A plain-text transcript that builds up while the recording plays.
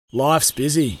Life's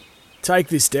busy. Take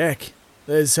this deck.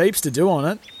 There's heaps to do on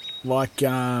it, like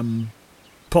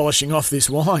polishing off this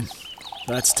wine.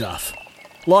 That's tough.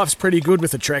 Life's pretty good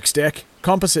with a Trex deck.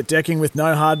 Composite decking with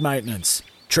no hard maintenance.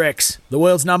 Trex, the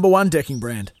world's #1 decking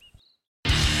brand.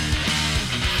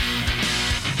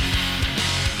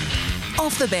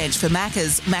 Off the bench for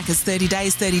Macca's. Macca's 30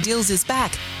 Days, 30 Deals is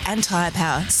back. And Tyre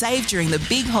Power. Save during the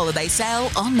big holiday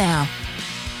sale on now.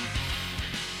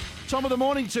 Top of the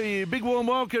morning to you. Big warm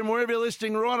welcome wherever you're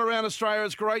listening right around Australia.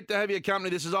 It's great to have your company.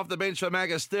 This is Off the Bench for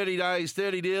Macca's. 30 Days,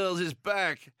 30 Deals is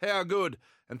back. How good.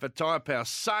 And for Tyre Power,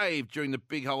 save during the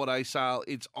big holiday sale.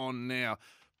 It's on now.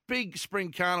 Big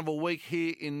spring carnival week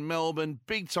here in Melbourne.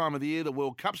 Big time of the year. The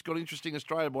World Cup's got interesting.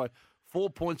 Australia by 4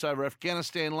 points over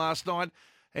Afghanistan last night.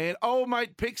 And old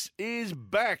mate Pix is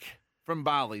back from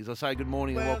Bali. As I say, good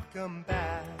morning and welcome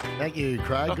back. Thank you,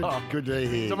 Craig. Good to be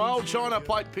here. Some old China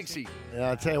plate Pixie.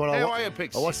 I'll tell you what, How are you,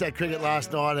 Pix? I watched that cricket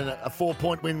last night, and a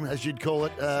 4-point win, as you'd call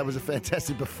it, was a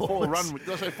fantastic performance. 4 run. Did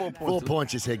I say 4 points? 4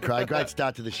 points, you said, Craig. Great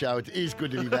start to the show. It is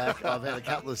good to be back. I've had a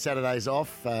couple of Saturdays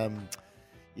off.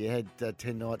 You had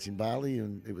 10 nights in Bali,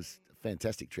 and it was a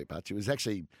fantastic trip, Hutch. It was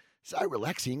actually so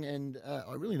relaxing, and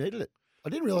I really needed it. I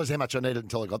didn't realise how much I needed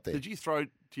until I got there. Did you throw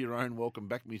to your own welcome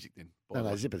back music then?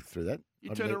 No, zip it through that.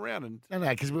 You turned around and... No,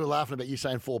 because we were laughing about you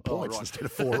saying 4 points instead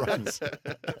of 4 runs.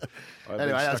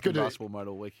 Anyway, that's good. Basketball mode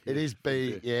all week. It is.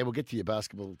 Yeah, we'll get to your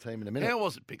basketball team in a minute. How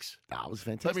was it, Pix? It was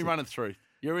fantastic. Let me run it through.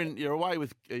 You're away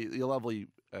with your lovely...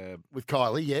 with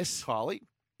Kylie, yes. Kylie.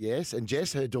 Yes, and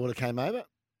Jess, her daughter, came over.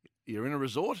 You're in a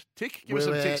resort? Tick? Give us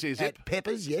some ticks here, Zip.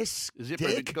 Peppers, yes. Zip,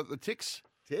 got the ticks?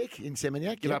 Tick in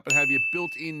Seminyak. Get up and have your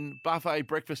built-in buffet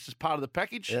breakfast as part of the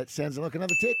package. That sounds like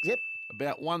another tick, yep.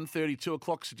 About 1:30, 2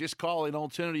 o'clock, suggest Kylie an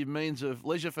alternative means of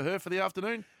leisure for her for the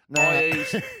afternoon. No.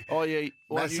 i.e.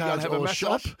 massage or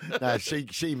shop. No,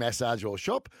 she massage or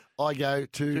shop. I go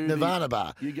to Nirvana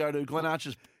Bar. You go to Glen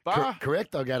Archer's Bar?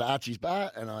 Correct. I go to Archie's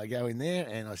Bar and I go in there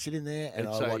and I sit in there and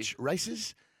I watch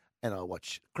races and I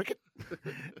watch cricket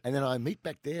and then I meet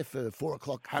back there for 4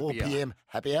 o'clock, 4 p.m.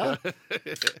 happy hour.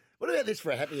 What about this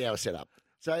for a happy hour setup?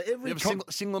 So every you have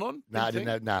singlet on? No, I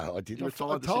didn't. No, I didn't.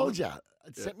 I told you.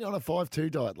 It sent me on a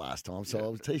 5-2 diet last time, so I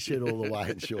was T-shirt all the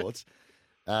way and shorts.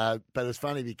 But it was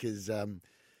funny because...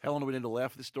 how long do we need to allow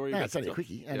for this story? No, it's only a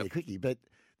quickie. Only a quickie. But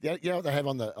you know what they have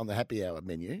on the happy hour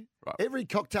menu? Right. Every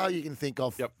cocktail you can think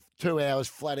of, 2 hours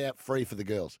flat out free for the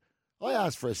girls. I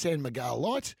asked for a San Miguel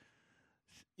Light,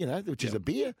 which is a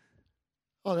beer.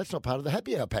 Oh, that's not part of the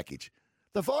happy hour package.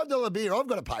 The $5 beer I've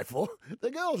got to pay for, the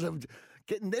girls are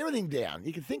getting everything down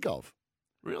you can think of.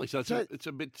 Really? So it's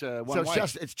a bit one way.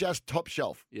 So it's just top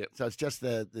shelf. Yeah. So it's just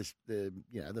the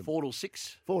 4 till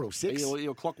 6. 4 till 6. Are you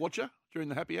a clock watcher during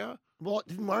the happy hour? Well, it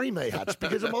didn't worry me, Hutch,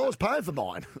 because I'm always paying for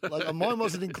mine. Mine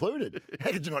wasn't included. How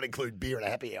could you not include beer at a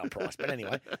happy hour price? But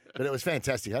anyway, it was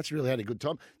fantastic, Hutch. Really had a good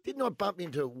time. Didn't I bump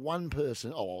into one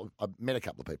person? Oh, I met a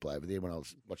couple of people over there when I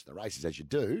was watching the races, as you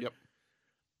do. Yep.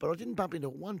 But I didn't bump into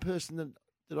one person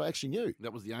that I actually knew.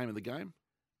 That was the aim of the game?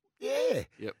 Yeah.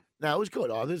 Yep. No, it was good.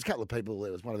 Oh, there's a couple of people.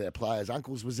 There was one of our players'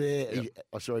 uncles was there. Yep.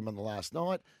 I saw him on the last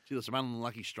night. See, there's some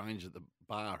unlucky strangers at the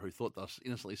bar who thought they were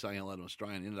innocently saying hello to an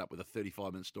Australian, ended up with a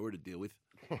 35-minute story to deal with.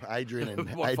 Adrian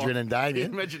and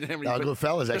Damien. Imagine how many they were good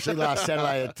fellas, actually. Last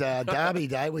Saturday at Derby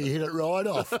Day, we hit it right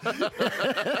off.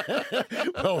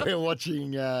 Well, we were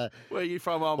watching... Where are you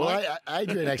from, old mate?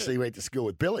 Adrian actually went to school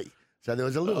with Billy. So there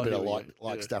was a little bit of like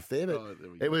it there, but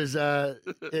it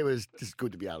was just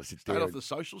good to be able to sit there. Straight off the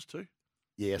socials too?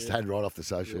 Yeah, stayed right off the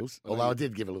socials. Yeah. Although I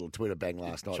did give a little Twitter bang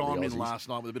last night. Chimed in last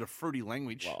night with a bit of fruity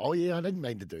language. Oh, yeah, I didn't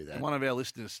mean to do that. And one of our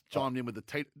listeners chimed in with the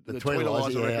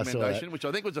Tweetalizer recommendation, which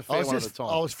I think was a fair one at the time.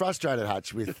 I was frustrated,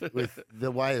 Hutch, with the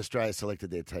way Australia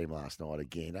selected their team last night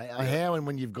again. How and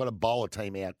when you've got to bowl a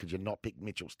team out because you're not picking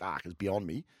Mitchell Stark is beyond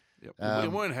me. Yep.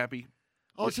 You weren't happy.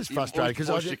 I was just frustrated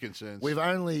because we've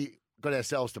only got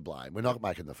ourselves to blame. We're not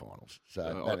making the finals.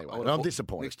 So anyway, I'm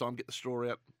disappointed. Next time, get the straw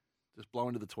out. Just blow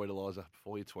into the Tweetalizer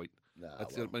before you tweet. No,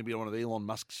 that's maybe one of Elon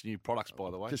Musk's new products,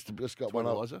 by the way. Just got one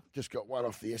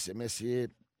off the SMS here.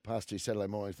 Past 2 Saturday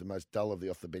mornings, the most dull of the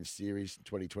Off the Bench series.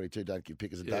 2022, don't give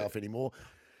Pickers a day off anymore.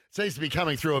 Seems to be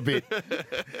coming through a bit.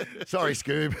 Sorry,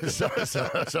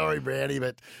 Scoob. Sorry, Brownie,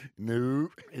 but no.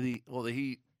 At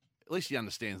least he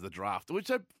understands the draft. Just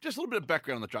a little bit of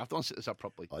background on the draft. I want to set this up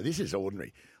properly. Oh, this is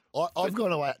ordinary. I've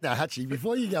gone away. Now, Hutchie,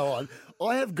 before you go on,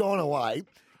 I have gone away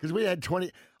because we had 20.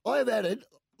 I have added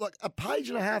like a page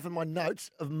and a half in my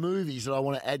notes of movies that I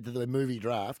want to add to the movie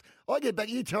draft. I get back,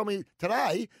 you tell me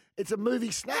today it's a movie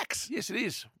snacks. Yes, it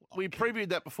is. We previewed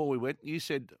that before we went. You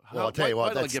said, well, I'll tell you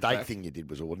what, that steak thing you did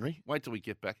was ordinary. Wait till we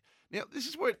get back. Now, this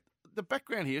is where the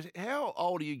background here is how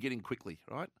old are you getting quickly,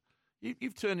 right?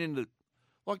 You've turned into,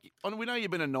 like, we know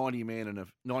you've been a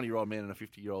 90-year-old man in a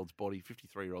 50-year-old's body,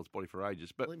 53-year-old's body for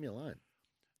ages, but Leave me alone.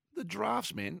 the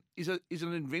drafts, man, is an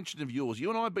invention of yours. You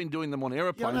and I have been doing them on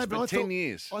aeroplanes for 10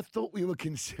 years. I thought we were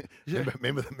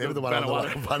remember the one on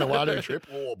the Vanuatu trip?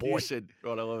 Oh, boy. You said,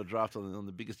 right, I'll have a draft on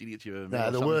the biggest idiots you've ever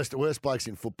met. No, the worst blokes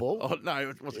in football. Oh, no,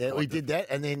 it wasn't. Yeah, we did that,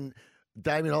 and then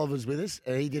Damien Oliver was with us,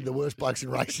 and he did the worst blokes in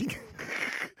racing.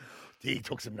 He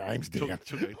took some names down.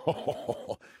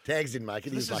 Tags didn't make it.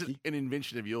 He was This lucky. is an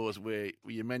invention of yours where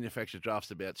you manufacture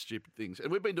drafts about stupid things.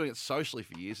 And we've been doing it socially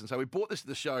for years. And so we brought this to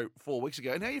the show 4 weeks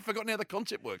ago. And now you've forgotten how the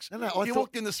concept works. No, I you thought-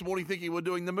 walked in this morning thinking we're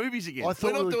doing the movies again. I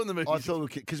thought we're not doing the movies. I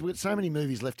thought because we had so many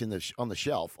movies left on the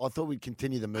shelf, I thought we'd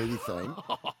continue the movie theme.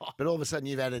 But all of a sudden,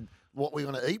 you've added what we're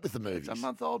going to eat with the movies. It's a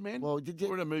month old, man. Well, did you?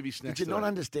 We're in a movie snack. Did you not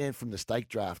understand from the steak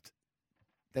draft?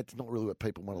 That's not really what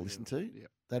people want to listen to. Yeah.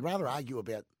 They'd rather argue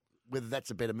about whether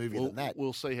that's a better movie than that.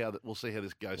 We'll see how this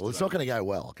goes. Well, it's today. not going to go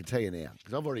well. I can tell you now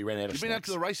because I've already ran out of. You've been out snacks.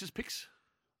 to the races picks?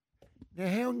 Now,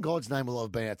 how in God's name will I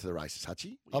have been out to the races,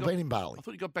 Hutchie? I've been in Bali. I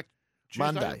thought you got back Tuesday.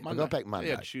 Monday. I got back Monday.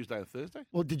 Yeah, Tuesday and Thursday.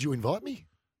 Well, did you invite me?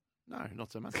 No,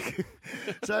 not so much.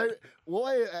 So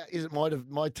why is it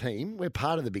my team? We're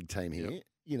part of the big team here. Yep.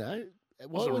 You know, It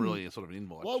wasn't really a sort of an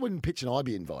invite. Why wouldn't Pitch and I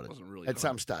be invited? It wasn't really at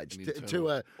some stage an to internal-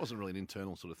 a. wasn't really an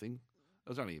internal sort of thing. It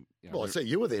was only. Well, I see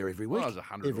you were there every week. Well, it was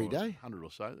 100 every day. 100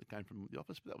 or so that came from the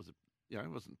office, but that was it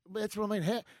wasn't. Well, that's what I mean.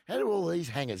 How do all these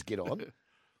hangers get on?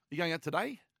 You going out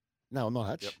today? No, I'm not,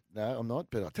 Hutch. Yep. No, I'm not.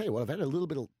 But I'll tell you what, I've had a little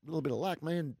bit of luck.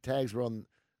 Me and Tags were on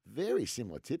very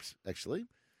similar tips actually.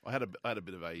 I had a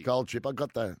bit of a. Gold trip. I've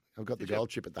got the Did you?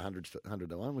 gold trip at the 100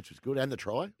 to 1, which was good, and the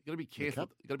try. You got to be careful.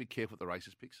 cup. You got to be careful with the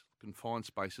races picks. Confined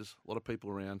spaces, a lot of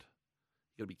people around.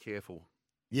 You got to be careful.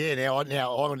 Yeah, now I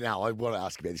want to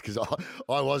ask about this because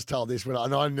I was told this and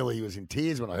I nearly was in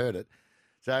tears when I heard it.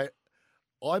 So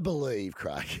I believe,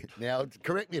 Craig. Now,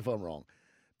 correct me if I'm wrong,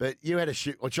 but you had a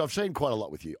shoe, which I've seen quite a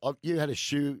lot with you. You had a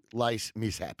shoelace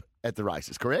mishap at the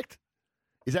races, correct?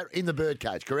 Is that in the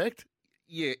birdcage, correct?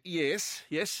 Yeah. Yes.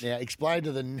 Now, explain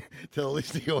to the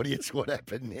listening audience what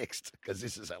happened next because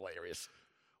this is hilarious.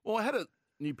 Well, I had a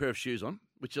new pair of shoes on,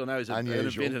 which I know is an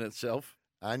Unusual. event in itself.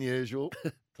 Unusual.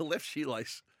 The left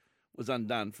shoelace was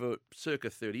undone for circa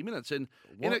 30 minutes, and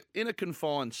What? in a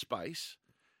confined space.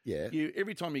 Yeah.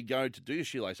 Every time you go to do your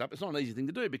shoelace up, it's not an easy thing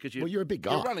to do because Well, you're a big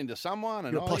guy. You run into someone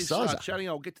and You're a plus you start sizer. chatting.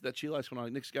 I'll get to that shoelace when I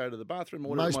next go to the bathroom. Or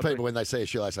whatever it Most might be. people, when they see a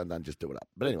shoelace undone, just do it up.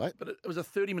 But anyway, But it was a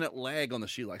 30-minute lag on the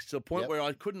shoelace to the point Yep. where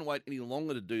I couldn't wait any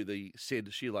longer to do the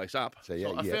said shoelace up. So, yeah,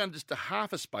 I yeah. found just a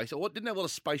half a space. I didn't have a lot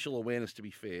of spatial awareness, to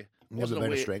be fair. Never Wasn't been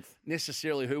a aware strength.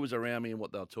 necessarily who was around me and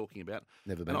what they were talking about.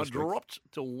 Never been And a I strength. dropped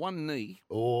to one knee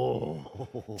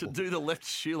oh, to do the left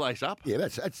shoelace up. yeah,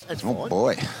 that's fine. Oh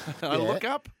boy. I Yeah. look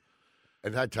up,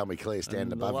 And don't tell me Claire's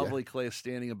standing and the above lovely Claire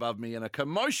standing above me, and a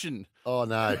commotion you. Oh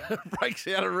no! breaks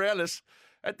out around us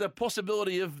at the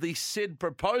possibility of the said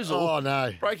proposal Oh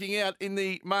no! breaking out in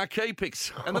the marquee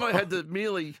picks. And then I had to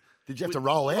merely... Did you have to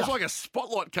roll It was out? like a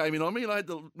spotlight came in on me, and I had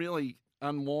to merely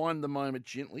unwind the moment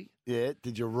gently. Yeah.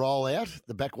 Did you roll out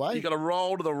the back way? You got to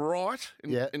roll to the right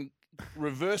and, Yeah. and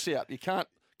reverse out. You can't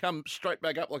come straight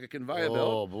back up like a conveyor oh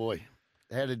belt. boy!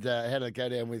 How did it go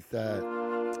down with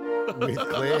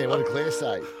Claire? What did Claire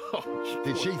say?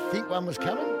 Did she think one was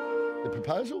coming? The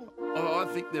proposal? Oh,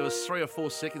 I think there was 3 or 4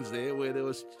 seconds there where there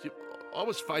was... I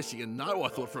was facing a no, I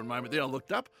thought, for a moment. Then I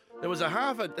looked up. There was a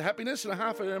half of happiness and a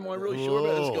half of, am I really sure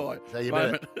about this guy? So you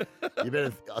moment.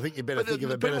 better. I think you better But think of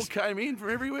the a better. people came in from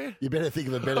everywhere. You better think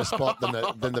of a better spot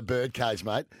than the birdcage,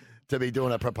 mate, to be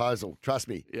doing a proposal. Trust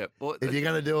me. Yeah. Well, If you're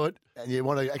going to do it and you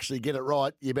want to actually get it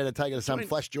right, you better take it to some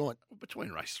flash joint. between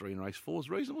race 3 and race 4 is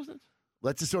reasonable, isn't it?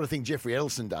 That's the sort of thing Jeffrey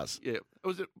Edelson does. Yeah.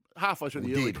 Was it halfway through the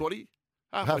Did. early quaddie?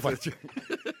 Halfway through.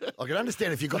 I can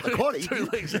understand if you got the quaddie. 2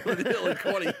 legs of the early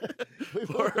quaddie.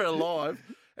 We're alive.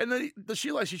 And the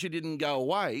shoelace issue didn't go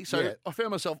away, so Yeah. I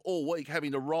found myself all week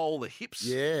having to roll the hips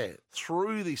Yeah.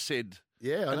 through the said,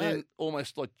 Yeah, I and know. then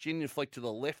almost like genuflect to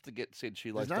the left to get said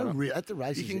shoelace There's done no up. at the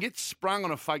races. You can get sprung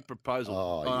on a fake proposal.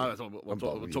 Oh, no, yeah. that's what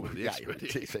we're talking to the expert.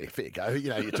 here. Fair go. You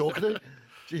know, you're talking to.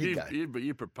 Gee,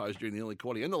 You proposed during the early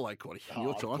quaddie and the late quaddie in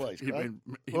your time. Please, You've Craig.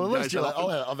 been- you've Well, at least done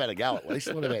often. I've had a go at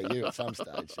least. What about you at some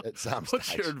stage?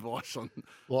 What's your advice on?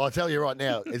 Well, I'll tell you right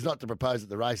now, it's not to propose at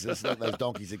the races. It's not those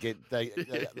donkeys that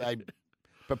they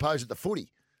propose at the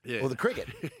footy Yeah. or the cricket.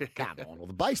 Come on, or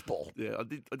the baseball. Yeah,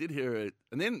 I did hear it.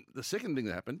 And then the second thing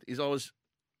that happened is I was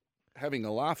having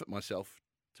a laugh at myself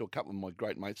to a couple of my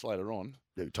great mates later on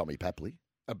Tommy Papley.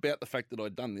 about the fact that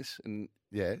I'd done this, and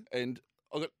Yeah. I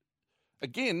got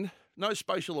again no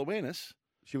spatial awareness.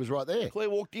 She was right there. Claire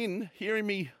walked in, hearing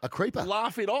me A creeper.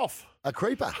 laugh it off. A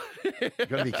creeper. You've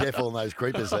got to be careful on those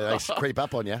creepers. They creep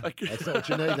up on you. That's not what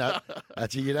you need, no.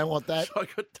 Actually, you don't want that.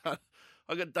 So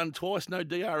I got done twice, no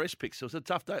DRS picks. It was a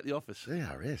tough day at the office.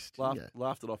 DRS.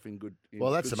 Laughed it off in good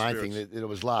Well, that's good the main spirits. thing, that it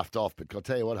was laughed off. But I'll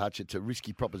tell you what, Hutch, it's a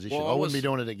risky proposition. Well, I wouldn't be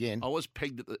doing it again. I was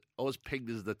pegged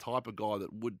as the type of guy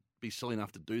that would be silly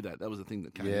enough to do that. That was the thing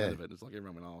that came out of it. It's like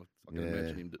everyone went, "Oh, I can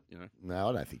imagine him." No,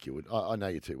 I don't think you would. I know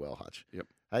you too well, Hutch. Yep.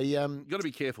 Hey, You got to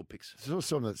be careful, picks.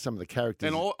 some of the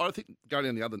characters. And I think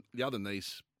going down the other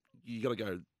knees, you got to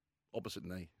go opposite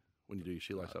knee when you do your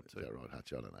shoelace up too. Is that right,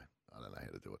 Hutch? I don't know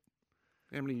how to do it.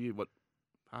 How many? What?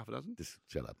 Half a dozen? Just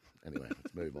shut up. Anyway,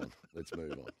 let's move on.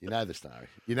 You know the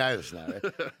scenario.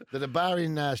 The bar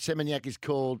in Seminyak is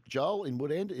called, Joel, in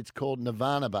Woodend, it's called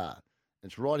Nirvana Bar.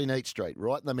 It's right in Eat Street,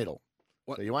 right in the middle.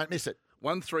 What? So you won't miss it.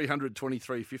 1300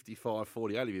 23 55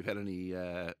 48. If you've had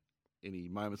any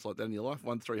moments like that in your life,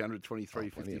 1300 23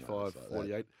 plenty of 55 moments like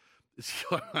 48. It's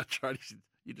IMAR Tradies.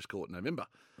 You just call it November.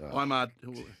 Right. IMAR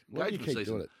Why do you engagement keep season.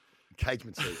 doing it?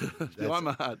 Engagement season. The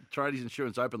IMAR Tradies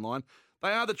Insurance Open Line. They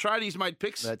are the tradies, mate,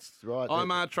 picks. That's right.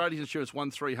 IMAR Tradies Insurance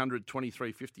 1300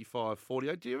 23 55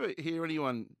 48. Do you ever hear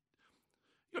anyone,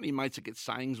 you got any mates that get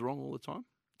sayings wrong all the time?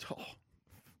 Oh.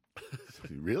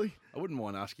 Really? I wouldn't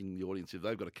mind asking the audience if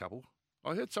they've got a couple.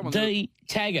 I heard someone. D.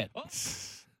 Taggart.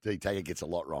 D. Taggart gets a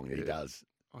lot wrong. He Yeah. does.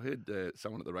 I heard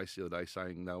someone at the race the other day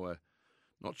saying they were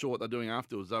not sure what they're doing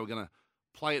afterwards. They were going to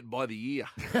play it by the ear.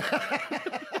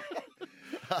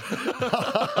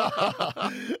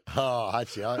 Oh,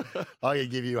 actually, I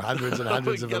could give you hundreds and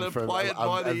hundreds We're of them gonna from play it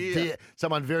by the ear.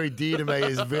 someone very dear to me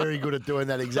is very good at doing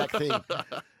that exact thing.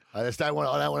 I don't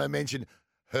want to mention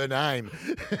her name.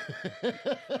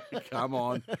 Come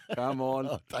on.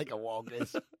 Oh, take a wild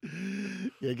guess.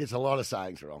 Yeah, gets a lot of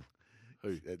sayings wrong.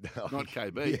 Who? Not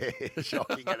KB. Yeah,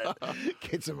 shocking.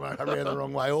 Gets them around the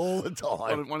wrong way all the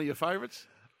time. One of your favourites?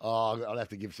 Oh, I'll have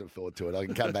to give some thought to it. I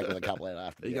can come back with a couple out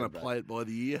after. Are you going to play it by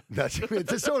the ear? It's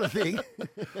the sort of thing.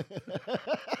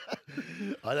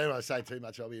 I don't want to say too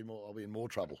much. I'll be in more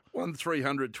trouble.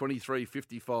 1300 23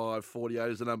 55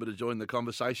 48 is the number to join the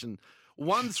conversation.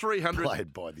 1300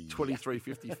 Played by the ear. 23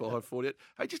 55 48.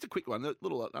 Hey, just a quick one. Another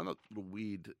little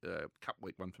weird cup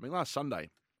week one for me. Last Sunday, I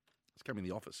was coming in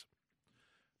the office.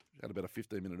 Had about a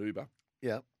 15-minute Uber.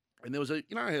 Yeah. And there was you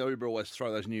know how Uber always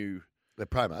throw those new... The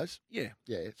promos. Yeah.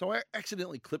 Yeah. So I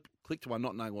accidentally clicked one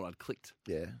not knowing what I'd clicked.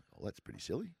 Yeah. Well, that's pretty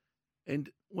silly. And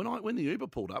when the Uber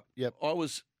pulled up, Yep. there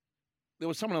was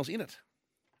someone else in it.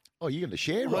 Oh, you're going to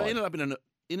share, Well, I right? ended up in an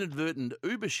inadvertent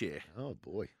Uber share Oh,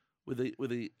 boy. with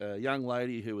a young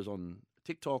lady who was on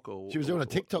TikTok or She was doing a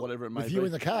TikTok whatever it may with you be.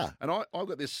 in the car. And I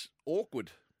got this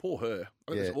awkward, poor her.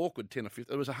 I got this Yeah. awkward 10 or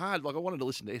 15. It was a hard, I wanted to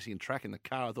listen to Essie and Track in the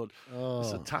car. I thought, this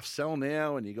is a Oh. tough sell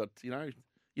now, and you're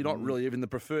not really even the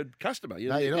preferred customer.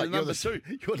 No, you're not. number two.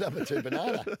 You're number two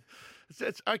banana.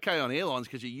 It's okay on airlines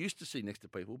because you're used to see next to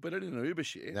people, but in an Uber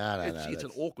share, No, it's an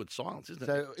that's- awkward silence, isn't it?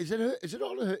 So is it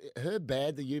on her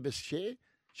bad, the Uber share?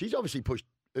 She's obviously pushed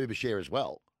Uber share as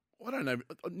well. I don't know.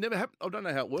 I don't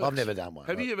know how it works. I've never done one.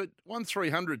 Have you ever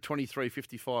 1300 23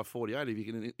 55 48? If you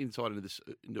get an insight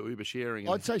into Uber sharing,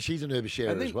 I'd say she's an Uber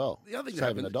sharer then as well. The other thing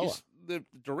saving that $1. happened is the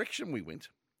direction we went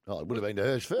Oh, it would have been to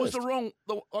hers first. was the wrong.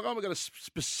 I've got a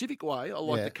specific way. I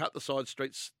like Yeah. to cut the side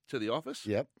streets to the office.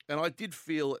 Yep. And I did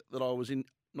feel that I was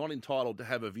not entitled to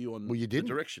have a view on Well, you the didn't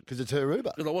direction. because it's her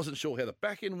Uber. Because I wasn't sure how the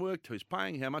back end worked, who's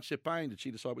paying, how much they're paying. Did she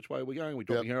decide which way we're going? Are we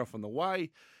dropping her off on the way?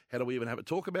 How do we even have a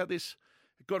talk about this?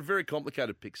 It got a very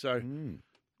complicated pick. So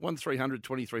 1300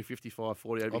 23 55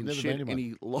 48. If you I've can never shed been in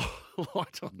any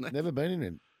light on that. Never been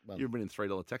in one. You've been in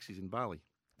 $3 taxis in Bali.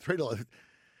 $3.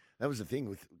 That was the thing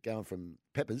with going from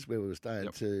Peppers, where we were staying,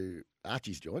 Yep. to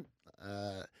Archie's joint.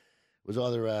 Was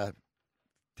either a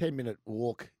 10-minute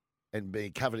walk and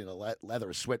being covered in a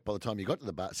lather of sweat by the time you got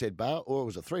to the said bar, or it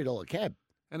was a $3 cab.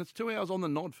 And it's 2 hours on the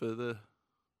nod for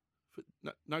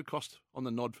no cost on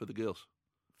the nod for the girls.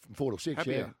 From 4 till 6,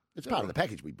 Happy yeah. hour. It's Is that part of the right?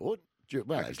 package we bought.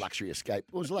 Well, it's luxury escape.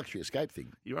 It was a luxury escape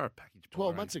thing. You are a package buyer.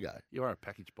 12 months ago. You are a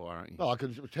package buyer, aren't you? Well, I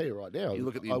could tell you right now. You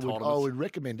look at the I entitlements. would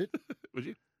recommend it. Would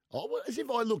you? Oh, well, as if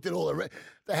I looked at all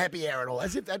the happy hour and all,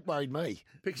 as if that worried me.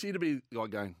 Pixie to be like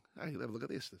going, hey, have a look at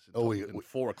this. Oh, And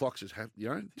 4 o'clock is,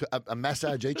 A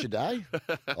massage each a day?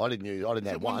 I didn't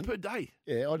have one one. per day.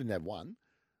 Yeah, I didn't have one.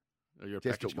 Oh, you're a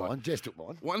Jess package took guy. mine. Jess took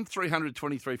mine. 1300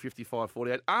 23 55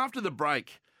 48. After the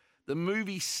break, the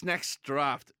movie Snacks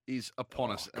Draft is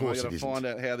upon us. And we're course going it to isn't. find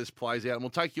out how this plays out. And we'll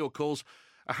take your calls.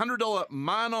 A $100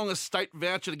 Marnong Estate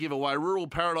voucher to give away. Rural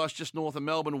paradise just north of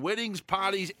Melbourne. Weddings,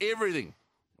 parties, everything.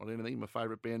 Not anything. My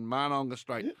favourite band,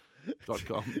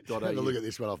 marnongestate.com.au. Have a look at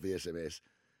this one off the SMS.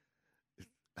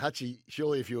 Hutchie,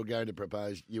 surely if you were going to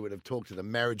propose, you would have talked to the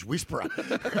marriage whisperer.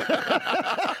 Come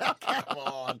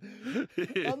on.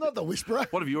 I'm not the whisperer.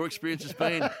 What have your experiences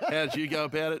been? How did you go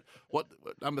about it? What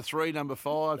number 3, number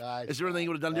 5? No, Is there anything you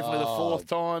would have done differently the 4th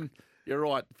time? You're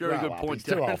right. Very good point, He's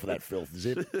too Darren. old for that filth,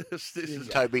 Zip. This is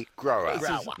Toby, grow up.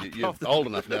 You're old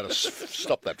enough now to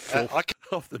stop that filth.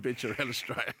 off the bench around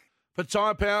Australia. For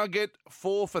Tyre Power, get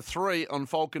 4 for 3 on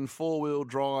Falcon 4-wheel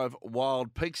drive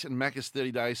Wild Peaks, and Macca's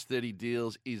 30 Days, 30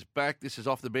 Deals is back. This is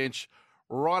off the bench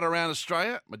right around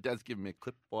Australia. My dad's given me a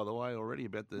clip, by the way, already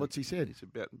about the... What's he said? It's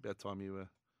about time you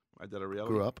made that a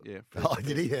reality. Grew up? Yeah. Oh,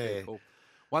 did he? Yeah. Cool.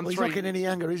 Well, he's not getting any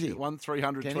younger, is he? 1-300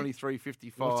 Can he?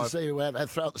 2355. Wants to see you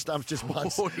have throw at the stumps just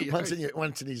once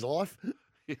in his life.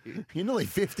 You're nearly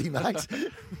 50, mate.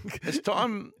 It's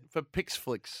time for Pix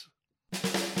Flicks.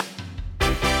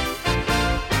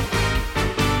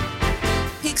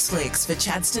 Pix Flicks for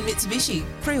Chadstone Mitsubishi.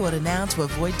 Pre-order now to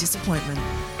avoid disappointment.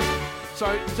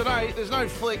 So today, there's no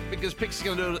flick because Pix is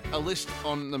going to do a list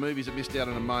on the movies that missed out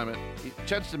in a moment.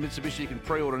 Chadstone Mitsubishi, you can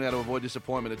pre-order now to avoid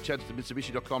disappointment at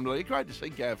chadstonemitsubishi.com.au. Great to see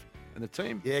Gav and the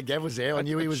team. Yeah, Gav was there. I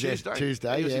knew he was there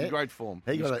Tuesday. He was in great form.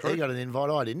 He got an invite.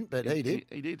 I didn't, but he did.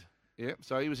 He did. Yeah,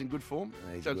 so he was in good form.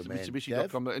 He's a good man.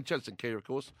 Chadstonemitsubishi.com. And Chadstone Kia, of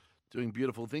course, doing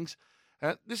beautiful things.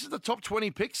 This is the top 20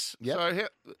 picks. Yep.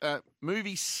 So,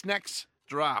 movie snacks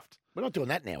draft. We're not doing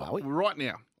that now, are we? Right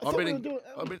now.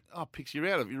 Picks, you're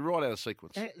right out of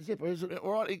sequence. Zipper, is it?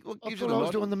 All right, look, I gives thought you I the was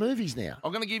nod. doing the movies now.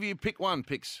 I'm going to give you pick one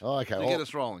picks Oh, okay. to get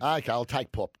us rolling. Okay, I'll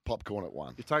take popcorn at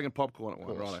 1. You're taking popcorn at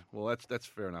 1, right? Well, that's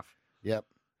fair enough. Yep.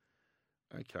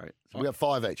 Okay. So we got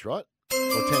 5 each, right? Or 10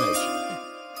 each?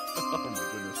 Oh,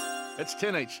 my goodness. It's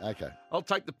 10 each. Okay. I'll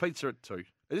take the pizza at 2.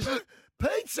 This is,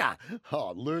 Pizza!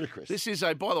 Oh, ludicrous. this is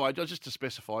a, by the way, just to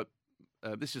specify,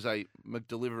 this is a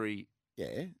McDelivery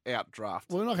Yeah. out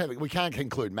draft. Well, we can't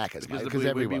conclude Macca's, mate, because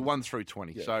we'll be everyone. 1 through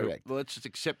 20. Yeah, so correct. let's just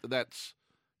accept that that's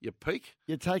your peak.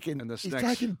 You're taking, And the he's snacks.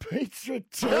 taking pizza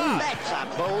at 2. That's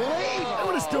unbelievable. I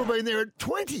would have still been there at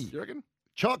 20. You reckon?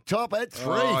 Choc top at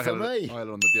 3 I for had me. I had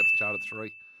it on the depth chart at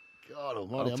 3. God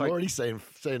almighty, I'll I'm already seeing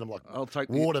them like I'll take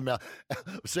the- watermelon.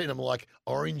 I'm seeing them like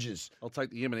oranges. I'll take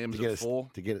the M&M's To get at 4.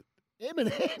 To get it.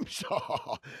 M&M's.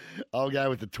 Oh, I'll go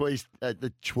with the tweez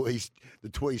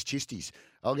twisties.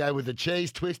 I'll go with the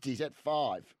cheese twisties at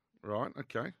 5. Right,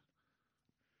 okay.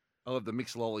 I'll have the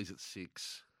mixed lollies at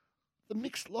 6. The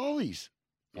mixed lollies.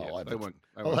 Yeah, I'll have they the- won't.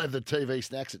 I'll have the TV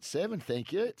snacks at 7,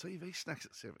 thank you. TV snacks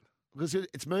at 7. Because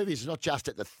it's movies, it's not just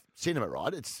at the cinema,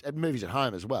 right? It's at movies at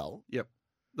home as well. Yep.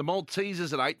 The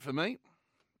Maltesers at 8 for me.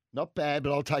 Not bad,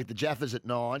 but I'll take the Jaffas at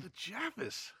 9. The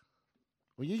Jaffas.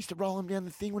 We used to roll them down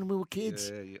the thing when we were kids.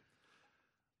 Yeah.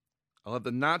 I'll have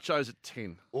the nachos at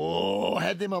 10. Oh, I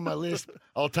had them on my list.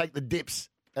 I'll take the dips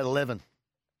at 11.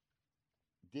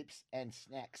 Dips and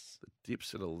snacks. The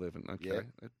dips at 11. Okay.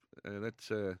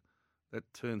 Yeah. That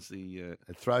turns the.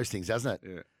 It throws things, doesn't it?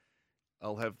 Yeah.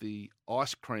 I'll have the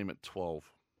ice cream at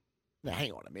 12. Now,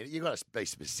 hang on a minute. You've got to be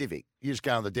specific. You just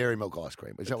go on the dairy milk ice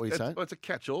cream. Is that what you're saying? Well, it's a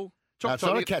catch-all. No, it's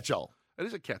not a catch-all. It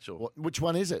is a catch-all. Which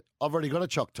one is it? I've already got a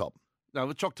choc top. No,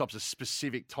 the choc top's a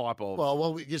specific type of.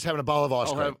 Well, you're just having a bowl of ice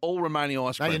I'll cream. have all remaining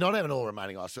ice No, cream. you're not having all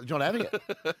remaining ice cream. You're not having it.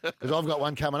 Because I've got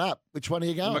one coming up. Which one are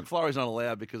you The going? McFlurry's not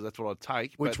allowed because that's what I'd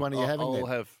take. Which but one are you having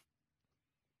then?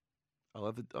 I'll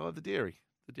have the dairy.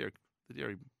 The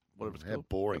dairy, whatever it's How called.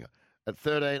 boring. At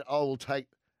 13, I will take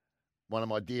one of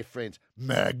my dear friends,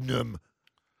 Magnum,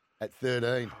 at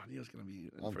 13. I knew it was going to be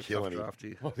I'm for a killing tough him. draft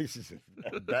here. Oh, this is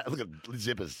bad. Look at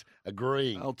Zippers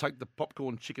agreeing. I'll take the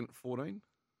popcorn chicken at 14.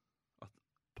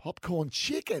 Popcorn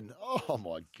chicken. Oh,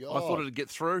 my God. I thought it'd get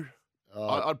through. Oh,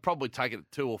 I'd probably take it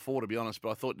at 2 or 4, to be honest, but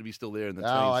I thought it'd be still there in the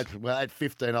no, teens. at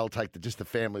 15, I'll take just the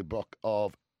family block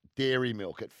of dairy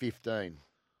milk at 15.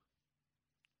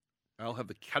 I'll have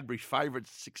the Cadbury favourites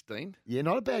at 16. Yeah,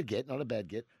 not a bad get. Not a bad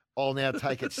get. I'll now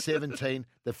take at 17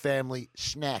 the family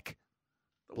snack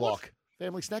block.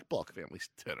 Family snack block. Families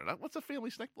turn it up. What's a family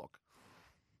snack block?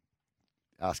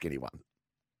 Ask anyone.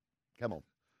 Come on.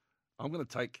 I'm going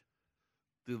to take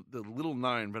the little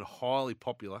known but highly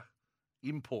popular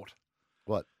import.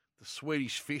 What? The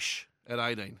Swedish fish at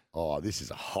 18. Oh, this is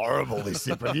horrible, this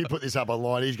Zipper. If you put this up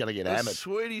online, he's going to get The hammered.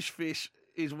 Swedish fish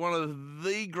is one of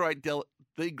the great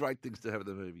things to have at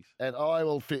the movies. And I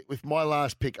will fit with my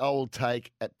last pick. I will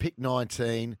take at pick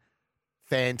 19,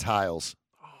 Fantails.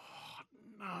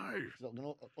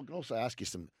 No. I can also ask you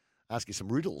some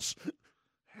riddles.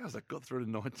 How's that got through to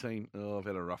 19? Oh, I've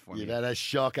had a rough one. You've here. had a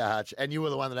shocker, Hutch, and you were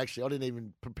the one that actually I didn't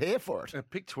even prepare for it. At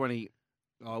pick 20,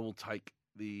 I will take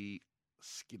the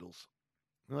Skittles.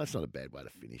 Well, that's not a bad way to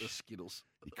The finish. Skittles.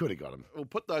 You could have got them. We'll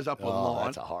put those up Oh, online.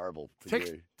 that's a horrible for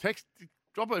you. Text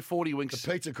Drop a 40 winks.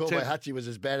 The pizza called by Hutchie was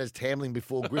as bad as Tamling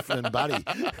before Griffin and Buddy.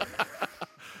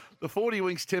 The 40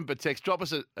 winks temper text. Drop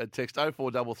us a text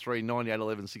 0433 98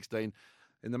 11 16.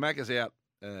 And the Macca's Out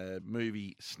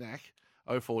movie snack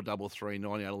 0433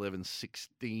 98 11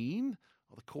 16.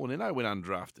 Oh, the Cornetto went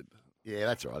undrafted. Yeah,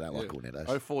 that's all right. I don't like Cornettos.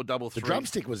 0433. The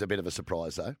drumstick was a bit of a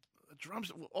surprise, though.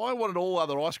 I wanted all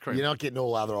other ice cream. You're not getting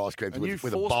all other ice creams And with you a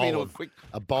forced me to bowl a of quick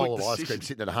ice decision. cream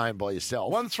sitting at home by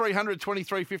yourself. 1300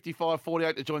 23 55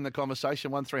 48 to join the conversation.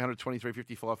 1300 23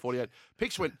 55 48.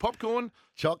 Picks went popcorn.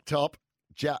 Choc top,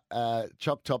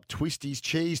 twisties,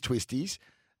 cheese twisties.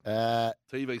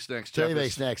 TV snacks. TV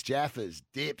Jaffas. snacks, Jaffas,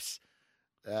 dips,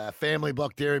 Family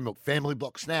Block Dairy Milk, Family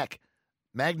Block Snack.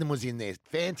 Magnum was in there.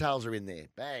 Fantails are in there.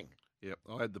 Bang. Yep,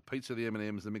 I had the pizza, the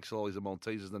M&Ms, the mixollis, the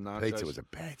Maltesers, the nachos. Pizza was a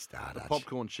bad start. The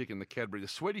popcorn chicken, the Cadbury, the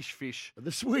Swedish fish.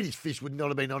 The Swedish fish would not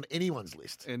have been on anyone's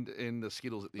list. And the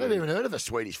Skittles at the I've end. never even heard of a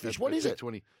Swedish fish. What is it?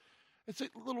 20. It's a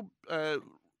little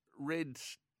red,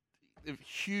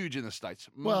 huge in the States.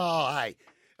 Well, hey,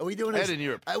 are we doing in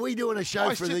Europe. Are we doing a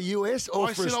show for the US or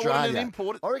for said Australia? I wanted an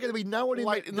import. I reckon there'd be no one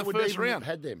Late in the would first even round.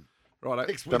 had them. Right.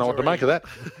 Don't know what to make of that.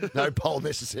 No poll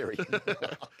necessary. Come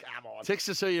on. Text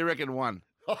us who you reckon won.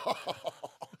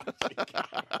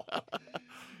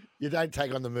 You don't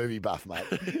take on the movie buff, mate.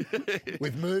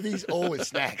 With movies or with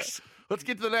snacks. Let's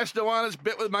get to the national owners.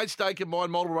 Bet with mate, stay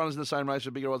combined. Multiple runners in the same race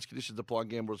with bigger odds. Conditions apply.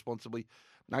 Gamble responsibly.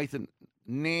 Nathan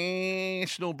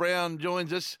National Brown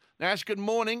joins us. Nash, good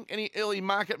morning. Any early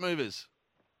market movers?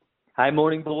 Hey,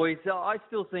 morning, boys. I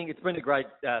still think it's been a great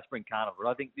spring carnival.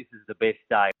 I think this is the best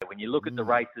day. When you look at the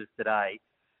races today,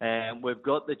 and we've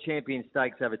got the Champion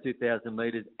Stakes over 2,000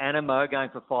 metres. Animo going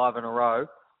for 5 in a row.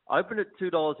 Opened at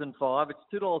 $2.05. It's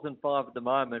 $2.05 at the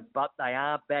moment, but they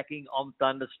are backing on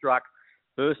Thunderstruck.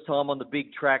 First time on the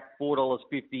big track,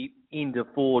 $4.50 into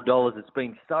 $4. It's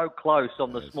been so close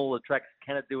on the smaller tracks.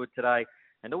 Can it do it today?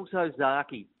 And also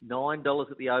Zaki,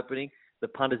 $9 at the opening. The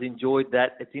punters enjoyed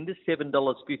that. It's into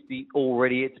 $7.50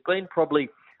 already. It's been probably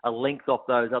a length off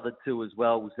those other two as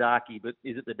well, Zaki, but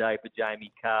is it the day for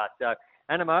Jamie Carr? So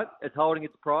Animo is holding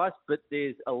its price, but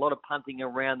there's a lot of punting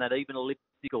around that. Even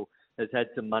Elliptical has had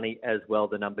some money as well,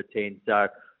 the number 10. So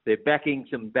they're backing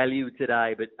some value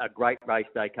today, but a great race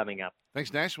day coming up.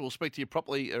 Thanks, Nash. We'll speak to you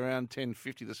properly around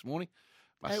 10:50 this morning.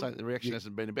 I say the reaction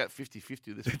hasn't been about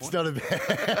 50-50 this point. It's not a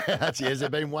bad. Actually, has there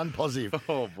been one positive?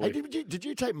 Oh, boy. Hey, did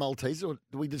you take Maltesers or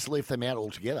did we just leave them out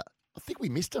altogether? I think we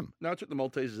missed them. No, I took the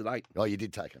Maltesers at 8. Oh, you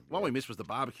did take them. One we missed was the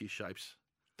barbecue shapes.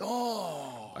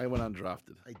 Oh. They went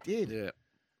undrafted. They did? Yeah.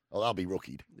 Oh, they'll be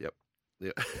rookied. Yep.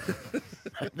 No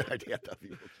doubt they'll be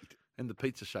rookied. And the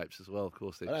pizza shapes as well, of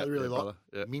course. I don't really like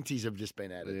Minties have just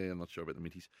been added. Yeah, I'm not sure about the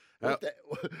minties.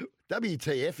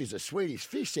 WTF is a Swedish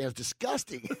fish. Sounds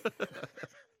disgusting.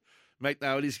 Mate,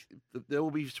 no, it is. There will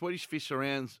be Swedish fish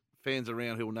fans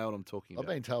around who will know what I'm talking I've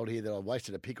about. been told here that I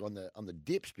wasted a pick on the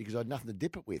dips because I had nothing to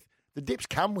dip it with. The dips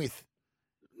come with.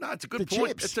 No, it's a good the point.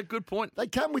 chips. It's a good point. They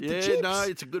come with the Yeah, chips. no,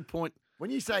 it's a good point. When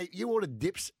you say you ordered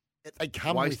dips, they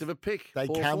come Waste with of a pick. They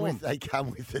Poor come form. with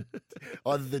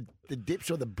either the dips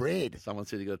or the bread. Someone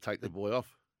said you got to take the boy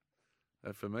off.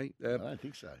 That for me. I don't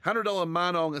think so. $100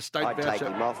 Manong estate I voucher. take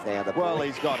him off now.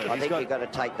 He's got it. I think you've got to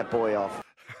take the boy off.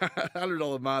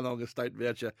 $100 Manong estate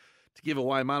voucher to give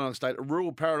away. Manong Estate, a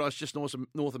rural paradise just north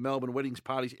of Melbourne. Weddings,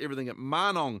 parties, everything at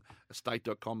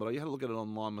manongestate.com. I had a look at it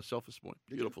online myself this morning.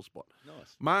 Beautiful spot.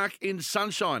 Nice. Mark in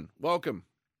Sunshine, welcome.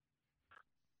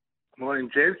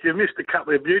 Morning, gents. You missed a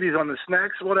couple of beauties on the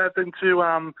snacks. What happened to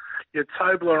your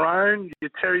Toblerone, your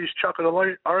Terry's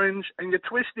Chocolate Orange, and your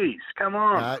Twisties? Come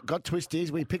on. Got Twisties.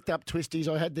 We picked up Twisties.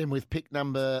 I had them with pick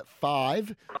number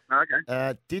 5.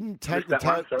 Okay. Didn't take Missed that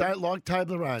one, sorry. don't like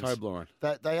Toblerones. Toblerone.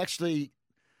 They actually.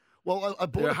 Well, I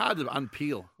bought. They're hard to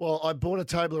unpeel. Well, I bought a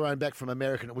Toblerone back from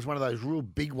America. It was one of those real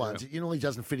big ones. It usually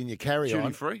doesn't fit in your carry-on.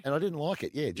 Duty-free? And I didn't like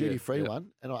it. Yeah, duty-free yeah. one.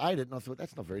 And I ate it, and I thought,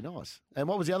 that's not very nice. And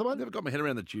what was the other one? Never got my head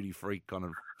around the duty-free kind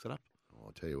of setup. Oh,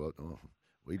 I'll tell you what. Oh,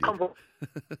 we did.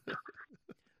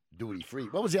 Duty-free.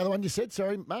 What was the other one you said?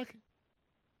 Sorry, Mark?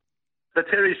 The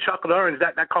Terry's Chocolate Orange,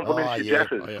 that complements your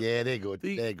Jaffers. Oh, yeah. Yeah, they're good.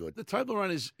 They're good. The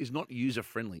Toblerone is not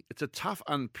user-friendly. It's a tough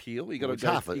unpeel. You got to It's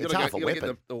half a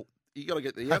weapon. You got to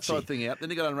get the outside thing out, then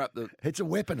you got to unwrap the. It's a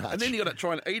weapon, Hutch. And then you got to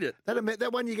try and eat it.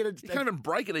 That one you get. You can't even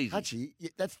break it easy. Hutchie,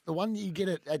 that's the one you get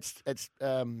it. It's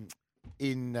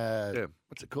in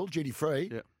what's it called? Duty free.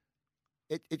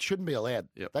 Yeah. It shouldn't be allowed.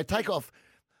 Yep. They take off.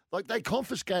 Like they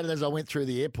confiscated as I went through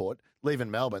the airport, leaving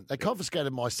Melbourne. They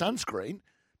confiscated my sunscreen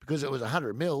because it was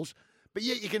 100 mils. But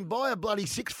yet you can buy a bloody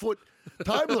 6-foot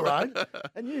Toblerone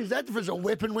and use that as a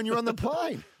weapon when you're on the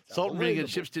plane. Salt and vinegar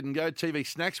chips didn't go. TV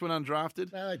snacks went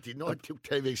undrafted. No, it didn't. I took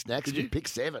TV snacks. Did you? Pick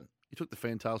 7. You took the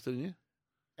Fantails, didn't you?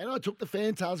 And I took the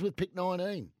Fantails with pick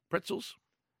 19. Pretzels?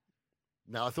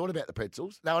 No, I thought about the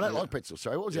pretzels. No, I don't like pretzels.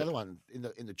 Sorry, what was the other one in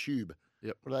the tube?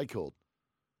 Yep. What are they called?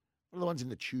 What are the ones in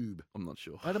the tube? I'm not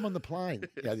sure. I had them on the plane.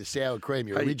 The sour cream,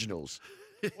 your originals.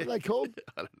 What are they called?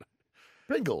 I don't know.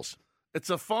 Pringles. It's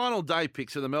a final day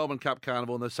picks of the Melbourne Cup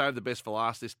Carnival, and they've saved the best for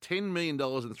last. There's $10 million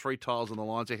and 3 tiles on the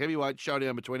line. It's a heavyweight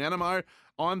showdown between Animo,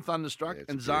 I'm Thunderstruck,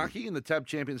 and Zaki in the Tab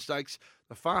Champion Stakes.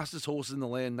 The fastest horses in the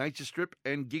land, Nature Strip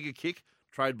and Giga Kick,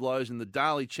 trade blows in the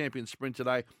Daly Champion Sprint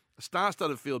today. A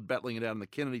star-studded field battling it out in the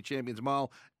Kennedy Champions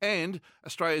Mile, and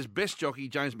Australia's best jockey,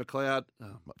 James McLeod.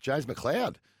 James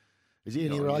McLeod? Is he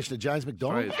any relation to James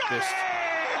McDonald?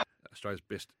 Australia's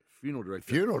best funeral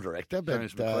director. Funeral director, but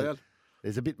James McLeod.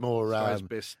 There's a bit more. Australia's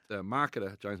best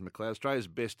marketer, James McLeod. Australia's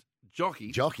best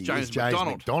jockey James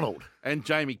McDonald. And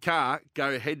Jamie Carr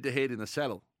go head-to-head in the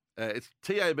saddle. It's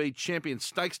TAB Champion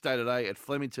Stakes Day today at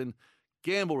Flemington.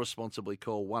 Gamble responsibly.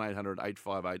 Call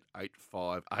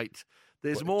 1-800-858-858.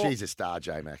 There's more. He's a star,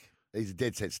 J-Mac. He's a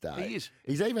dead set star. He is.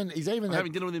 He's even. I'm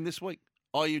having dinner with him this week.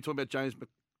 Oh, you talking about James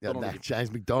McDonald? No,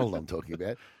 James McDonald I'm talking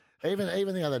about. Even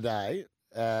the other day,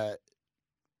 the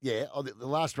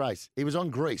last race, he was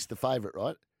on Greece, the favourite,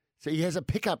 right? So he has a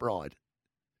pickup ride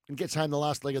and gets home the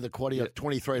last leg of the quaddie at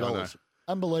 $23.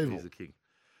 Unbelievable. He's the king.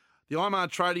 The IMAR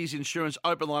Tradies Insurance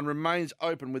Open Line remains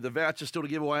open with the voucher still to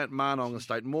give away at Marnong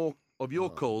Estate. More of your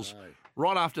calls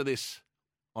right after this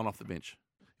on Off the Bench.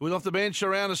 With Off the Bench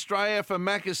around Australia for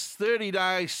Macca's 30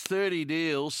 days, 30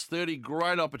 deals, 30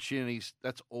 great opportunities.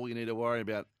 That's all you need to worry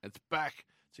about. It's back.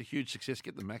 It's a huge success.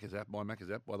 Get the Macca's app. Buy Macca's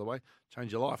app, by the way.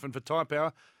 Change your life. And for Tyre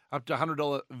Power, up to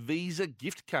 $100 Visa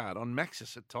gift card on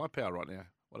Maxis at Tyre Power right now.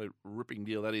 What a ripping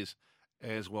deal that is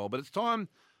as well. But it's time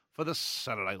for the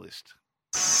Saturday list.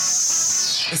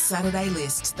 The Saturday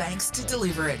list, thanks to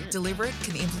Deliver It. Deliver It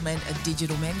can implement a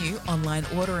digital menu, online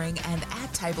ordering, and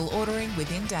at table ordering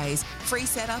within days. Free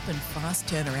setup and fast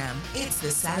turnaround. It's the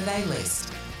Saturday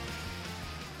list.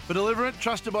 For Deliver It,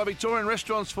 trusted by Victorian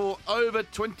restaurants for over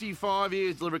 25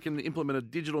 years, Deliver It can implement a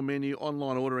digital menu,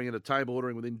 online ordering, and a table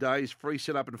ordering within days. Free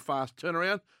setup and fast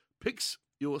turnaround. Picks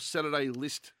your Saturday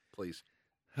list, please.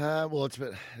 Well,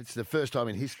 it's the first time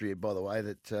in history, by the way,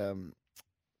 that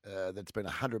that's been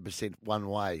 100% one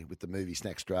way with the movie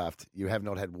Snacks draft. You have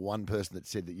not had one person that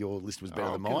said that your list was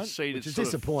better than mine, which is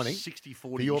disappointing 60-40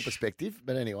 for your perspective.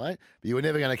 But anyway, you were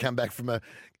never going to come back from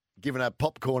giving up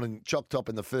popcorn and choc top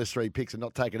in the first 3 picks and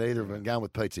not taking either of them and going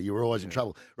with pizza. You were always in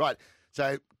trouble. Right,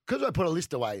 so because I put a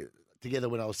list away together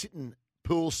when I was sitting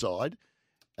poolside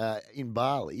in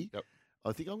Bali,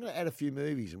 I think I'm going to add a few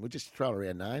movies and we'll just throw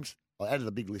around names. I added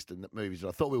a big list of movies that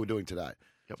I thought we were doing today.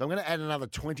 So I'm going to add another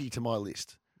 20 to my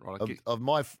list of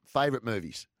my favourite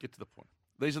movies. Get to the point.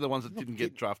 These are the ones that didn't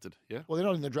get drafted, yeah? Well, they're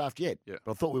not in the draft yet,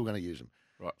 but I thought we were going to use them.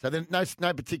 Right. So then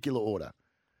no particular order.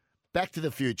 Back to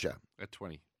the Future. At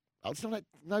 20. Oh, it's not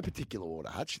no particular order,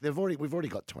 Hutch. We've already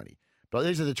got 20. But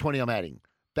these are the 20 I'm adding.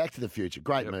 Back to the Future.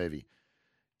 Great movie.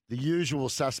 The Usual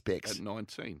Suspects. At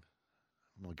 19.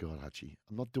 Oh, my God, Hutchie.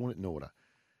 I'm not doing it in order.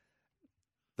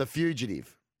 The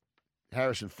Fugitive.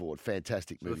 Harrison Ford,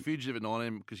 fantastic movie. The Fugitive at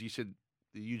 19, because you said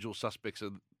The Usual Suspects are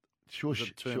the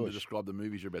term to describe the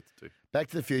movies you're about to do. Back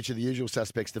to the Future, The Usual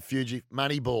Suspects, The Fugitive,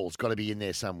 Moneyball's got to be in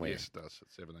there somewhere. Yes, it does,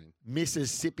 at 17.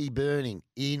 Mississippi Burning,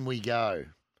 in we go.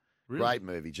 Really? Great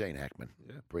movie, Gene Hackman.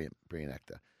 Yeah. Brilliant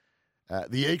actor.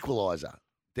 The Equalizer,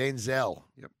 Denzel.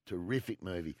 Yep. Terrific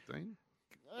movie. 15?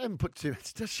 I haven't put too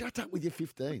much. Just shut up with your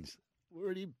 15s.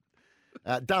 Already.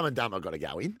 Dumb and Dumber got to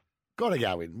go in. Got to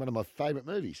go in. One of my favourite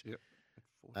movies. Yep.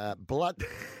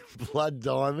 Blood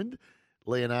Diamond,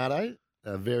 Leonardo,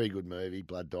 a very good movie,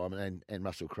 Blood Diamond, and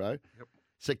Russell Crowe. Yep.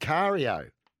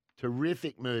 Sicario,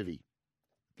 terrific movie,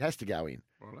 has to go in.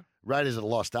 Right. Raiders of the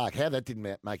Lost Ark, how that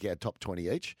didn't make our top 20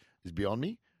 each is beyond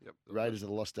me. Yep. Raiders of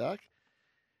the Lost Ark.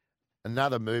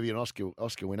 Another movie, an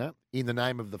Oscar winner, In the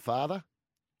Name of the Father.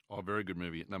 Oh, very good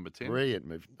movie at number 10. Brilliant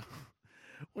movie.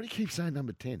 What do you keep saying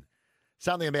number 10?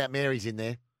 Something About Mary's in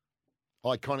there.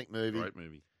 Iconic movie. Great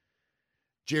movie.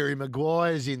 Jerry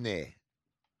Maguire's in there.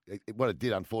 What it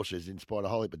did, unfortunately, is inspired a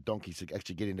whole heap of donkeys to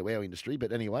actually get into our industry.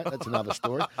 But anyway, that's another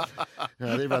story.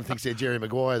 Everyone thinks they're Jerry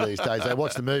Maguire these days. They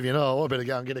watch the movie and, I better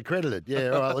go and get accredited. Yeah,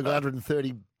 all right, look,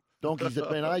 130 donkeys that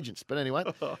have been agents. But anyway,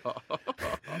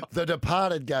 The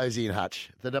Departed goes in,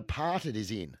 Hutch. The Departed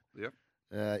is in. Yep.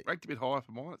 Ranked a bit higher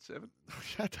for mine at 7.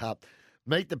 Shut up.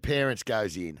 Meet the Parents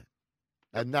goes in.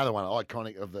 Another one,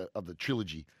 iconic of the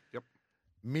trilogy. Yep.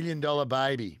 $1 Million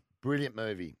Baby. Brilliant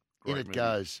movie. Great in it movie.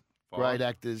 goes. 5. Great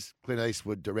actors. Clint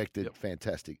Eastwood directed. Yep.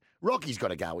 Fantastic. Rocky's got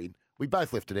to go in. We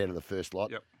both left it out of the first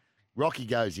lot. Yep. Rocky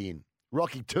goes in.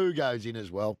 Rocky 2 goes in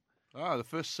as well. Oh, the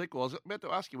first sequel. I was about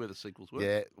to ask you where the sequels were.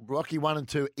 Yeah, Rocky 1 and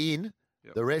 2 in,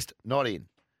 the rest not in.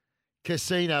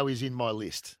 Casino is in my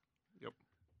list. Yep.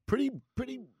 Pretty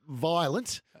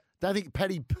violent. Don't think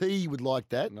Paddy P would like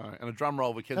that. No, and a drum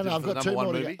roll we can No, do I've for the got number two one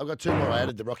more. movie. I've got two more. I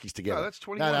added the Rockies together. No, that's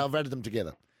 21. No, I've added them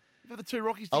together. For the two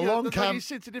Rockies together. Along Like come. you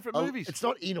said, it's different movies. It's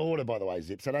not in order, by the way,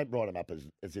 Zip. So don't write them up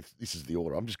as if this is the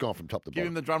order. I'm just going from top to Give bottom.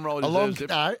 him the drum roll. He deserves,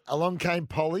 Zip. Along Came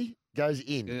Polly goes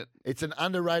in. Yeah. It's an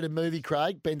underrated movie,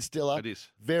 Craig. Ben Stiller. It is.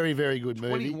 Very, very good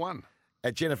movie. 21.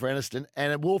 At Jennifer Aniston.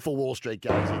 And a Wolf of Wall Street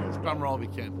goes in as well. Drum roll if you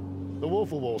can. The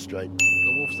Wolf of Wall Street.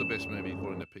 The Wolf's the best movie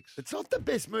according to Pix. It's not the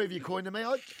best movie according to me.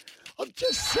 I've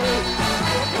just said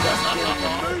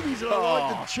the movies that I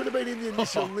like that should have been in the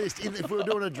initial list if we were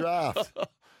doing a draft.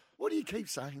 Why do you keep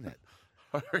saying that?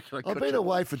 I reckon I I've got been you.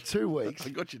 away for 2 weeks. I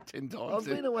got you 10 times. I've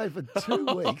then. been away for 2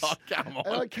 weeks. Oh, come on.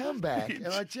 And I come back and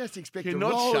I just expect You're to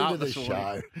not roll sharp into the this show.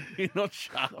 morning. You're not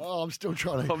sharp. Oh, I'm still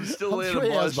trying to. I'm still there to 3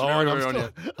 buy hours behind. strawberry on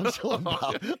you. I'm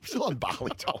still on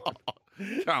Bali time.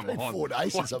 Come It's been on. 4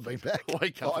 days since I've been back.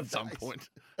 Wake up 5 at some days. point.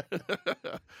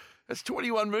 That's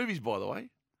 21 movies, by the way.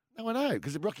 No, I know,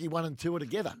 because Rocky 1 and 2 are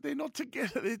together. They're not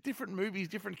together. They're different movies,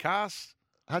 different casts.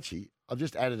 Hutchie, I've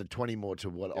just added a 20 more to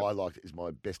what I liked is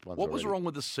my best ones. What was already. wrong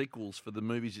with the sequels for the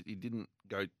movies that you didn't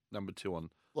go number 2 on?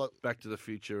 Like, Back to the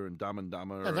Future and Dumb and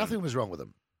Dumber. no, nothing was wrong with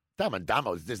them. Dumb and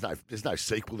Dumber. There's no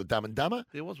sequel to Dumb and Dumber.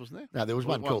 There was, wasn't there? No, there was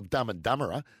one called Dumb and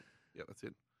Dumberer. Yeah, that's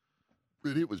it.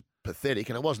 But it was pathetic,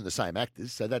 and it wasn't the same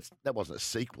actors, so that wasn't a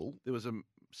sequel. There was a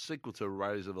sequel to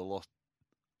Raiders of the Lost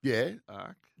Yeah,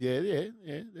 Ark. yeah,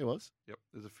 there was. Yep,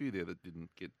 there's a few there that didn't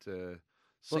get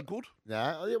sequeled.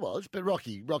 No, there was, but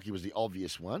Rocky was the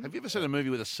obvious one. Have you ever seen a movie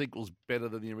where the sequel's better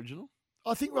than the original?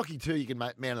 I think Rocky 2, you can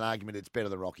mount an argument it's better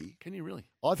than Rocky. Can you really?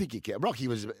 I think you can. Rocky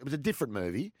was a different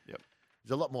movie. Yep.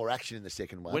 There's a lot more action in the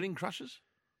second one. Wedding Crashes?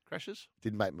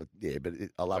 Didn't make me, but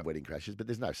I love Wedding Crashes, but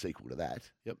there's no sequel to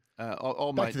that. Yep.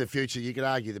 Old Back mate to the Future, you could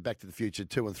argue that Back to the Future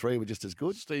 2 and 3 were just as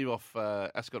good. Steve off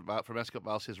Ascot Vale, from Ascot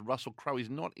Vale says Russell Crowe is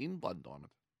not in Blood Diamond.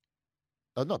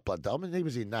 Oh, not Blood Diamond. He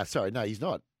was in. No, he's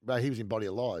not. He was in Body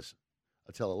of Lies.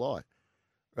 I tell a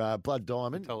lie. Blood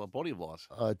Diamond. Tell a Body of Lies.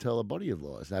 I tell a Body of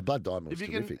Lies. No, Blood Diamond was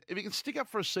terrific. If you can stick up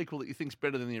for a sequel that you think's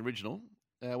better than the original,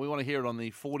 we want to hear it on the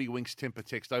 40 Winks temper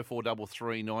text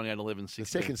 0433 9811 16. The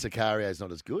second Sicario is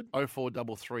not as good.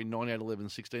 0433 9811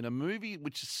 16. A movie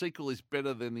which the sequel is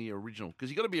better than the original because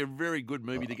you've got to be a very good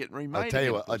movie to get remade.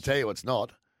 I tell you what's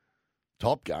not.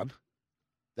 Top Gun.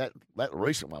 That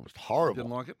recent one was horrible.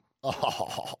 Didn't like it.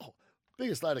 Oh,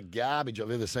 biggest load of garbage I've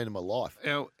ever seen in my life.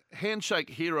 Our handshake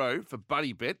hero for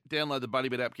Buddy Bet. Download the Buddy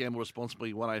Bet app. Gamble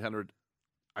responsibly. 1-800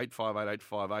 858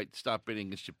 858. Start betting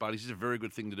against your buddies. It's a very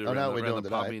good thing to do I know around, what we're around the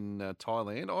doing pub today. in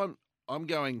Thailand. I'm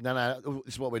going. No,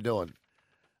 this is what we're doing.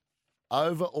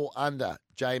 Over or under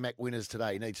J-Mac winners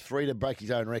today. He needs 3 to break his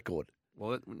own record.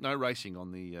 Well, no racing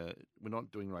on the. We're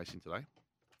not doing racing today.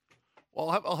 Well,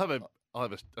 I'll have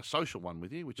a social one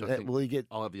with you, which I think will you get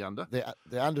I'll have the under.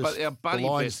 the under? But our buddy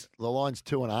the line's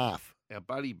 2.5. Our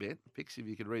buddy Bet, Pix, if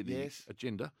you could read the Yes.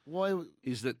 agenda, Why?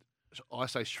 is that I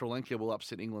say Sri Lanka will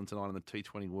upset England tonight in the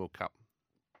T20 World Cup.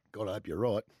 God, I hope you're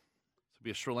right. So it'll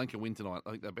be a Sri Lanka win tonight.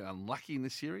 I think they've been unlucky in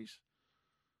this series,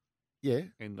 Yeah,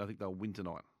 and I think they'll win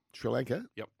tonight. Sri Lanka.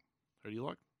 Yep. Who do you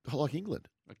like? I like England.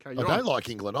 Okay, I you're don't on. like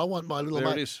England. I want my little There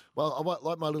mate. it is. Well, I want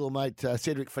like my little mate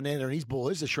Cedric Fernanda and his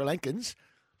boys, the Sri Lankans.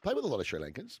 Played with a lot of Sri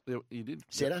Lankans. There, you did.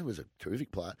 Seto was a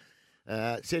terrific player.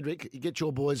 Cedric, you get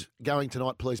your boys going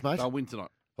tonight, please, mate. They'll win tonight.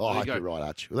 Oh, I There you hope go. you're right,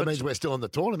 Arch. Well, that means we're still in the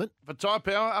tournament. For Tyre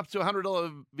Power, up to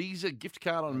 $100 Visa gift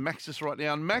card on Maxis right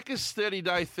now. And Macca's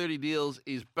 30-day 30 deals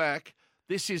is back.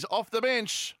 This is Off the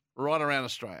Bench right around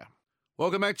Australia.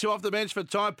 Welcome back to Off the Bench for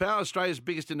Tyre Power, Australia's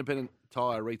biggest independent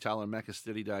tyre retailer. And Macca's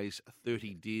 30 days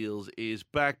 30 deals is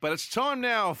back. But it's time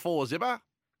now for Zipper.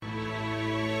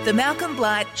 The Malcolm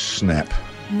Blight Snap.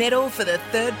 Medal for the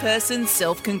third person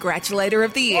self-congratulator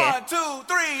of the year. 1, 2,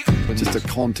 3. Just a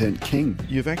content king.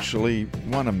 You've actually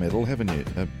won a medal, haven't you?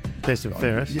 Best and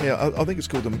fairest. Yeah, I think it's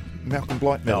called the Malcolm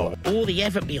Blight Medal. All the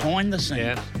effort behind the scenes.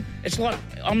 Yeah. It's like,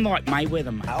 I'm like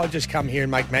Mayweather, mate. I just come here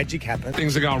and make magic happen.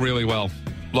 Things are going really well.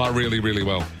 Like, really, really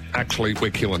well. Actually,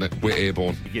 we're killing it. We're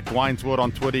airborne. You get Dwayne's Word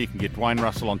on Twitter. You can get Dwayne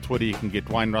Russell on Twitter. You can get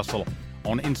Dwayne Russell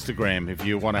on Instagram if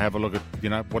you want to have a look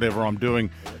at, whatever I'm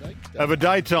doing over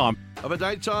daytime. Of a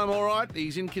daytime, all right.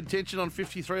 He's in contention on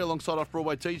 53 alongside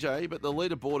Off-Broadway TJ, but the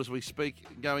leaderboard as we speak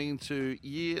going into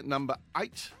year number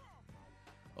 8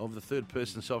 of the third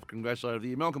person self-congratulator of the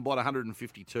year. Malcolm Blight,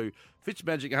 152.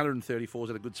 Fitzmagic, 134. Is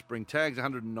had a good spring. Tags,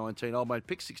 119. Old Mate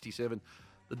Pick, 67.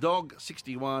 The Dog,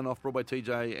 61. Off-Broadway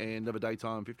TJ and of a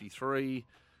daytime, 53.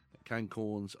 Cane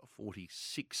Corns,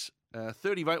 46.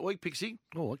 30-vote week, Pixie.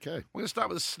 Oh, okay. We're going to start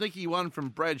with a sneaky one from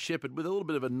Brad Shepherd with a little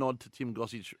bit of a nod to Tim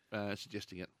Gossage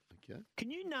suggesting it. Okay. Can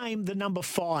you name the number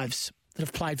 5s that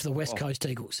have played for the West Coast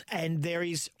Eagles? And there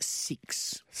is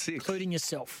 6. Including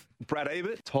yourself. Brad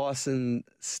Ebert, Tyson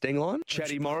Stengline,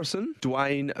 Chatty Morrison,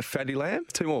 Dwayne Fatty Lamb.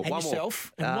 2 more. And one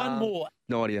yourself. more. And one more.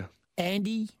 No idea.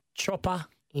 Andy Chopper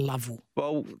Lovell.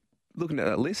 Well, looking at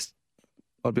that list,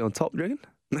 I'd be on top, do you reckon?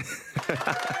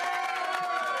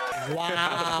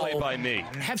 Wow. Play by me.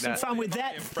 Have some fun with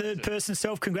that third-person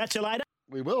self-congratulator.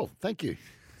 We will. Thank you.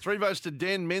 3 votes to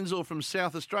Dan Menzel from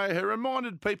South Australia, who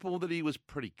reminded people that he was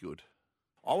pretty good.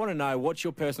 I want to know what's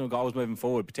your personal goals moving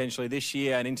forward, potentially this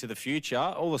year and into the future.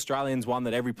 All Australians, one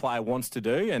that every player wants to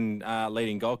do, and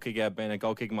leading goal kicker, being a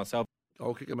goal kicker myself.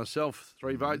 Goal kicker myself,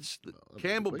 3 votes.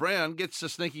 Campbell Brown gets a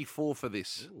sneaky 4 for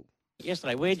this. Ooh.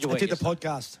 Yesterday, where'd you I work? did the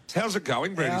podcast. How's it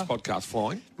going, Brady's podcast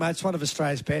flying? Mate, it's one of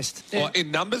Australia's best. Or in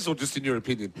numbers or just in your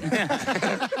opinion?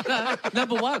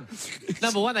 Number one.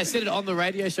 Number one. They said it on the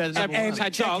radio show. And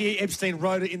Jackie Epstein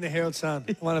wrote it in the Herald Sun,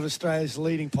 one of Australia's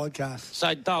leading podcasts.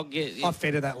 So, Dog, I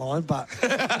fed her that line, but...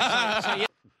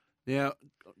 Now,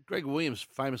 Greg Williams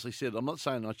famously said, I'm not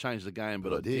saying I changed the game,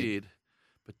 but I did.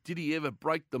 But did he ever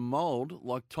break the mould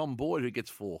like Tom Boyd, who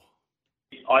gets 4?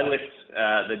 I left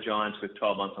the Giants with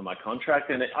 12 months on my contract,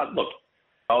 and look,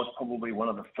 I was probably one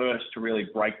of the first to really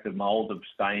break the mould of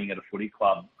staying at a footy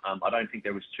club. I don't think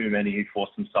there was too many who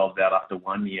forced themselves out after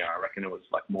 1 year. I reckon it was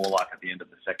more like at the end of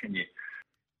the second year.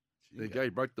 There you go,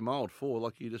 you broke the mould 4,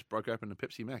 like you just broke open the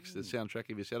Pepsi Max, the soundtrack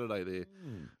of your Saturday there.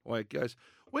 Away it goes.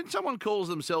 When someone calls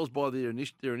themselves by their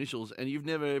initials and you've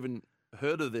never even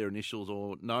heard of their initials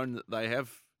or known that they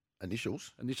have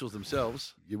initials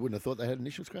themselves. You wouldn't have thought they had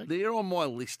initials, Craig? They're on my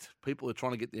list. People are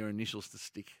trying to get their initials to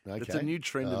stick. Okay. It's a new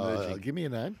trend emerging. Give me a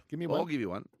name. Give me one. I'll give you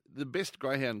one. The best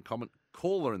greyhound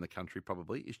caller in the country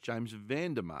probably is James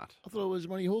Vandermart. I thought it was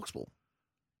Ronnie Hawksball.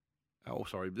 Oh,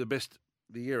 sorry. The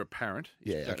heir apparent.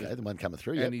 Okay, the one coming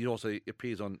through. And he also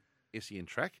appears on SEN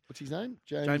Track. What's his name?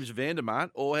 James Vandermart,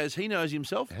 or as he knows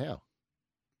himself. How?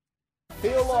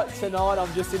 Feel like tonight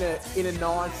I'm just in a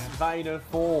nice vein of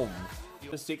form.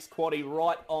 The 6 quaddie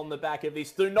right on the back of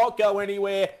this. Do not go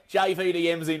anywhere.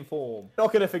 JVDM's in form.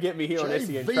 Not going to forget me here on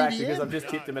SEN Track because I've just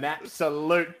tipped him an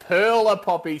absolute perler,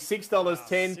 Poppy.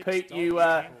 $6.10, Pete.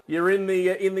 You're in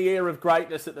the air of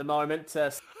greatness at the moment.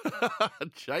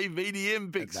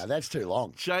 JVDM picks. No, that's too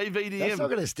long. JVDM. That's not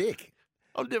going to stick.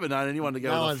 I've never known anyone to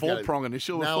go with a 4-prong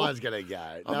initial. No one's going to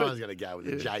go. No one's going to go with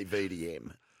a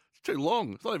JVDM. It's too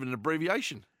long. It's not even an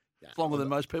abbreviation. It's longer than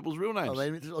most people's real names.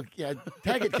 I mean, look,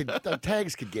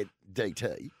 tags could get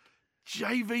DT.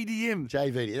 JVDM.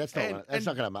 JVDM.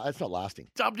 That's not lasting.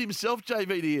 Dubbed himself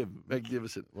JVDM.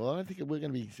 Magnificent. Well, I don't think we're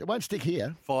going to be. It won't stick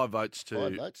here. 5 votes to.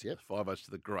 5 votes. Yep. 5 votes to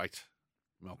the great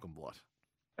Malcolm Blight.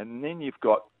 And then you've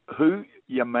got Hu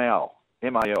Yamal,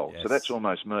 M-A-L. Yes. So that's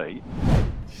almost me.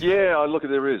 Yeah,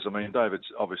 there is. I mean, David's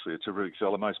obviously a terrific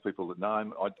fella. Most people that know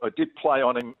him. I did play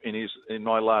on him in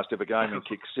my last ever game and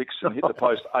kicked 6 and hit the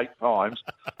post 8 times.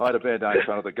 I had a bad day in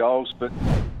front of the goals, but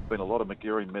been a lot of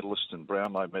Magarey medalists and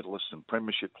Brownlow medalists and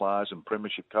premiership players and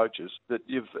premiership coaches that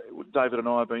David and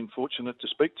I have been fortunate to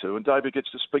speak to, and David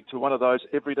gets to speak to one of those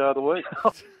every day of the week.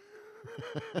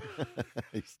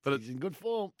 But he's in good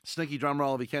form. Sneaky drum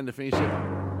roll if he can to finish it.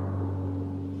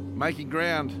 Making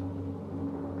ground.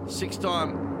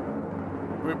 6-time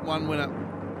Group 1 winner.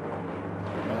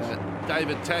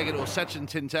 David Taggart, or Sachin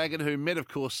Tendulkar, who met, of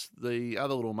course, the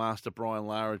other little master, Brian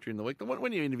Lara, during the week.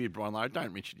 When you interviewed Brian Lara,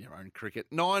 don't mention your own cricket.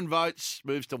 9 votes,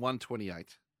 moves to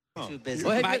 128.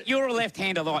 Well, mate, you're a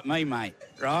left-hander like me, mate,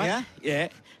 right? Yeah? Yeah.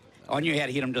 I knew how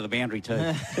to hit him to the boundary too.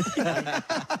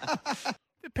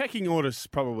 The pecking order's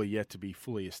probably yet to be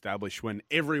fully established when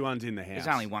everyone's in the house.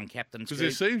 There's only one captain. Because there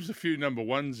seems a few number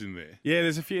ones in there. Yeah,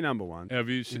 there's a few number ones. Have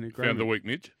you found the weak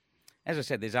niche? As I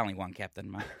said, there's only one captain,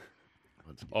 mate.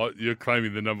 Oh, you're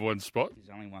claiming the number 1 spot? There's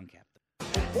only one captain.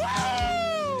 Woo!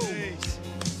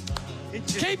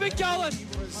 Keep it going.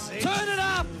 Turn it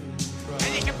up.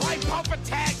 And you can play pop and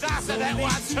tags after that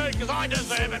one too, because I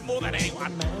deserve it more than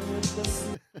anyone.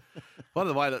 By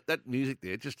the way, that music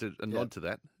there, just a nod to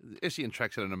that. SEN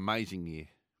Track's had an amazing year,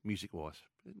 music-wise.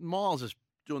 Miles is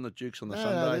doing the Dukes on the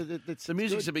Sunday. The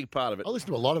music's a big part of it. I listen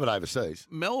to a lot of it overseas.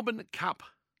 Melbourne Cup.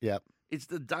 Yep. It's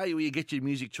the day where you get your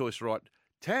music choice right.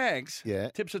 Tags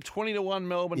tips a 20-1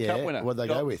 Melbourne Cup winner. What'd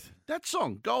they go with? That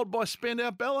song, Gold by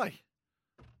Spandau Ballet.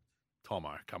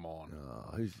 Tomo, come on.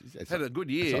 Oh, he's had a good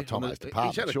year. It's not Tomo's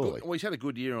department, surely. He's had a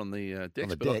good year on the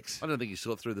decks. I don't think he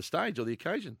saw it through the stage or the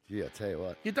occasion. Yeah, I tell you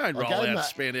what. You don't roll out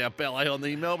Spandau Ballet on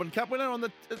the Melbourne Cup winner on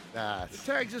the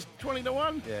Tags is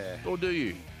 20-1. Yeah. Or do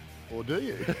you? Or do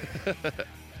you?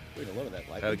 Doing a lot of that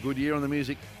lately. Had a good year on the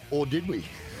music. Or did we?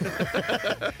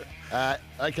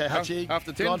 Okay, Hutchie.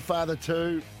 After 10. Godfather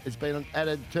 2 has been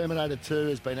added. Terminator 2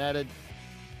 has been added.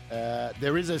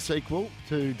 There is a sequel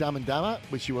to Dumb and Dumber,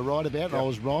 which you were right about, and I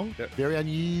was wrong. Yep. Very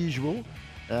unusual.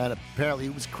 And apparently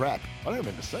it was crap. I don't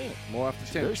remember seeing it. More after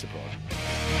 10. Very surprised.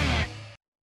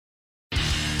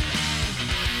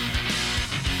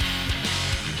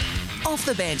 Off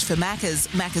the bench for Macca's.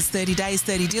 Macca's 30 Days,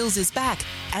 30 Deals is back.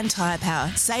 And Tyre Power.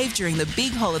 Save during the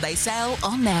big holiday sale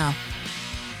on now.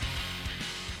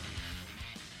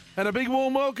 And a big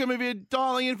warm welcome if you're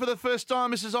dialing in for the first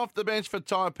time. This is Off the Bench for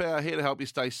Tyre Power, here to help you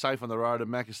stay safe on the road.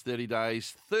 And Macca's 30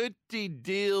 Days, 30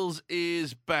 Deals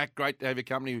is back. Great to have your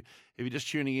company. If you're just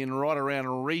tuning in right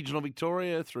around regional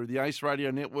Victoria through the Ace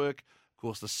Radio Network, of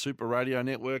course the Super Radio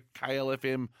Network,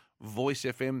 KLFM, Voice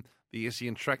FM, the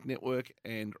SEN Track Network,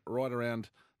 and right around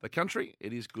the country,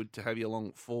 it is good to have you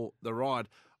along for the ride.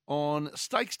 On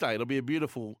Stakes Day, it'll be a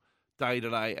beautiful day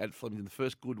today at Flemington. The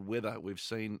first good weather we've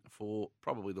seen for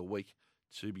probably the week,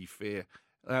 to be fair.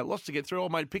 Lots to get through.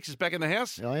 Old mate Pix is back in the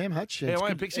house. I am, Hutch. How are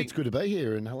you, Pixie? It's good to be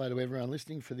here, and hello to everyone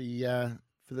listening for the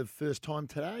first time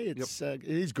today. It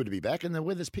is good to be back, and the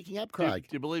weather's picking up, Craig.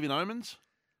 Do you believe in omens?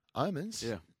 Omens?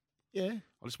 Yeah. Yeah.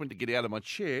 I just went to get out of my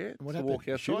chair What to happened? walk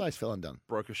outside. Shoelace fell undone.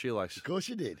 Broke a shoelace. Of course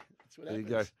you did. That's what There you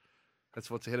happens. go.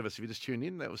 That's what's ahead of us. If you just tuned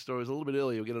in, that story was a little bit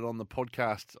earlier. You'll get it on the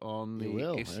podcast on the You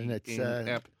will, SEN and it's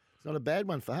app. It's not a bad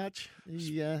one for Hutch.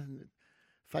 The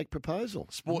fake proposal.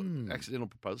 Sport, accidental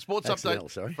proposal. Sports Accidental,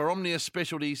 update sorry. for Omnia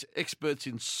Specialties, experts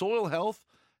in soil health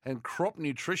and crop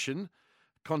nutrition.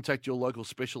 Contact your local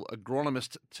special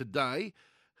agronomist today.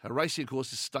 Racing, of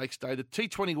course, is Stakes Day. The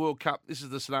T20 World Cup, this is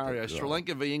the scenario. Sri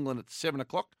Lanka v England at 7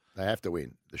 o'clock. They have to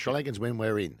win. The Sri Lankans win,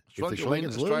 we're in. If the Sri win,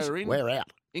 Lankans Australia lose, in. we're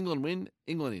out. England win,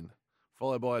 England in.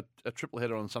 Followed by a triple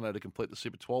header on Sunday to complete the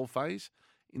Super 12 phase.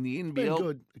 In the It's been NBL,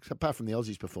 good. Apart from the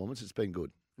Aussies' performance, it's been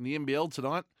good. in the NBL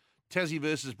tonight, Tassie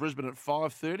versus Brisbane at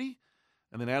 5:30.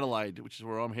 And then Adelaide, which is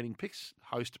where I'm heading, Picks,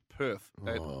 host Perth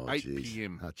at 8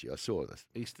 p.m. Hutchie, I saw this.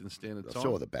 Eastern Standard I Time.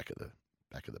 saw the back of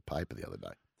the paper the other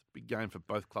day. Big game for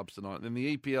both clubs tonight. And then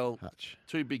the EPL,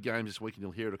 two big games this weekend.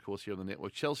 You'll hear it, of course, here on the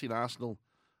network. Chelsea and Arsenal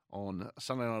on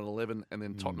Sunday night at 11, and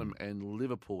then Tottenham and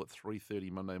Liverpool at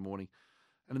 3:30 Monday morning.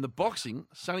 And in the boxing,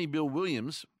 Sonny Bill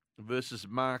Williams versus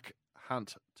Mark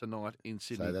Hunt tonight in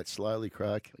Sydney. Say that slowly,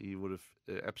 Craig. You would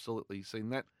have absolutely seen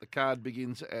that. The card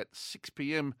begins at 6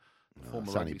 p.m. The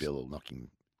former Sonny rugby- Bill will knock him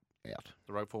out.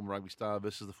 The former rugby star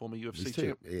versus the former UFC He's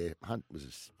champ. yeah, Hunt was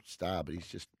a star, but he's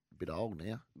just a bit old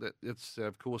now. That's,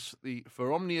 of course,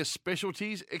 for Omnia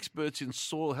Specialties, experts in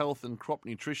soil health and crop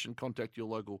nutrition. Contact your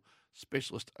local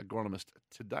specialist agronomist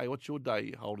today. What's your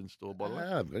day hold in store, by the way? I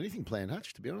haven't got anything planned,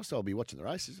 Hutch, to be honest. I'll be watching the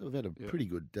races. I've had a pretty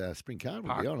good spring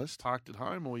carnival, to be honest. Parked at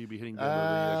home, or you'll be heading down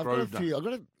I've to got the a Grosvenor? few. I've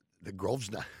got the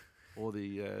Grosvenor. Or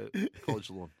the College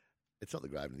Lawn? It's not the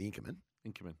Grosvenor, the Inkerman.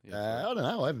 Inkerman, yeah. I don't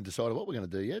know. I haven't decided what we're going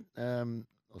to do yet.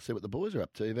 I'll see what the boys are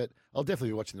up to, but I'll definitely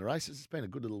be watching the races. It's been a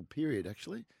good little period,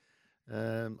 actually.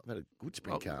 I've had a good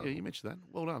spring carnival. Yeah, you mentioned that.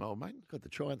 Well done, old mate. Got the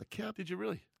try in the cup. Did you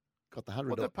really? Got the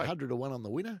What'd that pay? 100 to 1 on the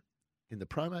winner in the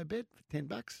promo bet for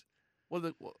 $10. Well,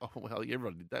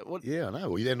 everyone did that. What? Yeah, I know.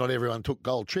 Well, not everyone took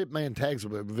gold trip. Me and Tags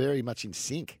were very much in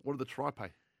sync. What did the try pay?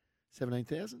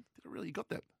 17,000. Did it really? You got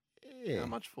that? Yeah. How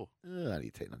much for? Only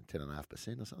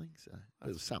 10.5% or something. So it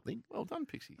was something. Well done,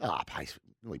 Pixie.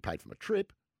 We paid for my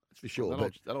trip. That's for sure.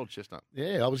 That old chestnut.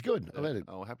 Yeah, I was good. I've had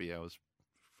happy hours.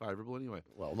 Favourable anyway.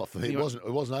 Well, not for Anyway.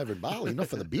 it wasn't over in Bali, not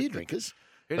for the beer drinkers.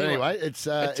 But anyway, it's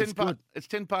 10 good. It's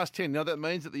 10 past 10. Now, that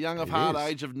means at the young of It heart is.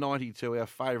 age of 92, our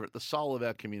favourite, the soul of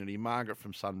our community, Margaret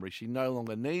from Sunbury, she no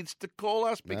longer needs to call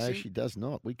us, Pixie. No, she does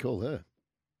not. We call her.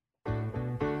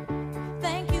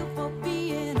 Thank you for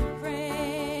being a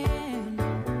friend.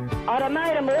 I'd have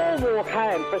made them all walk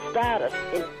home for starters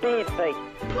in bare feet.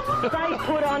 They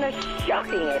put on a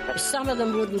shocking effort. Some of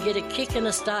them wouldn't get a kick in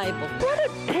a stable. What a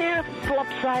pair of flops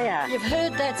they are. You've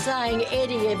heard that saying,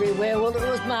 Eddie everywhere. Well, it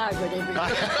was Margaret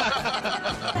everywhere.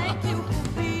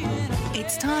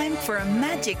 It's time for a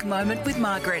magic moment with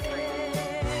Margaret.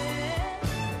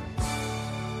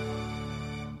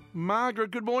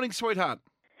 Margaret, good morning, sweetheart.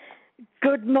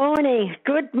 Good morning.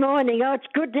 Good morning. Oh, it's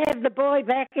good to have the boy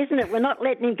back, isn't it? We're not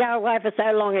letting him go away for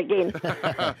so long again.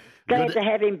 Glad to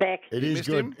have him back. It is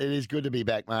good. It is good to be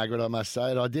back, Margaret, I must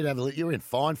say. And I did have a look. You were in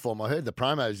fine form. I heard the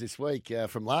promos this week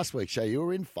from last week's show. You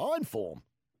were in fine form.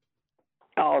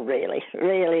 Oh, really,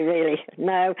 really, really?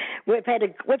 No, we've had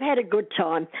a good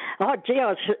time. Oh, gee, I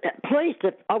was pleased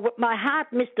that my heart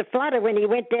missed a flutter when he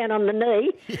went down on the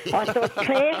knee. I thought,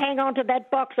 Claire, hang on to that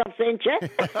box I've sent you.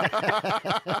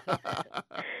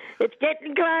 It's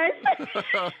getting close.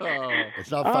 It's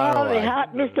not far oh, away. my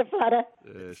heart missed a flutter.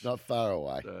 It's not far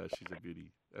away. She's a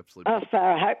beauty. Absolutely. Oh,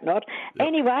 far, I hope not. Yep.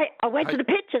 Anyway, I went to the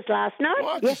pictures last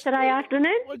night, yesterday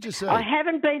afternoon. What'd you say? I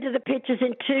haven't been to the pictures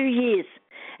in 2 years.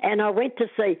 And I went to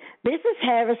see Mrs.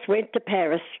 Harris went to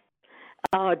Paris.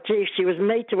 Oh, gee, she was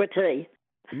me to a T.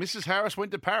 Mrs. Harris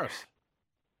went to Paris?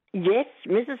 Yes,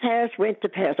 Mrs. Harris went to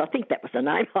Paris. I think that was the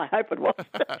name. I hope it was.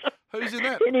 Who's in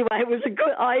that? Anyway, it was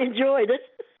I enjoyed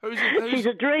it. She's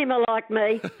a dreamer like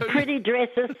me. Pretty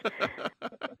dresses.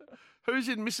 Who's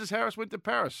in Mrs. Harris went to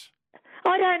Paris?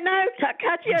 I don't know.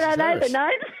 I don't know their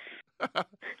names.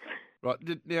 Right,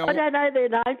 now, I don't know their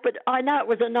names, but I know it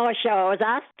was a nice show. I was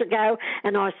asked to go,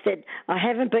 and I said, I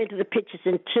haven't been to the pictures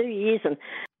in 2 years, and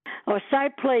I was so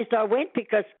pleased I went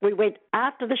because we went,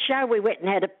 after the show, we went and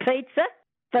had a pizza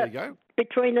there you go.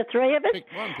 between the three of us. Pick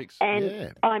one, picks. And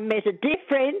Yeah. I met a dear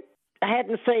friend I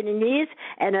hadn't seen in years,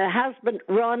 and her husband,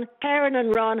 Ron, Karen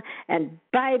and Ron, and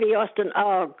baby Austin.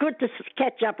 Oh, good to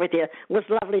catch up with you. It was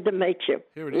lovely to meet you.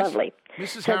 Here it is. Lovely.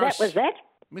 Mrs. So Harris. that was that.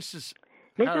 Mrs.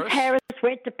 Mrs. Harris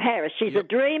went to Paris. She's a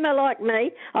dreamer like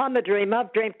me. I'm a dreamer.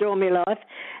 I've dreamt all my life.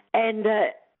 And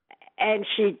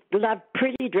she loved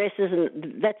pretty dresses,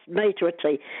 and that's me to a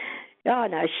T. Oh,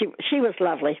 no, she was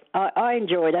lovely. I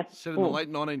enjoyed her. Set in the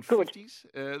late 1950s.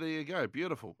 There you go.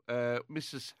 Beautiful.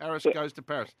 Mrs. Harris goes to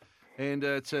Paris. And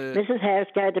it's Mrs. Harris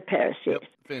go to Paris, yes.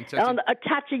 Fantastic. On a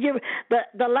touch of you,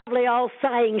 the lovely old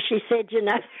saying she said, you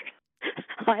know,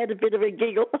 I had a bit of a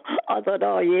giggle. I thought,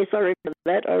 oh, yes, I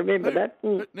remember that.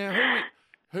 Now,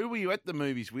 who were you at the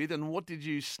movies with, and what did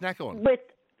you snack on?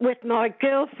 With my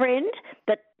girlfriend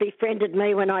that befriended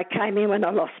me when I came in when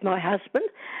I lost my husband.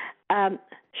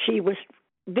 She was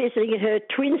visiting her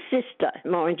twin sister,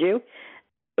 mind you,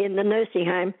 in the nursing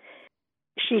home.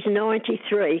 She's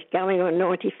 93, going on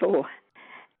 94.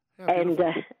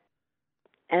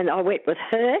 And I went with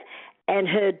her, and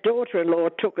her daughter-in-law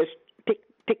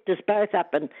picked us both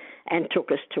up and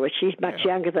took us to her. She's much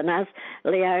younger than us,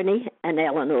 Leonie and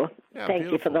Eleanor.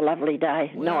 Thank you for the lovely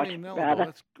day. Leonie and Night, Eleanor, rather.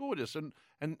 that's gorgeous. And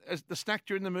as the snack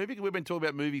during the movie, we've been talking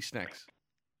about movie snacks.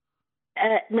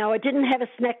 No, I didn't have a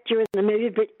snack during the movie,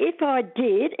 but if I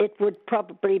did, it would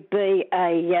probably be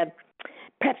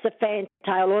perhaps a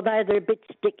fantail, although they're a bit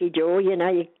sticky, Joe. You know,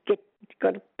 you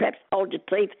got to perhaps hold your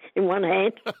teeth in one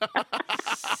hand.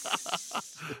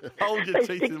 Hold your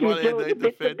teeth in one hand, eat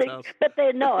the fantails. But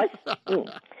they're nice.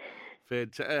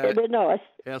 Fantastic. They're nice.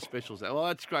 How special is that? Well,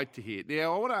 that's great to hear.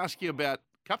 Now, I want to ask you about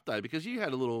Cup Day because you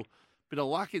had a little bit of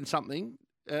luck in something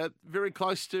very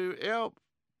close to our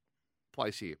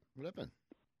place here. What happened?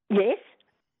 Yes.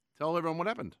 Tell everyone what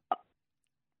happened.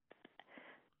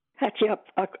 Actually,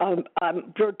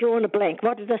 I'm drawing a blank.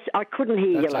 What did I couldn't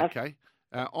hear you, love. That's okay.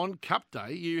 On Cup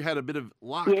Day, you had a bit of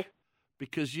luck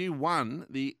because you won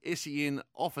the SEN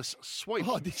office suite.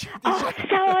 Oh, did you?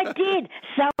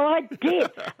 So I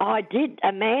did. I did.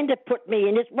 Amanda put me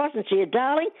in it. Wasn't she a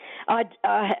darling? I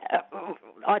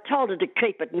told her to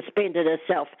keep it and spend it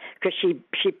herself because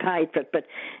she paid for it, but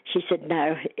she said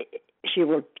no, she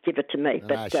will give it to me.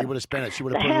 No, she would have spent it. She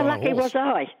would have put it how on a lucky horse. was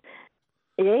I?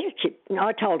 Yeah,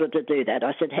 I told her to do that.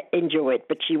 I said, enjoy it,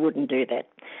 but she wouldn't do that.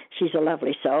 She's a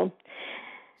lovely soul.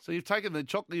 So you've taken the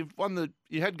chocolate, you've won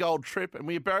you had gold trip, and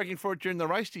were you barracking for it during the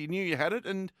race? You knew you had it,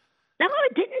 and no, I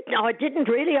didn't. I didn't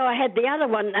really. I had the other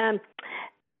one.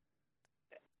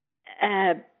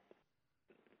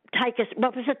 Take us.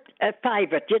 What was it? A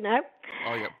favourite, you know.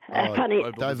 Oh yeah. Funny.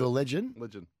 Deauville Legend.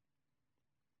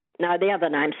 No, the other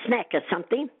name, Snack or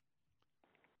something.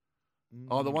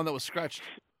 Oh, the one that was scratched.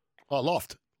 Oh,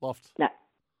 Loft. No.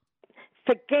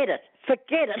 Forget it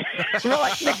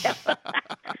right now.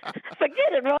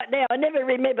 Forget it right now. I never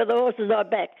remember the horses I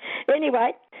backed.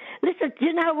 Anyway, listen, do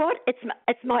you know what?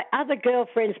 It's my other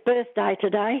girlfriend's birthday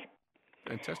today.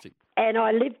 Fantastic. And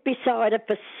I lived beside her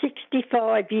for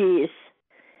 65 years.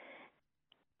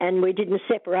 And we didn't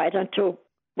separate until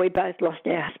we both lost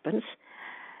our husbands.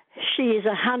 She is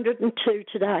 102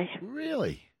 today.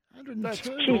 Really?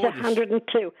 102? She's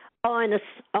 102. Ines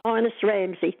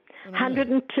Ramsey.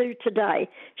 102 today.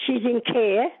 She's in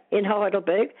care in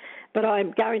Heidelberg, but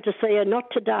I'm going to see her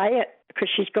not today because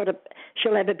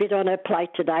she'll have a bit on her plate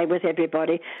today with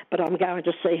everybody, but I'm going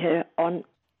to see her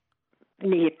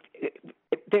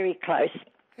very close.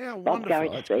 How wonderful. I'm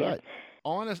going to see her.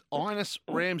 Ines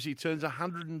Ramsey turns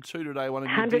 102 today. One of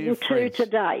your dear 102 friends,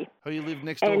 today. who you lived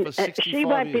next door And for 65 she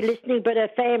won't years. be listening, but her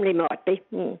family might be.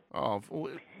 Oh,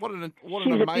 what an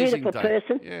She's a amazing beautiful day.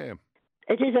 person. Yeah.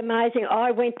 It is amazing.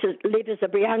 I went to live as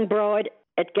a young bride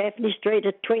at Gaffney Street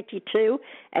at 22,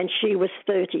 and she was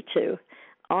 32.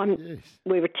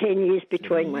 We were 10 years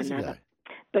between one another.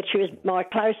 But she was my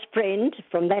close friend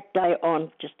from that day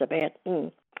on, just about,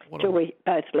 till we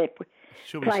both left.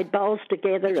 We played bowls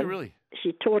together. Did you and really?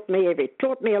 She taught me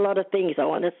a lot of things,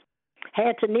 Ines.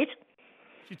 How to knit.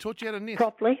 She taught you how to knit?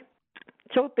 Properly.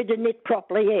 Taught me to knit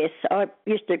properly, yes. I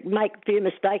used to make a few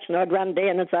mistakes and I'd run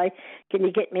down and say, can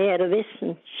you get me out of this?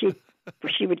 And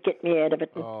she would get me out of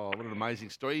it. Oh, what an amazing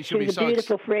story. You should be She's a so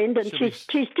beautiful friend, and she's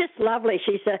just lovely.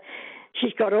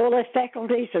 She's got all her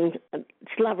faculties, and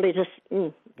it's lovely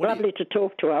to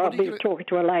talk to her. I'll be talking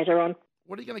to her later on.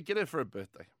 What are you going to get her for her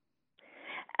birthday?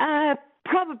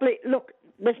 Probably. Look,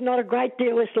 there's not a great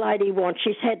deal this lady wants.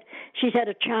 She's had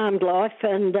a charmed life,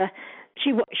 and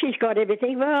she's got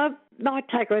everything. Well, I might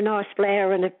take her a nice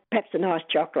flower and perhaps a nice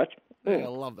chocolate. Yeah, I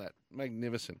love that.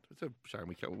 Magnificent. It's a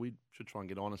shame we should try and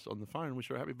get Ines on the phone and wish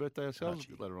her a happy birthday ourselves a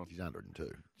bit later on. She's 102.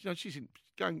 You know, she's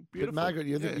going beautiful. But Margaret,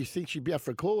 you think she'd be up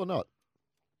for a call or not?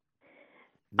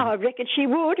 I reckon she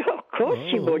would. Of course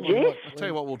she would, yes. I'll tell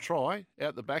you what, we'll try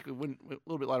out the back. A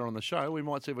little bit later on the show, we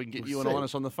might see if we can get you and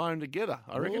Ines on the phone together.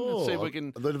 I reckon. And see if we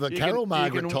can. A bit of a Carol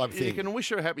Margaret type thing. You can wish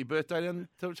her a happy birthday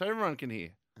so everyone can hear.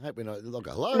 I hope we know. Look,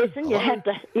 hello. Listen, you have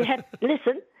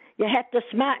to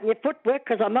smarten your footwork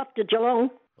because I'm off to Geelong.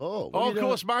 Oh, of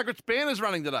course, Margaret's banner's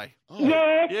running today. Oh.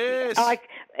 Yes. Yes.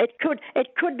 It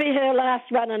could be her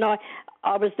last run, and I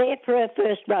was there for her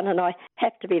first run, and I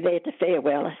have to be there to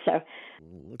farewell her. So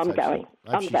I'm going.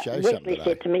 Wesley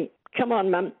said to me, "Come on,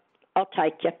 Mum, I'll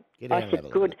take you." I said,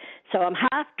 "Good." So I'm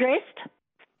half dressed.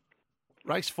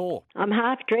 Race 4. I'm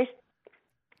half dressed.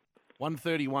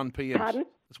 1:31 p.m. Pardon?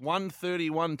 It's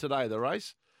 1:31 today, the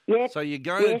race. Yeah. So you're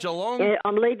going to Geelong? Yeah,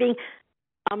 I'm leaving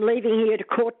here to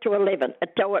court to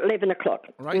 11 o'clock.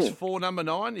 Race 4, number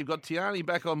 9. You've got Tiani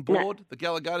back on board. The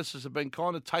Galligotuses have been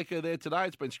kind to take her there today.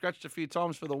 It's been scratched a few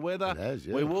times for the weather. It has,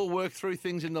 yeah. We will work through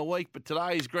things in the week, but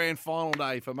today is grand final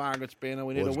day for Margaret's banner.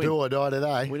 We need It's a win. do or die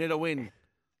today. We need a win.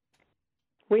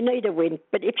 We need a win.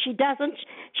 But if she doesn't,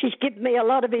 she's given me a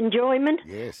lot of enjoyment.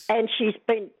 Yes. And she's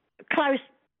been close,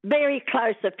 very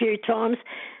close a few times.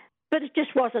 But it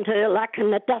just wasn't her luck,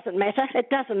 and it doesn't matter. It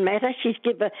doesn't matter. She's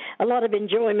given a lot of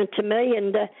enjoyment to me,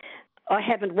 and I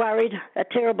haven't worried a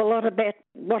terrible lot about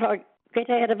what I get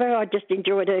out of her. I just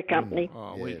enjoyed her company.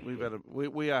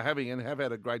 We are having and have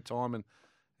had a great time,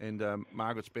 and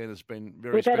Margaret's band has been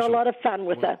very We've special. had a lot of fun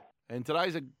with her. And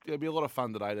there'll be a lot of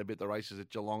fun today to bet the races at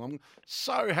Geelong. I'm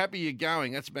so happy you're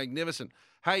going. That's magnificent.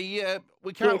 Hey,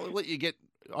 we can't let you get.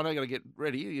 I know you got to get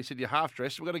ready. You said you're half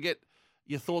dressed. We've got to get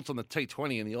your thoughts on the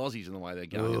T20 and the Aussies and the way they're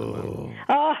going at the moment.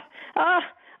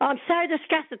 I'm so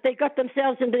disgusted they got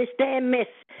themselves into this damn mess.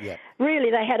 Yeah. Really,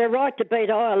 they had a right to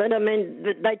beat Ireland. I mean,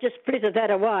 they just frittered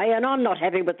that away, and I'm not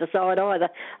happy with the side either.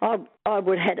 I'd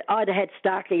have had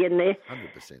Starkey in there.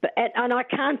 100%. And I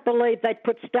can't believe they'd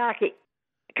put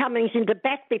Cummings into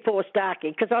bat before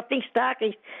Starkey, because I think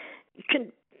Starkey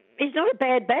he's not a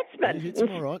bad batsman. He hits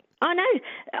him all right. I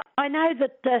know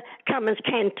that Cummins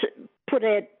can put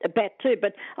out a bat too,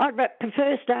 but I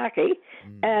prefer Starkey.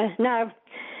 No.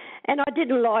 And I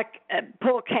didn't like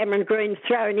poor Cameron Green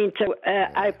thrown into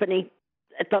opening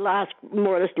at the last,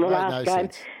 more or less the last game.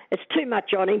 Sense. It's too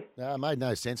much on him. No, it made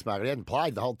no sense, Margaret. He hadn't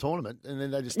played the whole tournament, and then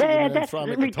they just stick him in and throw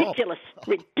him at the top.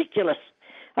 Ridiculous.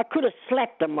 I could have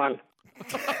slapped him one.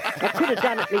 I could have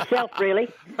done it myself, really.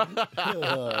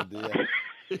 Oh, dear.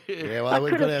 Yeah, well, I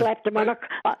could have slapped him one.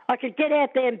 I could get out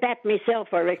there and bat myself,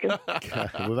 I reckon.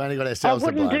 We've only got ourselves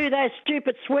to blame. I wouldn't do those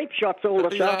stupid sweep shots all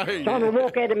the time, trying to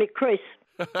walk out of my crease.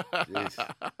 Jeez.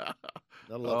 Not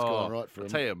a lot's going right for him. I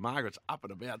tell you, Margaret's up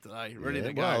and about today, ready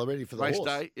to go. Well, ready for the race horse.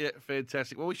 day. Yeah,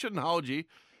 fantastic. Well, we shouldn't hold you.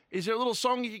 Is there a little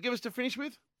song you could give us to finish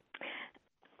with?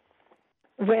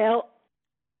 Well,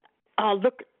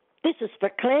 look, this is for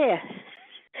Claire.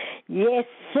 Yes,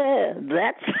 sir.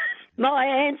 That's my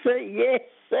answer. Yes,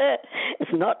 sir.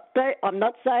 I'm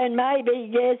not saying maybe.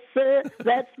 Yes, sir.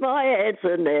 That's my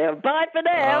answer now. Bye for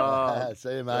now.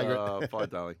 See you, Margaret. Bye,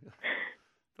 darling.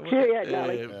 Cheerio,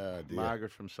 darling.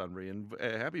 Margaret from Sunbury. And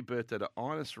happy birthday to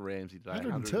Ines Ramsey today.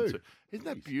 102. Isn't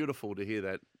that beautiful to hear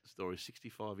that story?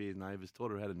 65 years neighbours,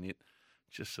 taught her how to knit.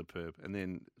 Just superb. And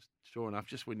then, sure enough,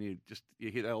 just when you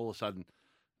hit that, all of a sudden,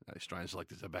 Australian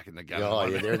selectors are back in the gun. Oh,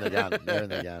 yeah, they're in the gun. They're in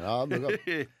the gun. Oh, look,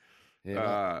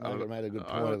 Margaret made a good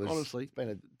point. Honestly,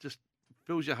 just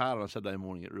fills your heart on a Saturday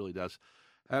morning. It really does.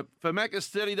 For Macca's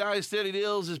 30 Days, 30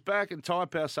 Deals is back, and Tyre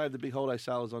Power Save the Big Holiday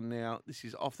Sale is on now. This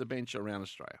is Off the Bench around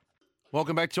Australia.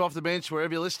 Welcome back to Off the Bench,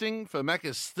 wherever you're listening. For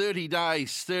Macca's 30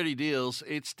 Days, 30 Deals,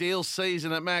 it's deal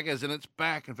season at Macca's, and it's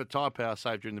back. And for Tyre Power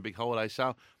Save during the big holiday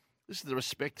sale, this is the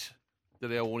respect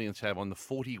that our audience have on the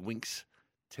 40 Winks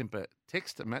Temper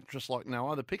text, a mattress like no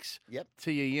other. Picks. Yep.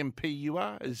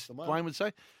 TEMPUR, as Dwayne would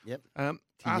say. Yep.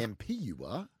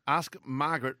 TMPUR. Ask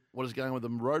Margaret what is going on with the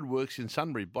roadworks in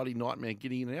Sunbury. Bloody nightmare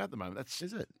getting in and out at the moment.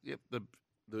 Is it? Yep.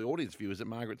 The audience view is that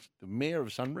Margaret's the mayor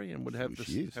of Sunbury and would have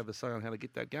the say on how to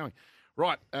get that going.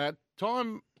 Right.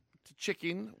 Time to check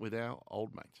in with our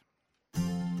old mate.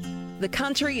 The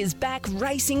country is back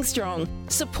racing strong.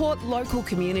 Support local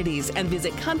communities and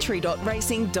visit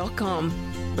country.racing.com.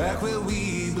 Back where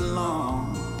we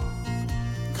belong.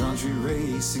 Country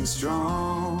racing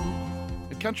strong.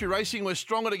 At Country Racing, we're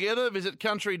stronger together. Visit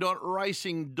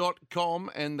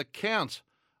country.racing.com, and the count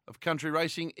of Country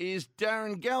Racing is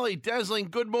Darren Galley. Dazzling,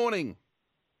 good morning.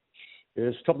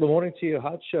 Yes, top of the morning to you,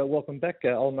 Hutch. Welcome back,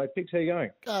 old mate Pix. How you going?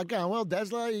 Going well,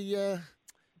 Dazzler. I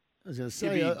was going to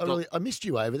say, I missed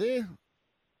you over there.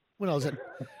 When I was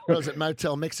at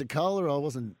Motel Mexicola, I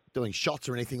wasn't doing shots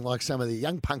or anything like some of the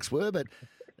young punks were, but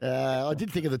I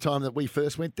did think of the time that we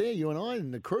first went there, you and I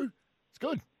and the crew. It's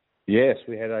good. Yes,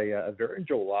 we had a very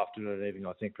enjoyable afternoon and evening,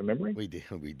 I think, from memory. We did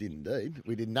indeed.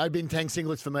 We did no bintang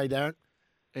singlets for me, Darren.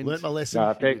 Learnt my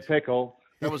lesson. Fair call.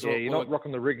 That was you're not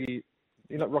rocking the riggy.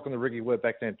 You're not rocking the riggy you were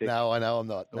back then, Dick. No, I know I'm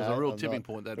not. It was a real tipping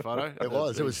point, that photo. It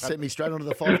was. It was sent me straight onto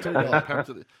the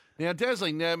 5-2. Now,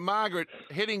 Dazzling, Margaret,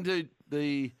 heading to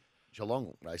the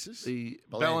Geelong races. The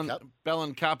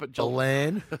Ballon Cup at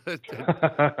Geelong.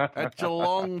 at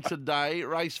Geelong today.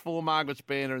 Race 4, Margaret's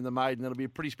Banner in the maiden. It'll be a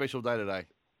pretty special day today.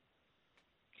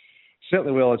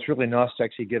 Certainly will. It's really nice to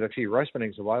actually get a few race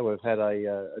winnings away. We've had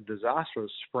a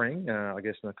disastrous spring. I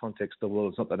guess in the context of the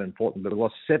world, it's not that important, but we've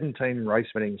lost 17 race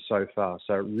winnings so far.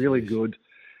 So really good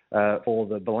for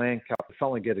the Ballon Cup. We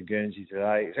finally get a Guernsey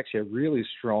today. It's actually a really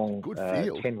strong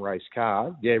 10-race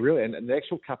card. Yeah, really. And the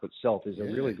actual cup itself is a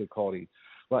really good quality.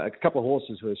 Well, a couple of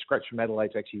horses who are scratched from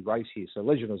Adelaide to actually race here. So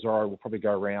Legend of Zorro will probably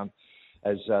go around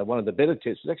as one of the better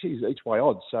tests. It's actually each way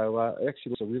odds. So it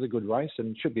actually looks a really good race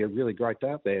and should be a really great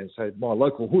day up there. And so my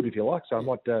local hood, if you like. So I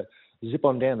might zip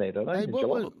on down there today. Hey,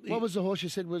 what was the horse you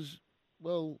said was,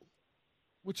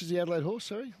 which is the Adelaide horse,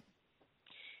 sorry?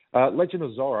 Legend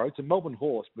of Zorro. It's a Melbourne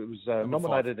horse, but it was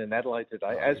nominated in Adelaide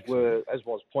today, as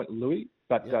was Point Louis.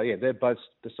 But they both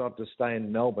decided to stay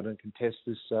in Melbourne and contest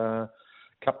this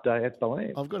Cup Day at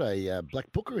Ballon. I've got a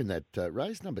black booker in that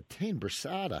race, number 10,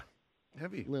 Brasada.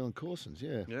 Have you? Leon Corson's,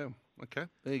 yeah. Yeah, okay.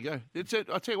 There you go.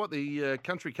 I'll tell you what, the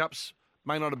Country Cups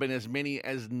may not have been as many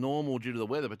as normal due to the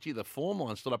weather, but, the form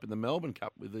line stood up in the Melbourne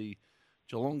Cup with the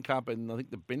Geelong Cup and I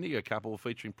think the Bendigo Cup all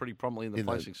featuring pretty prominently in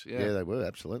the placings. Yeah, they were,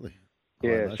 absolutely.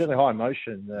 Yeah, certainly high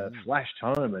motion, flashed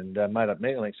home and made up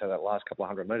nearly so that last couple of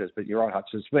 100 metres. But you're right, Hutch.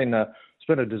 It's been a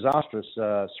disastrous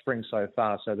spring so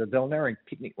far. So the Belnering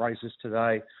picnic races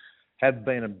today have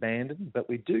been abandoned, but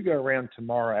we do go around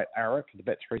tomorrow at Arrack, the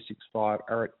Bet365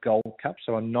 Arrack Gold Cup.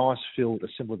 So a nice field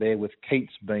assembled there with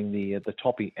Keats being the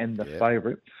toppy and the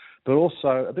favourite, but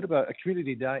also a bit of a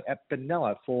community day at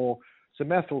Benalla for. It's a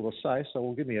mouthful to say, so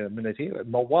we'll give me a minute here.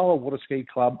 Mulwala Water Ski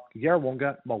Club,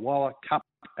 Yarrawonga Mulwala Cup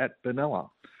at Benalla.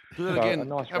 Do that again. A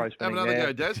nice race. Have another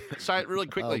go, Daz. Say it really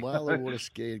quickly. Mulwala Water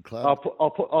Ski Club.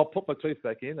 I'll put my tooth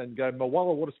back in and go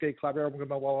Mulwala Water Ski Club, Yarrawonga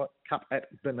Mulwala Cup at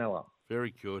Benalla.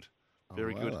 Very good.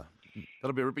 Very good.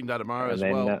 That'll be a ripping day tomorrow as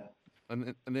well.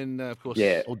 And then, of course...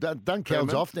 Yeah. Well,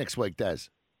 Dunkel's off next week, Daz.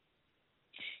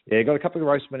 Yeah, got a couple of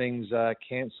race winnings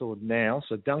cancelled now.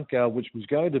 So Dunkel, which was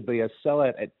going to be a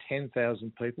sellout at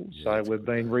 10,000 people. So we've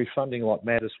been refunding like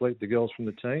mad this week, the girls from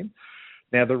the team.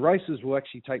 Now, the races will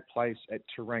actually take place at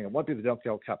Terang. It won't be the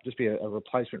Dunkel Cup, just be a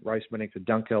replacement race winning for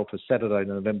Dunkel for Saturday,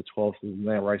 November 12th. We'll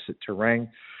now race at Terang.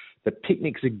 The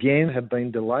picnics again have been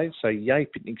delayed. So Yay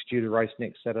picnics due to race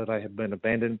next Saturday have been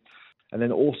abandoned. And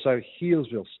then also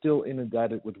Healesville, still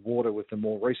inundated with water with the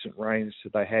more recent rains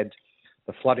that they had.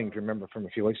 The flooding, if you remember, from a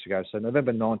few weeks ago. So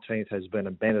November 19th has been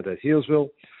abandoned at Healesville.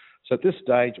 So at this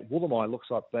stage, Woolamai looks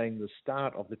like being the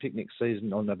start of the picnic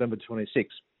season on November 26th.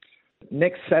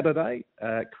 Next Saturday,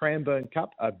 Cranbourne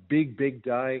Cup, a big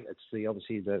day. It's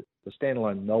obviously the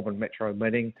standalone Melbourne Metro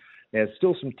meeting. Now, there's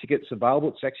still some tickets available.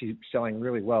 It's actually selling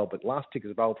really well, but last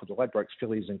tickets available for the Ladbrokes,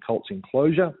 Fillies and Colts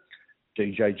Enclosure.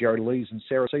 DJ Jared Lees and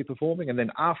Sarah C performing. And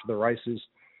then after the races,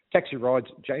 Taxi Rides,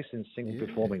 Jason Single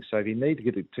performing. So if you need to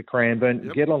get to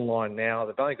Cranbourne, get online now.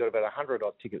 They've only got about 100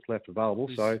 odd tickets left available.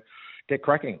 So get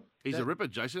cracking. He's a ripper,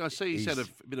 Jason. I see he's had a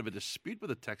bit of a dispute with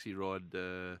a taxi ride.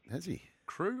 Has he?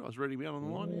 Crew. I was reading about on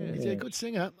the line. Yeah. He's a good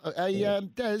singer. Hey,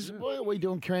 Daz, why are we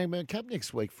doing Cranbourne Cup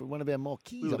next week for one of our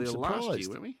marquees? We were I'm there surprised. last year,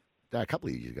 weren't we? No, a couple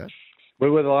of years ago. We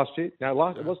were there last year. No,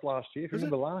 it was last year. If you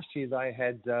remember, last year they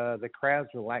had the crowds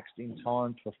relaxed in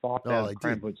time for 5,000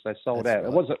 Cranbooks. They sold out.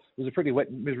 Right. It was a pretty wet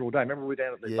and miserable day. Remember, we were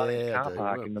down at the Bunnings car I do.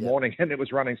 park in the Yeah. morning, and it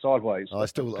was running sideways. I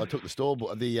took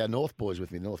the North boys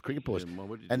with me, the North Cricket boys,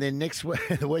 and then next week,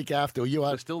 the week after, we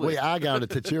are going to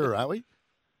Tatura, aren't we?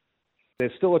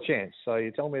 There's still a chance. So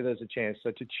you tell me there's a chance.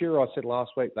 So Tatura, I said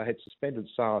last week they had suspended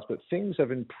sales, but things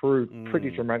have improved pretty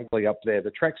dramatically up there.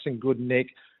 The track's in good nick.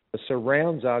 The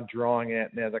surrounds are drying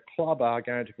out. Now, the club are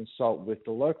going to consult with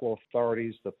the local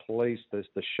authorities, the police, the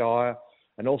Shire,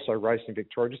 and also Racing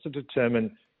Victoria, just to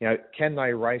determine, can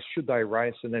they race, should they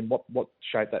race, and then what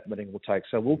shape that meeting will take.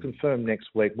 So we'll confirm next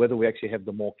week whether we actually have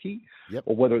the marquee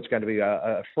or whether it's going to be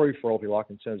a free-for-all, if you like,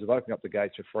 in terms of opening up the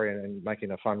gates for free and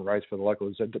making a fun race for the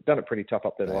locals. They've done it pretty tough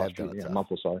up there the last month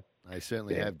or so. They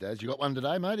certainly have, Daz. You got one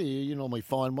today, mate? You normally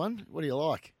find one. What do you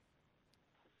like?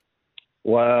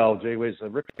 Well, gee whiz, a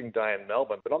ripping day in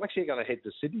Melbourne, but I'm actually going to head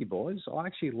to Sydney, boys. I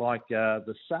actually like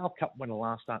the Sale Cup winner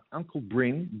last night, Uncle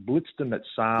Bryn, blitzed him at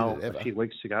Sale a few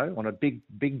weeks ago on a big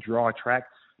dry track.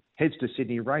 Heads to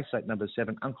Sydney, race 8, number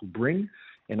 7, Uncle Bryn,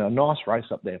 in a nice race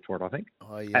up there for it, I think.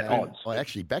 At odds. I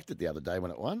actually backed it the other day when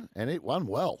it won, and it won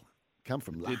well. Come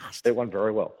from last. It won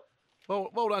very well.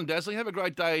 Well done, Dazzling. Have a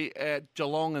great day at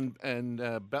Geelong and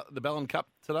the Ballon Cup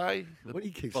today. What do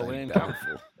you keep Ballan saying Cup. Ballon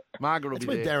for? Margaret will That's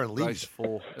be where there. Darren lives.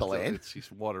 Ballan. It's his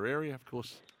wider area, of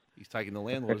course. He's taking the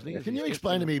landlord, isn't he? Can you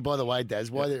explain to me, by the way, Daz,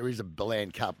 why there is a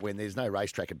Ballan Cup when there's no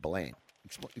racetrack at Ballan?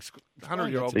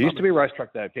 100-year-old. There used to be a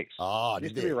racetrack there, Pix. Oh, there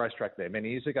used to be a racetrack there many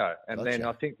years ago. And Gotcha. then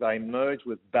I think they merged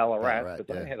with Ballarat, but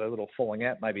they had a little falling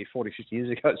out maybe 40, 50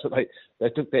 years ago. So they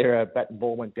took their bat and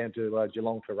ball, went down to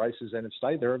Geelong for races, and have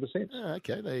stayed there ever since. Oh,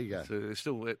 okay, there you go. So they're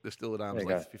still at arm's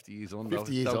length 50 years on.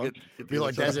 50 years they'll on. get Be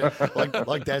like Daz,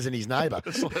 like Daz and his neighbour.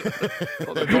 It's like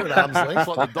they're at arm's length.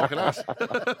 It's like the Doc and us.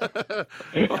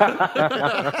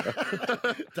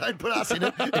 Don't put us in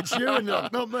it. It's you and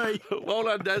not me. Well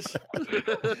done, Daz.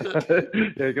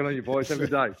 Yeah, good on you, boys. Have a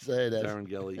good day. See you, Daz. Darren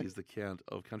Gelly is the count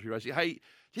of country racing. Hey,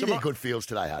 you get good feels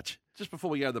today, Hutch. Just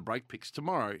before we go to the break picks,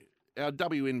 tomorrow, our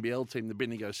WNBL team, the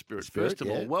Bendigo Spirit Spirit,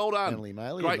 Festival. yeah. Well done. Annalie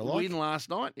Maley Great and the like. win last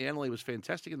night. Annalie was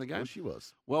fantastic in the game. Well, she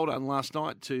was. Well done last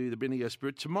night to the Bendigo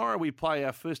Spirit. Tomorrow we play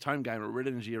our first home game at Red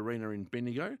Energy Arena in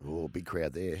Bendigo. Oh, big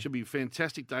crowd there. Should be a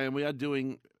fantastic day, and we are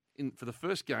doing, for the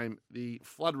first game, the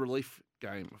flood relief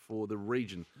game for the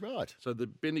region. Right. So the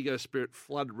Bendigo Spirit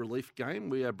flood relief game,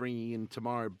 we are bringing in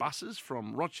tomorrow buses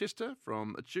from Rochester,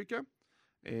 from Echuca,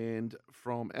 and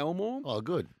from Elmore. Oh,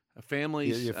 good.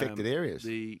 Families. The affected areas.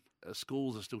 The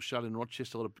schools are still shut in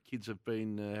Rochester. A lot of kids have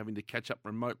been having to catch up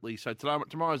remotely. So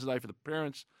tomorrow's the day for the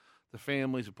parents, the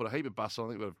families. We've put a heap of buses on. I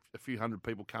think we've got a few hundred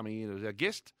people coming in as our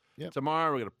guest. Yep.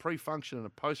 Tomorrow we've got a pre-function and a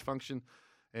post-function.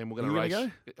 And we're going to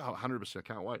raise. Oh, 100%.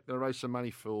 Can't wait. Going to raise some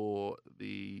money for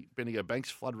the Bendigo Banks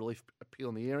flood relief appeal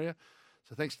in the area.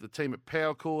 So thanks to the team at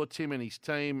Powercore, Tim and his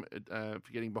team for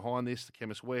getting behind this. The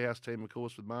Chemist Warehouse team, of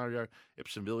course, with Mario,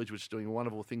 Epsom Village, which is doing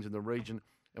wonderful things in the region.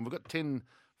 And we've got 10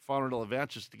 $500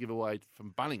 vouchers to give away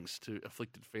from Bunnings to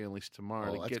afflicted families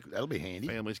tomorrow to get that'll be handy.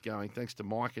 Families going. Thanks to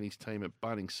Mike and his team at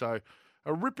Bunnings. So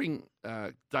a ripping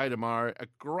day tomorrow. A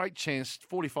great chance.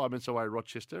 45 minutes away,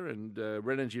 Rochester, and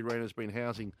Red Energy Arena has been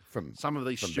housing some of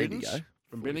these students Bendigo.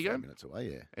 from Bendigo. Minutes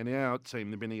away, yeah. And our team,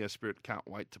 the Bendigo Spirit, can't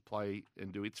wait to play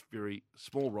and do its very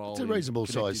small role. It's a reasonable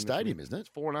sized stadium, isn't it? It's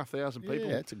 4,500 people.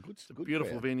 Yeah, it's a good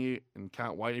beautiful crowd. venue, and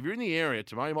can't wait. If you're in the area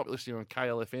tomorrow, you might be listening on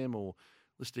KLFM or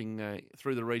listening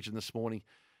through the region this morning.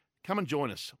 Come and join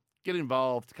us. Get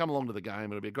involved. Come along to the game.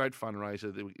 It'll be a great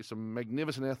fundraiser. There'll be some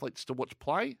magnificent athletes to watch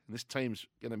play, and this team's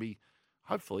going to be,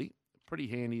 hopefully, pretty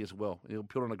handy as well. It'll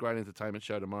put on a great entertainment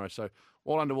show tomorrow. So,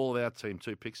 well done to all of our team.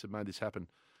 2 picks have made this happen.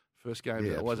 First game,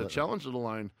 Yeah, always a absolutely. challenge, let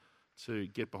alone to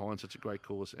get behind such a great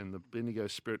cause. And the Bendigo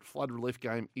Spirit flood relief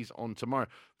game is on tomorrow.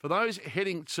 For those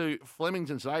heading to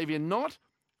Flemington today, if you're not,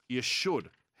 you should.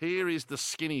 Here is the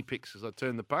skinny picks as I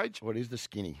turn the page. What is the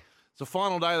skinny? It's the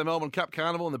final day of the Melbourne Cup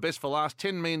Carnival and the best for last.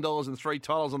 $10 million and 3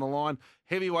 titles on the line.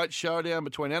 Heavyweight showdown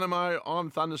between Animo, I'm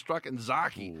Thunderstruck, and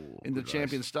Zaki in the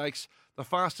Champion Stakes. The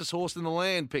fastest horse in the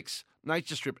land picks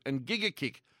Nature Strip and Giga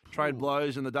Kick. Trade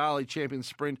blows in the Darley Champion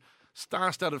Sprint.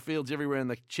 Star-studded fields everywhere in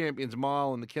the Champions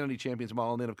Mile and the Kennedy Champions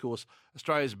Mile. And then, of course,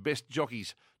 Australia's best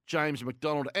jockeys, James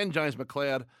McDonald and James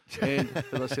McLeod. And,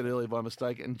 as I said earlier by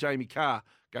mistake, and Jamie Carr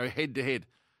go head-to-head.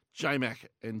 J-Mac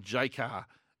and J Carr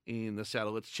in the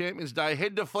saddle. It's Champions Day.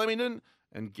 Head to Flemington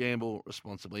and gamble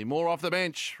responsibly. More Off the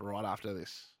Bench right after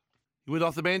this. With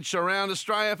Off the Bench around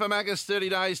Australia for Macca's 30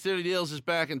 days, 30 deals is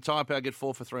back, and Tyre Power get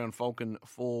 4 for 3 on Falcon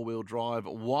 4-wheel drive.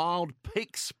 Wild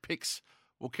Picks.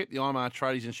 We'll keep the IMAR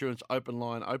Tradies Insurance open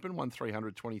line open,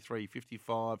 1300 23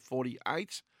 55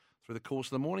 48 through the course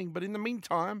of the morning. But in the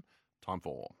meantime, time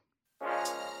for...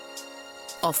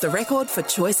 Off the record for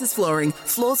Choices Flooring.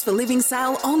 Floors for living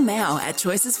sale on now at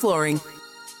Choices Flooring.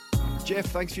 Jeff,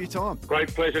 thanks for your time. Great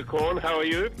pleasure, Corn. How are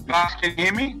you? Bucks, can you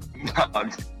hear me?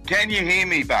 Can you hear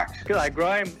me, Bucks? G'day,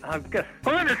 Graham. I'm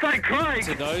going to say Craig.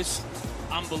 To those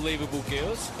unbelievable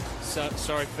girls,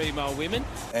 female women.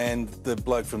 And the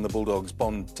bloke from the Bulldogs,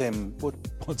 Bontempo.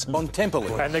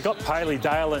 And they've got Paley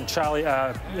Dale and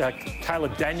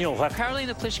Caleb Daniel.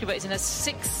 Karolina Pliskova is in her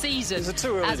 6th season Is it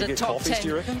too early as to a get top coffees, 10. do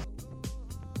you reckon?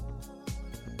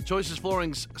 Choices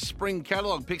Flooring's spring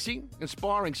catalogue, Pixie.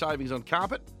 Inspiring savings on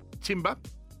carpet, timber,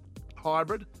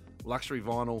 hybrid, luxury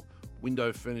vinyl,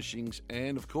 window furnishings,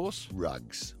 and, of course,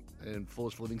 rugs. And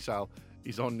Floors for Living sale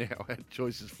is on now at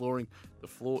Choices Flooring.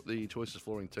 The Choices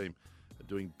Flooring team are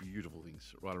doing beautiful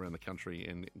things right around the country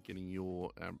and getting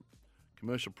your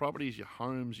commercial properties, your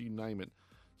homes, you name it,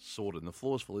 sorted. And the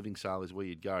Floors for Living sale is where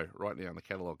you'd go right now in the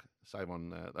catalogue. Save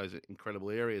on those incredible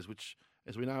areas, which,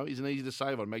 as we know, isn't easy to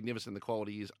save on. Magnificent. The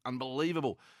quality is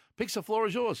unbelievable. Pixar, floor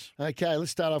is yours. Okay,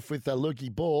 let's start off with Lukey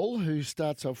Ball, who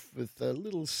starts off with a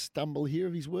little stumble here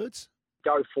of his words.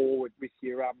 Go forward with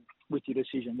your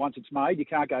decision. Once it's made, you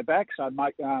can't go back. So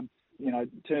make don't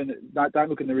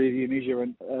look in the rearview mirror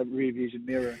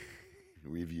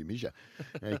Rearview mirror.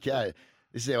 Okay,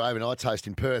 this is our overnight host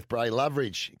in Perth, Bray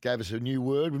Loveridge. Gave us a new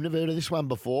word. We've never heard of this one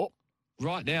before.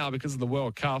 Right now, because of the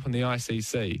World Cup and the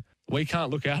ICC, we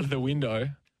can't look out of the window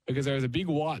because there is a big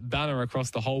white banner across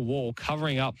the whole wall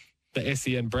covering up the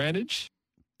SEN brandage.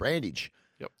 Brandage?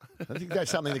 Yep. I think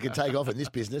that's something that can take off in this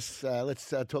business. Let's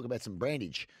talk about some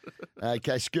brandage.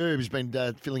 Okay, Scoob's been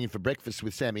filling in for breakfast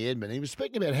with Sammy Edmund. He was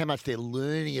speaking about how much they're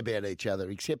learning about each other,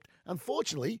 except,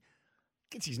 unfortunately,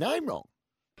 gets his name wrong.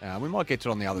 We might get to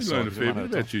it on the other We side. learned a fair bit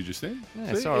about you just then.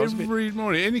 Yeah, See, sorry, I was a bit- every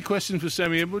morning. Any questions for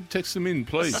Sammy Edward, text them in,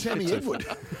 please. Sammy Edward.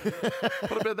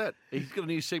 What about that? He's got a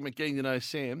new segment, Getting to Know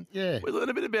Sam. Yeah. We learn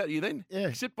a bit about you then. Yeah.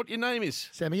 Except what your name is.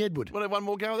 Sammy Edward. Want to have one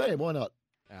more go at that? Yeah, why not?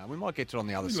 We might get to it on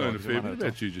the other We side. learned a because we fair won't bit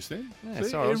have about you just then. Yeah, See,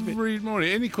 sorry, I was a bit- every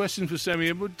morning. Any questions for Sammy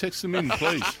Edward, text them in,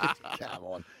 please. Come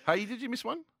on. Hey, did you miss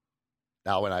one?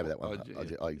 No, I went over that one.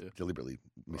 I deliberately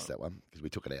missed that one because we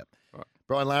took it out. Right.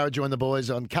 Brian Lara joined the boys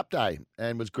on Cup Day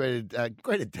and was greeted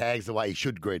Tags the way he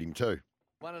should greet him too.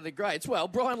 One of the greats. Well,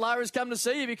 Brian Lara's come to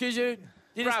see you because you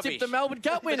just tipped the Melbourne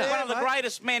Cup winner. One of the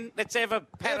greatest men that's ever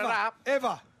padded up.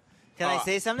 Ever. Can I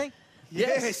say something?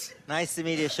 Yes. Nice to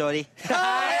meet you, Shorty.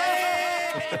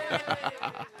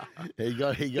 He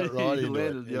got right into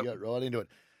landed, it. He yep. got right into it.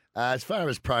 As far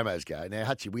as promos go, now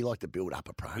Hutchie, we like to build up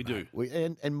a promo. We do.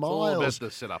 And It's all about Miles, the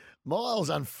setup. Miles,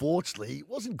 unfortunately,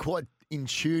 wasn't quite in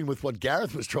tune with what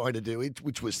Gareth was trying to do,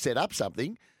 which was set up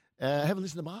something. Have a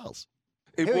listen to Miles.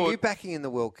 Who are you backing in the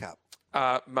World Cup?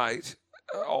 Mate,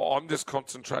 I'm just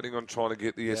concentrating on trying to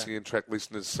get the SEN track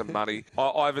listeners some money.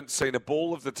 I haven't seen a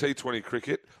ball of the T20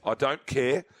 cricket. I don't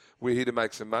care. We're here to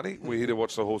make some money. We're here to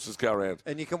watch the horses go around.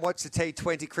 And you can watch the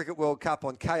T20 Cricket World Cup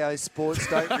on KO Sports.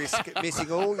 Don't risk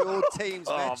missing all your team's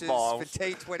matches Miles. for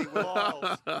T20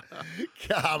 World Cup.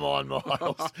 Come on,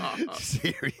 Miles.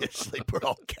 Seriously, poor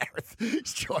old Gareth.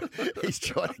 He's trying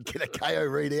to get a KO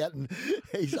readout, and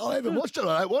I haven't watched it.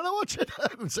 I don't want to watch it. I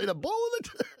haven't seen a ball of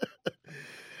it.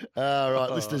 All right,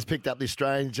 listeners picked up this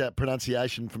strange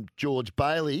pronunciation from George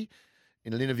Bailey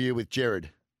in an interview with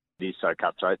Jared. It is so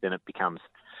cutthroat, then it becomes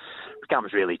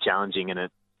really challenging and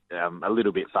a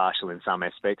little bit farcical in some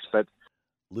aspects. But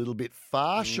a little bit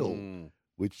farcical,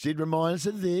 which did remind us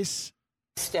of this.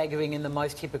 Staggering and the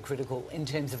most hypocritical in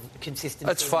terms of consistency.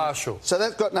 That's farcial. So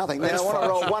that's got nothing. Now, That's I want to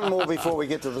roll farcial. one more before we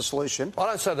get to the solution. I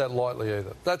don't say that lightly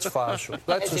either. That's farcial.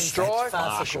 That's As a in strike.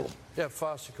 farcical. Yeah,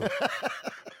 farcical.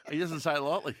 He doesn't say it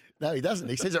lightly. No, he doesn't.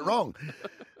 He says it wrong.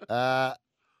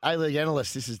 A-League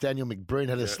analyst, this is Daniel McBreen,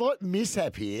 had a slight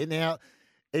mishap here. Now,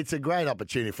 it's a great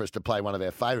opportunity for us to play one of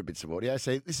our favourite bits of audio.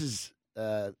 So this is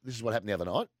what happened the other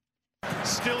night.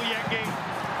 Still Yengi.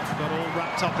 Got all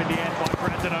wrapped up in the end by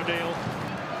Brandon O'Neill.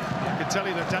 I can tell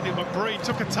you that Daniel McBreen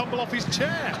took a tumble off his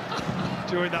chair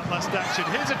during that last action.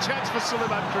 Here's a chance for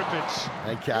Suleiman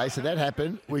Kripic. Okay, so that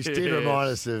happened, which did Yes. remind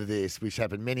us of this, which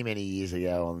happened many, many years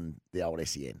ago on the old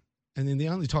SEN. And then the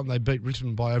only time they beat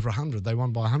Richmond by over 100, they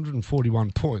won by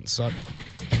 141 points. So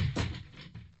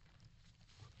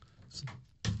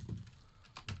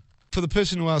for the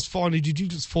person who asked, finally, did you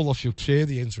just fall off your chair?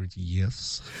 The answer is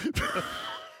yes.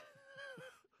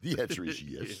 The answer is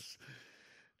yes.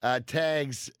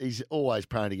 Tags, he's always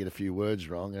prone to get a few words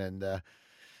wrong, and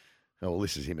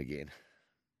this is him again.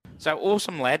 So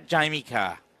awesome lad, Jamie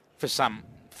Carr,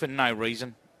 for no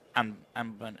reason,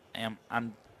 unbeknownst.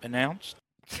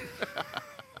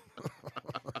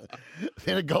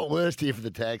 Then it got worse here for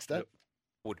the Tagster.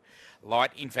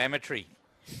 Light inflammatory.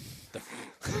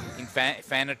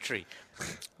 Infantry.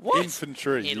 What?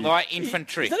 Infantry. Light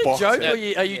infantry. Is that a joke,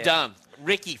 or are you done?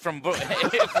 Ricky from...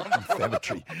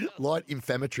 Inflammatory. Light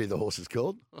inflammatory, the horse is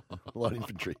called. Light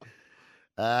infantry.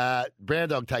 Brown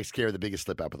Dog takes care of the biggest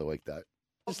slip-up of the week, though.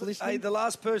 Hey, the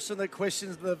last person that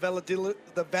questions the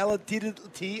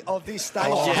validity of this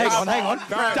station. Oh, hang on.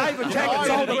 David Jackett's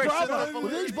older brother. Were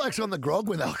these blokes on the grog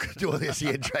when they were doing the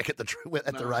SEN track at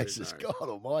the races? No. God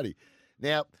almighty.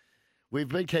 Now, we've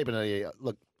been keeping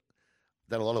done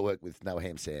a lot of work with Noah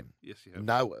Ham Sam. Yes, you have.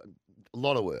 A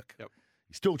lot of work. Yep.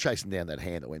 He's still chasing down that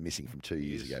hand that went missing from 2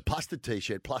 years ago, plus the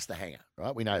T-shirt, plus the hanger,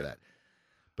 right? We know that.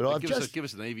 But give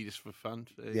us an Evie just for fun.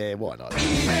 Yeah, why not?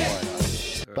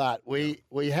 But we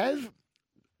have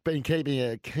been keeping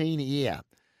a keen ear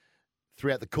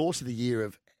throughout the course of the year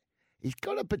he's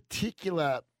got a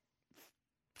particular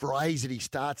phrase that he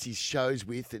starts his shows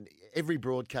with, and every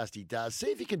broadcast he does. See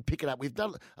if you can pick it up. We've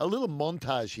done a little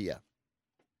montage here.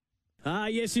 Ah,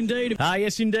 yes, indeed. Ah,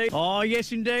 yes, indeed. Oh,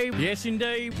 yes, indeed. Yes,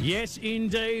 indeed. Yes,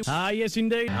 indeed. Ah, yes,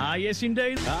 indeed. Ah, yes,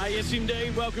 indeed. Ah, yes,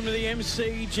 indeed. Welcome to the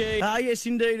MCG. Ah, yes,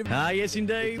 indeed. Ah, yes,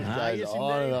 indeed. Ah, yes,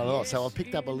 indeed. Yes. So I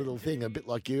picked up a little thing, a bit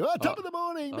like you. Oh, top of the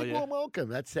morning. Big warm welcome.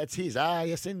 That's his. Ah,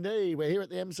 yes, indeed. We're here at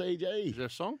the MCG. Is there a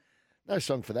song? No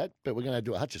song for that, but we're going to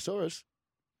do a Hutchosaurus.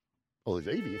 Or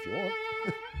there's Evie if you want.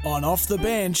 On Off the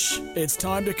Bench, it's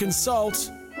time to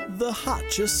consult the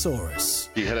Hutchosaurus.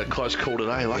 You had a close call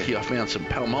today. Lucky I found some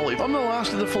Palmolive. I'm the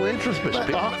last of the philanthropists.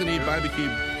 I hopped the new barbecue,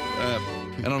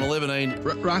 and on 11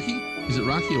 Rocky? Is it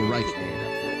Rocky or Rake?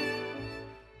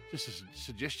 Just a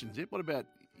suggestion, Zip. What about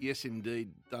Yes Indeed,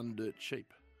 Done Dirt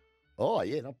Cheap? Oh,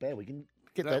 yeah, not bad. We can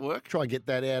get that work. Try and get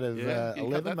that out of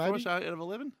 11, maybe. For us, out of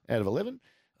 11? Out of 11.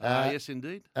 Yes,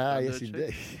 indeed. Yes,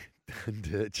 indeed.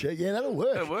 Yeah, that'll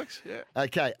work. That works, yeah.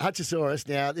 Okay, Hutchosaurus.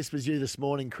 Now, this was you this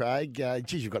morning, Craig.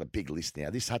 Geez, you've got a big list now.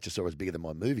 This Hutchosaurus is bigger than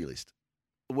my movie list.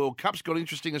 The World Cup's got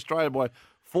interesting. Australia by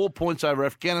 4 points over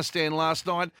Afghanistan last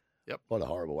night. Yep. What a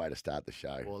horrible way to start the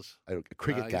show. It was. A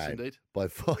cricket game. Yes, indeed. By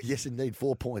 4, yes, indeed,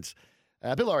 4 points.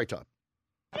 Bill Lawry time.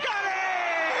 Got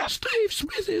it! Steve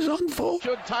Smith is on 4.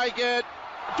 Should take it.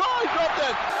 Try, dropped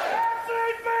it.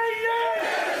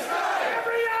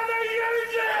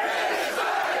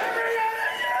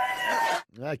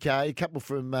 Okay, a couple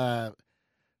from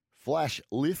Flash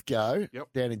Lithgow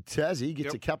down in Tassie.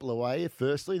 Gets a couple away.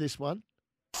 Firstly, this one.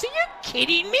 Are you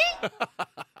kidding me?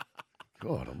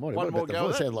 God almighty. One more go.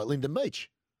 That sounds like Linda Meach.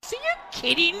 Are you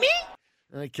kidding me?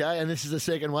 Okay, and this is the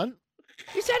second one.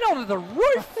 Is that under the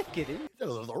roof? Kidding? Is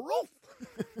that under the roof?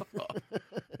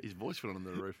 His voice went on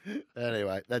the roof.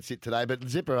 Anyway, that's it today. But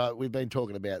Zipper, we've been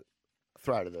talking about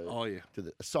throw to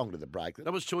the a song to the break.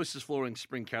 That was Choices Flooring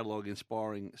Spring Catalogue,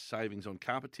 inspiring savings on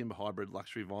carpet, timber, hybrid,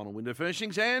 luxury, vinyl, window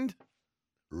furnishings and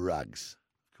rugs.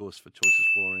 Of course, for Choices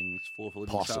Flooring's Floor for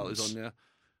Living sale is on now.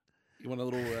 You want a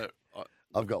little?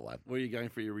 I've got one. Where are you going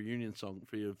for your reunion song,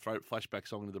 for your flashback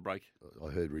song into the break? I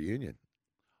heard reunion.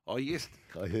 Oh yes,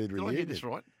 I heard reunion. Did I hear this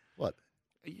right? What?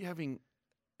 Are you having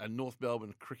a North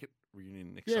Melbourne cricket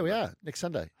reunion next Sunday? Yeah, we are next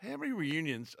Sunday. How many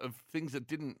reunions of things that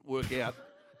didn't work out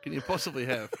can you possibly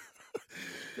have?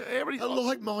 A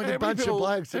like-minded bunch of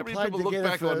blokes that played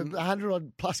together for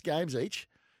 100-odd plus games each.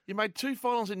 You made 2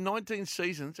 finals in 19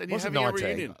 seasons, and you're having 19. a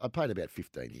reunion. I played about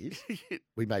 15 years.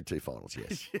 We made 2 finals,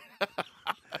 yes.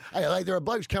 Hey, there are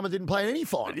blokes come and didn't play any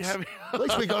finals. At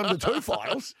least we got them to 2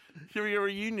 finals. You're a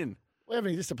reunion. We're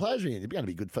having just a players' reunion. It's going to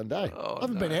be a good fun day. I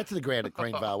haven't been out to the ground at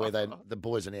Greenvale where the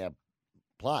boys are now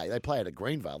play. They play at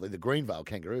Greenvale. They're the Greenvale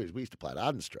Kangaroos. We used to play at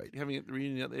Arden Street. You're having a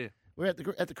reunion out there? We're at the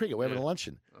cricket. We're having a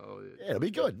luncheon. Oh, yeah. It'll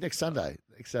be good next Sunday.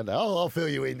 I'll fill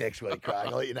you in next week, Craig.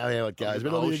 I'll let you know how it goes. But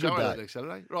it'll be a good day. Next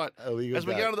Saturday. Right. As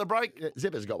we go to the break.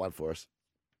 Zipper's got one for us.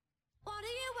 What are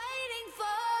you waiting for?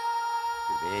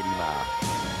 Bit of Eddie Marr.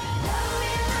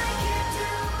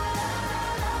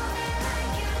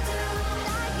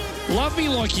 Love me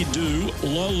like you do.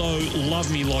 Lolo,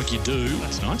 love me like you do.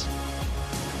 That's nice.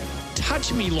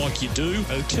 Touch me like you do.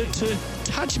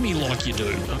 Touch me like you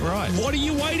do. All right. What are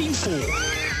you waiting for?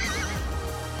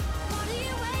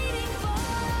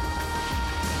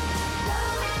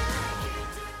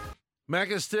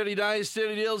 Macca's 30 days,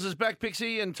 30 deals is back,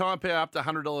 Pixie, and Time Power up to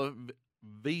 $100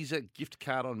 Visa gift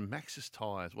card on Maxxis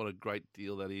tyres. What a great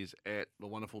deal that is at the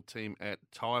wonderful team at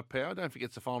Tyre Power. Don't forget,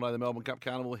 it's the final day of the Melbourne Cup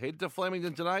Carnival. Head to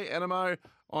Flemington today. Animo,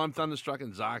 I'm Thunderstruck,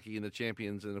 and Zaki in the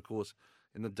champions. And, of course,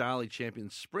 in the Daily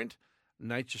Champions Sprint,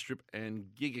 Nature Strip and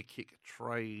Giga Kick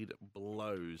trade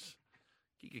blows.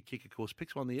 Giga Kick, of course,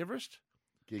 picks won the Everest.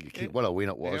 Giga Kick, what a win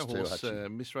it was, too. Horse,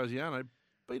 Miss Rosiano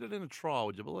beat it in a trial,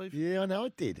 would you believe? Yeah, I know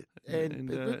it did.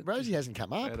 But Rosie hasn't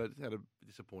come up. Had a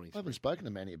disappointing. I haven't spoken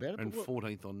to Manny about it. And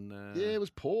 14th on. Yeah, it was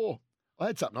poor. I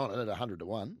had something on it at 100 to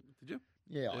 1. Did you?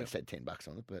 Yeah, I just had $10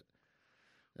 on it, but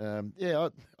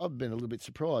I've been a little bit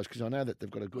surprised because I know that they've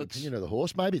got a good opinion of the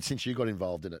horse. Maybe it's since you got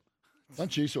involved in it.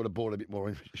 Once you sort of bought a bit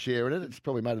more share in it, it's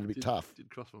probably made it a bit tough. Did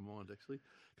cross my mind actually.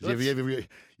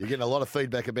 You're getting a lot of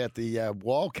feedback about the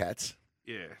Wildcats.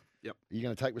 Yeah. Yep. Are you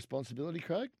going to take responsibility,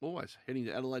 Craig? Always. Heading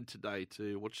to Adelaide today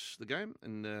to watch the game,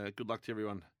 and good luck to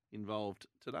everyone involved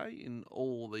today in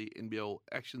all the NBL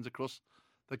actions across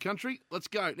the country. Let's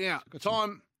go. Now,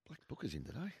 time. Black Bookers in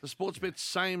today. The Sportsbet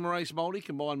same race multi,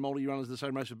 combined multi runners the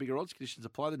same race with bigger odds. Conditions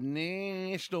apply. The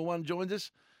national one joins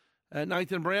us.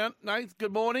 Nathan Brown. Nathan,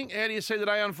 good morning. How do you see the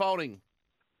day unfolding?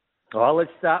 Well,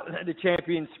 let's start with the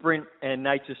Champion Sprint and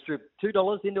Nature Strip.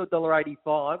 $2 into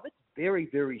 $1.85. It's very,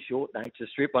 very short, Nature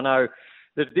Strip. I know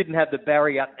that it didn't have the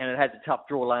barrier and it had a tough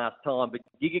draw last time, but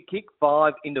Giga Kick,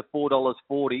 5 into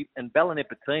 $4.40, and Bella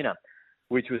Nipotina,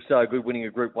 which was so good, winning a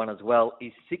Group 1 as well,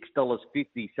 is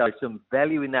 $6.50. So some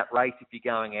value in that race if you're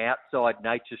going outside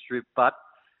Nature Strip, but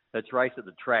it's raced at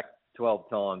the track 12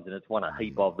 times and it's won a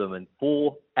heap of them, and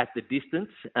 4 at the distance,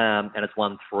 and it's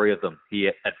won 3 of them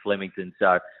here at Flemington.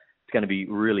 So it's going to be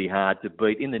really hard to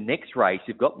beat. In the next race,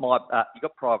 you've got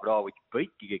Private Eye, which beat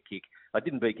Giga Kick. I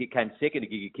didn't beat Kick, came second to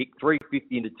Giga Kick,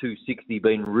 350 into 260,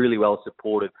 been really well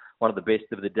supported. One of the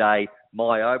best of the day.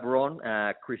 My Oberon,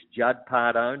 Chris Judd,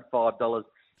 part owned, $5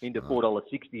 into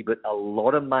 $4.60, but a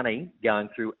lot of money going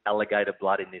through Alligator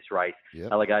Blood in this race.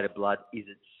 Yep. Alligator Blood is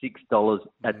at $6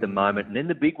 at the moment. And then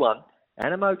the big one,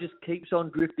 Animo just keeps on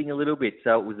drifting a little bit.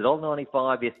 So it was at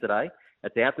 $1.95 yesterday.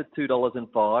 It's out to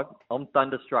 $2.05. I'm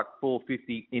Thunderstruck,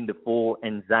 $4.50 into 4,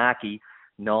 and Zaki,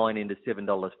 9 into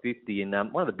 $7.50.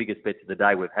 And one of the biggest bets of the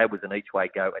day we've had was an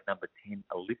each-way go at number 10,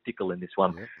 Elliptical, in this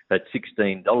one at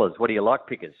 $16. What do you like,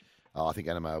 Pickers? Oh, I think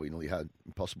Animo will be really hard,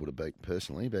 impossible to beat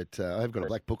personally, but I have got a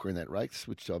black booker in that race,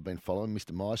 which I've been following,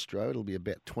 Mr. Maestro. It'll be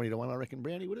about 20 to 1, I reckon,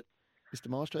 Brownie, would it? Mr.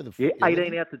 Maestro?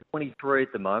 18 out to 23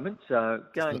 at the moment, so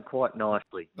going quite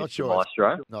nicely, Mr.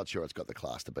 Maestro. Not sure it's got the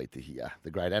class to beat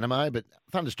the great Animo, but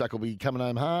Thunderstruck will be coming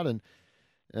home hard, and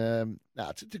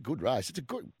it's a good race. It's a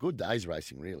good day's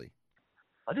racing, really.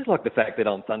 I just like the fact that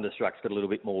Thunderstruck's got a little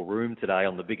bit more room today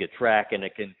on the bigger track, and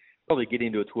it can probably get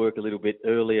into its work a little bit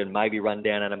early and maybe run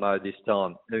down Animo this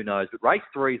time. Who knows? But race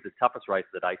 3 is the toughest race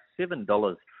of the day.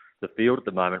 $7 the field at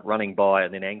the moment, running by,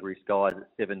 and then Angry Skies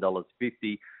at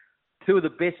 $7.50. 2 of the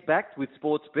best backs with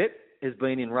Sportsbet has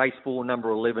been in race 4, number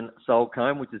 11,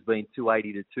 Soulcombe, which has been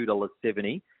 $2.80 to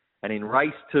 $2.70. And in race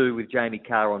 2 with Jamie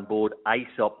Carr on board,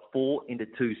 Aesop, 4 into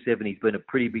 $2.70. He's been a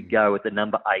pretty big go at the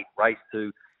number 8. Race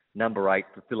 2, number 8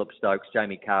 for Philip Stokes,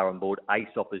 Jamie Carr on board.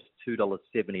 Aesop is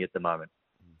 $2.70 at the moment.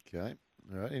 Okay.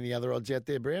 All right. Any other odds out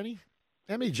there, Brownie?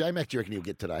 How many J-Mac do you reckon he'll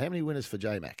get today? How many winners for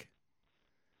J-Mac?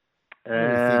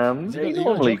 He's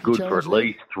normally good for at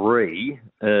least 3.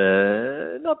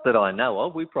 Not that I know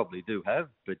of. We probably do have,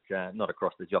 but not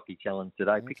across the Jockey Challenge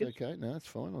today. That's okay. No, that's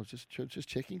fine. I was just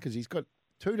checking because he's got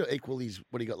 2 to equal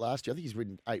what he got last year. I think he's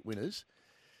ridden 8 winners,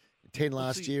 10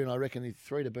 last year, and I reckon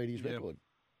 3 to beat his record.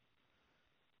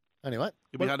 Anyway,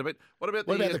 it'll be hard to beat. What about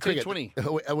the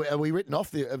T20? Are we written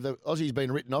off? The Aussies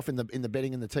been written off in the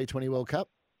betting in the T20 World Cup?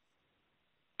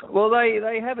 Well,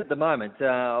 they have at the moment.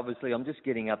 Obviously, I'm just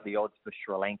getting up the odds for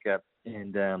Sri Lanka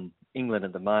and England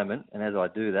at the moment, and as I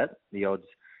do that, the odds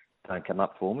don't come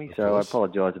up for me. So I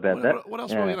apologise about that. What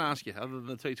else were we going to ask you other than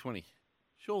the T20?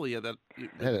 Surely you had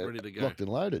that ready to go. Locked and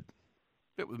loaded.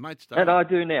 Bet with mates. And I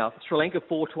do now. Sri Lanka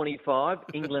 $4.25,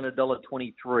 England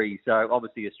 $1.23. So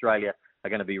obviously Australia are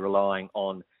going to be relying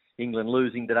on England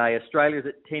losing today. Australia's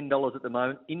at $10 at the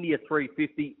moment. India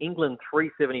 $3.50. England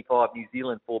 $3.75. New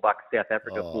Zealand $4. South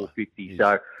Africa $4.50.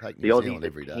 So the Aussies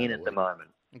are 10 at the moment.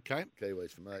 Okay.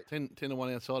 Kiwis for mate. 10 to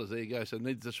 1 outsiders. There you go. So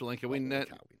needs the Sri Lanka win.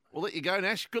 We'll let you go,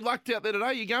 Nash. Good luck out there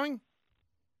today. You going?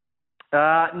 No,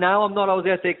 I'm not. I was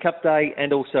out there Cup Day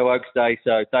and also Oaks Day.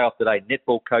 So day off today.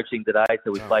 Netball coaching today.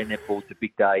 So we play netball. It's a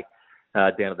big day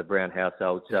down at the Brown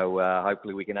household. So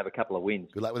hopefully we can have a couple of wins.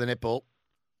 Good luck with the netball.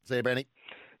 See you, Benny.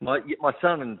 My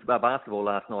son in basketball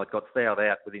last night got fouled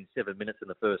out within 7 minutes in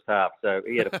the first half. So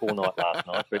he had a poor night last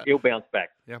night, but he'll bounce back.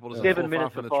 Yeah, 7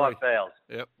 minutes for 5 fouls.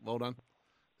 Yep, well done.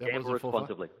 Gamble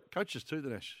responsibly. Coaches too, the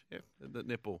Nash. Yeah, the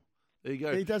netball. There you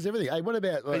go. He does everything. Hey, what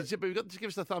about... Hey, Zipper, you've got to give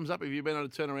us the thumbs up if you've been able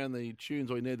to turn around the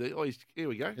tunes or you need the... Oh, here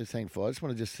we go. Just hang fire. I just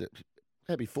want to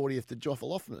happy 40th to Joffa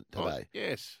Loughnan today. Oh,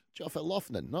 yes. Joffa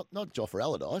Loughnan, not Joffa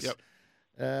Allardyce. Yep.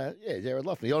 Jared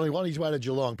Loughnan. He only on his way to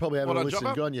Geelong. Probably having a listen.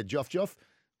 Joffa? Good on you, Joff.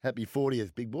 Happy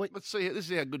 40th, big boy. Let's see. This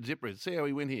is how good Zipper is. See how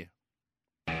he went here.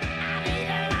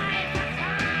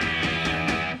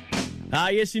 Ah,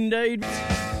 yes, indeed.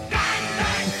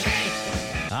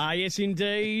 Ah, yes,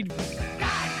 indeed.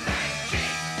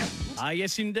 Ah,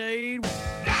 yes, indeed.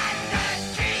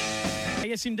 Ah,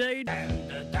 yes, indeed.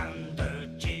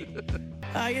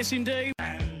 Ah, yes, indeed.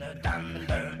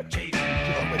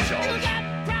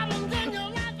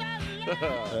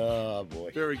 Oh,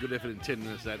 boy. Very good effort in 10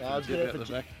 minutes, that.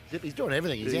 Zip, he's doing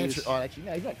everything. He's answering. Oh, actually,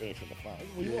 no, he's not answering the phone.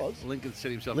 Well, he was. Lincoln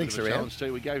set himself Links a around. challenge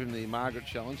too. We gave him the Margaret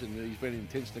challenge, and he's been in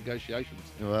intense negotiations.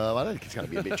 Well, I don't think it's going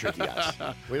to be a bit tricky, us.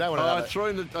 We don't want to. I threw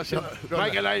him I said,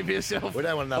 make a name for yourself. We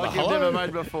don't want another like you've never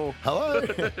made before. Hello.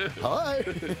 Hello.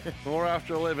 More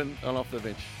after 11 on Off the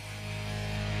Bench.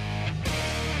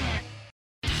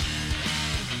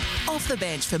 Off the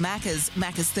bench for Macca's.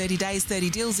 Macca's 30 Days, 30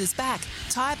 Deals is back.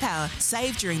 Tyre Power.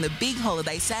 Save during the big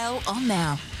holiday sale on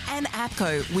now. And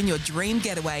APCO. Win your dream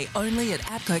getaway only at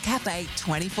APCO Cafe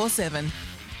 24/7.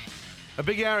 A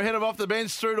big hour ahead of Off the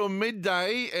Bench through to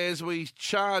midday as we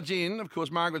charge in. Of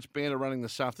course, Margaret's band are running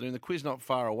this afternoon. The quiz not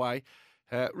far away.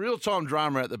 Real-time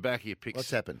drama at the back here, Picks.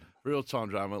 What's happened? Real-time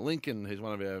drama. Lincoln, who's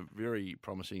one of our very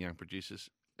promising young producers,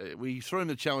 we threw him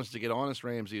the challenge to get Ines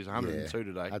Ramsey, who's 102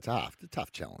 today. That's a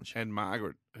tough challenge. And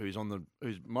Margaret, who's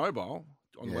mobile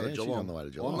on the way to Geelong. She's on the way to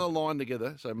Geelong. On the line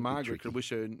together. So Margaret could wish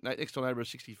her next door neighbour of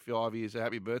 65 years a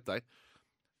happy birthday.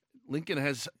 Lincoln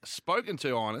has spoken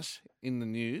to Ines in the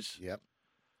news. Yep.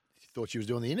 She thought she was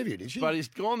doing the interview, did she? But he's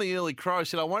gone the early crow,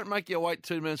 said, I won't make you wait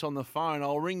 2 minutes on the phone.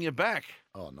 I'll ring you back.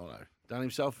 Oh, no. Done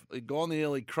himself, gone the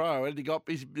early crow. And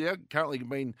he's currently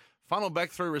been funneled back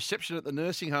through reception at the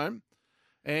nursing home.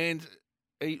 And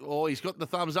he's got the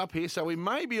thumbs up here, so we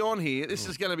may be on here. This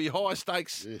is going to be high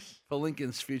stakes for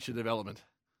Lincoln's future development.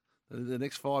 The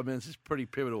next 5 minutes is pretty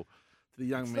pivotal to the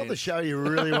young man. It's not the show you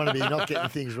really want to be not getting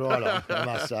things right on, I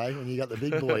must say, when you got the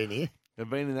big boy in here. I've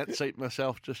been in that seat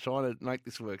myself just trying to make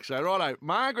this work. So, righto,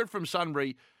 Margaret from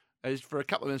Sunbury is for a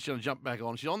couple of minutes going to jump back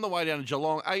on. She's on the way down to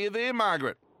Geelong. Are you there,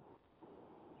 Margaret?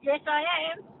 Yes, I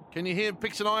am. Can you hear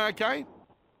Pix and I okay?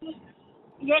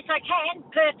 Yes, I can.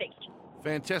 Perfect.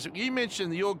 Fantastic. You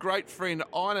mentioned that your great friend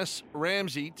Ines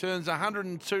Ramsey turns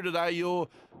 102 today, your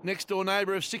next-door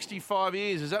neighbour of 65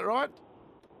 years. Is that right?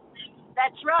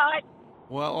 That's right.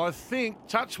 Well, I think,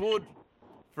 touch wood,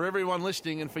 for everyone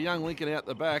listening and for young Lincoln out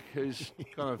the back whose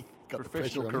kind of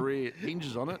professional career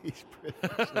hinges on it,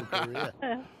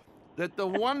 that the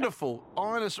wonderful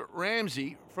Ines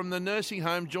Ramsey from the nursing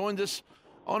home joins us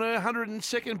on her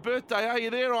 102nd birthday. Are you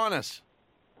there, Ines?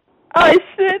 I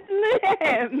certainly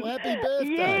am. Well, happy birthday.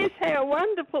 Yes, how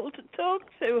wonderful to talk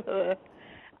to her.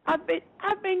 I've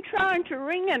been trying to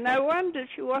ring her. No wonder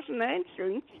she wasn't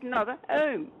answering. She's not at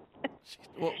home.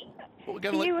 Well,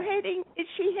 Is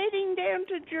she heading down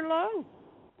to Geelong?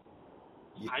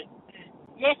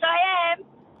 Yes, I am.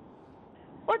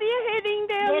 What are you heading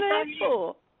down there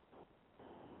for?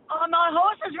 Oh, my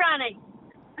horse is running.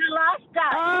 The last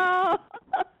day.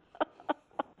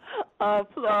 Oh,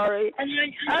 Florrie.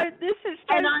 This is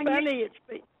so funny.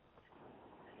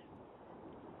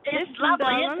 It's lovely,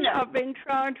 darling, isn't it? I've been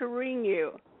trying to ring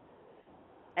you.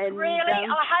 And, really? I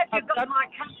hope you got my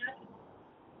card.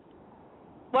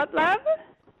 What, love?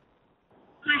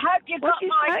 I hope you got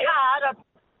my card.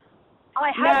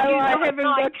 I haven't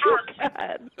got your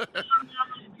card.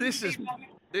 This is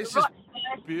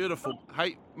beautiful.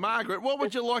 Hey, Margaret, what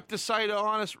would you like to say to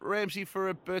Ines Ramsey for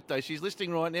her birthday? She's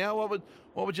listening right now.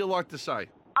 What would you like to say?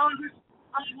 I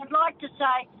would like to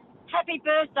say happy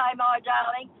birthday, my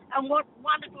darling, and what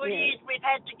wonderful years we've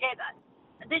had together.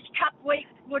 This cup week,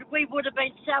 we would have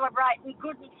been celebrating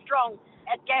good and strong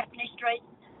at Gaffney Street.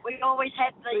 We always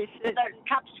had the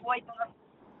cup sweeper.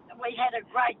 We had a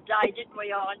great day, didn't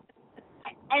we, Ines?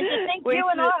 And to think we you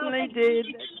and certainly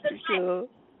did, for sure.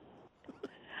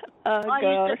 Oh, I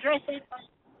used to dress it.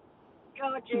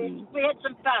 God, yes. We had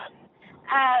some fun.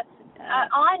 I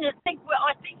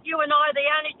think you and I are the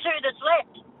only two that's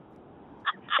left.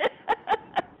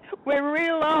 We're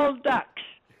real old ducks.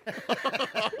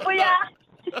 We are.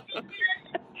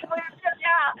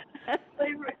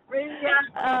 We really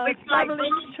are. It's lovely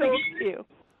to talk to you.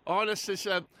 Ines,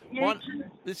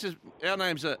 this is our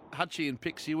names are Hutchie and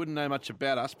Pix. You wouldn't know much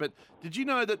about us, but did you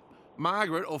know that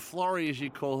Margaret, or Florrie as you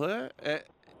call her,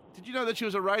 did you know that she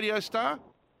was a radio star?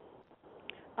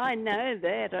 I know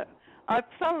that. I've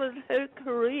followed her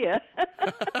career.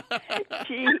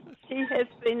 She has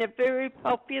been a very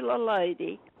popular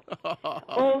lady.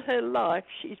 All her life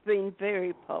she's been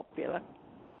very popular.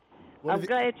 I'm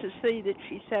glad to see that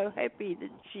she's so happy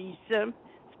that she's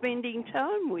spending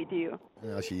time with you.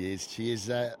 Oh, she is. She is.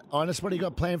 Ines, what do you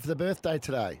got planned for the birthday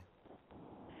today?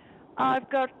 I've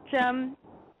got,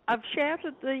 I've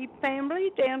shouted the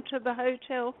family down to the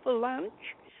hotel for lunch.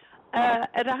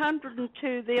 At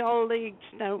 102, the old legs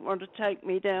don't want to take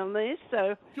me down there,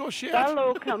 so they'll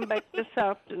all come back this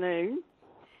afternoon.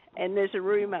 And there's a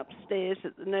room upstairs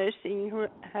at the nursing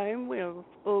home. We'll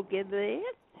all get there.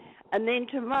 And then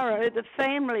tomorrow, the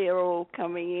family are all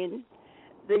coming in,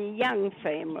 the young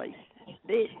family.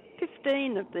 There's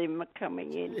 15 of them are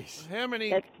coming in. How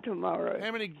many? That's tomorrow.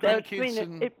 How many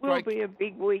grandkids? It will be a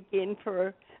big weekend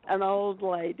for an old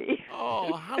lady. Oh,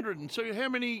 102. How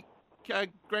many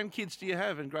grandkids do you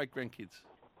have and great-grandkids?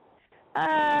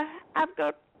 I've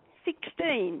got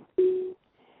 16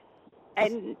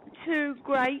 and 2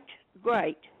 great.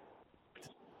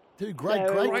 Two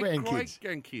great-grandkids.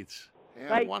 Great-grandkids. How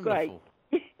Great, wonderful.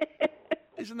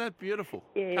 Isn't that beautiful?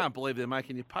 Yeah. Can't believe they're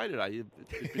making you pay today, you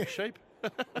big sheep.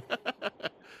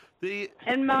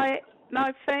 And my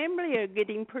family are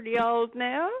getting pretty old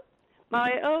now.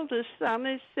 My oldest son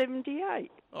is 78.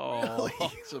 Oh,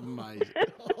 it's amazing!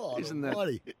 Isn't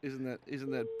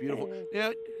that beautiful?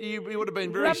 Now you would have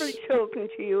been very lovely talking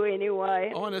to you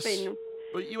anyway. Honest, it's been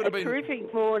but you would have been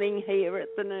terrific morning here at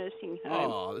the nursing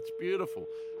home. Oh, that's beautiful.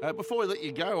 Before we let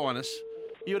you go, Ines,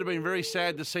 you would have been very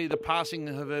sad to see the passing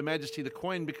of Her Majesty the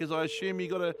Queen, because I assume you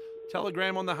got a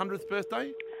telegram on the 100th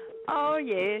birthday. Oh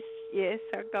yes,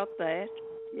 I got that.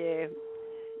 Yeah,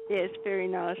 it's very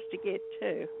nice to get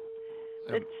too.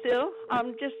 But still,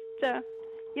 I'm just,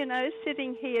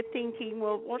 sitting here thinking,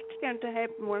 well, what's going to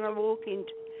happen when I walk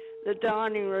into the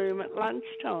dining room at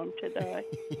lunchtime today?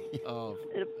 Oh.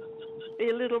 It'll be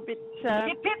a little bit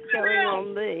going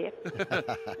on there.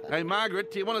 Hey,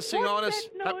 Margaret, do you want to sing Ines?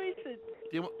 That noise?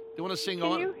 Do you want to sing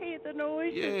Can Ines? you hear the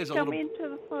noise? Yeah, there's come into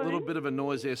the phone? little bit of a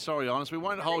noise there. Sorry, Ines, we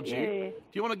won't hold you. Yeah.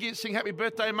 Do you want to sing Happy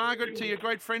Birthday, Margaret, to your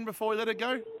great friend before we let her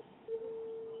go?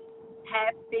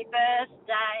 Happy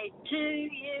birthday to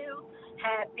you.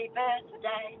 Happy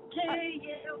birthday to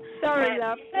you. Sorry,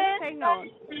 love. Hang on.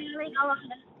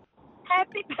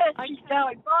 Happy birthday,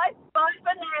 Zoe. Bye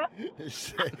for now.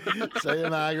 See you,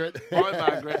 Margaret. Bye,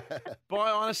 Margaret.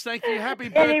 Bye, Ines. Thank you. Happy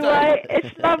birthday. Anyway,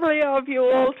 it's lovely of you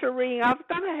all to ring. I've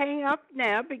got to hang up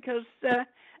now because a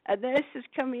nurse has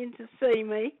come in to see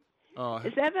me. Oh.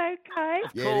 Is that okay?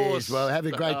 Yeah, it is. Well, have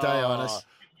a great day, Ines.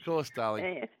 Of course, darling.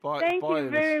 Yeah. Bye, Thank you Ines.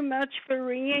 very much for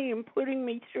ringing and putting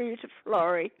me through to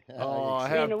Florrie. Oh, it's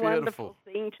how been a beautiful. wonderful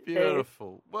thing to do.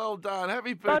 Beautiful. Well done.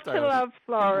 Happy birthday. Lots of love,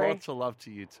 Florrie. Lots of love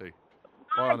to you too.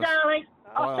 Bye, Ines. darling.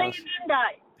 I'll Bye, see you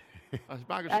Monday. Is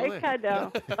Margaret still Okay,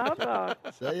 doll. Bye-bye.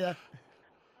 See ya.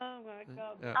 Oh, my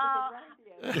God.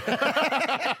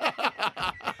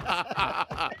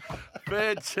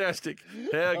 Fantastic.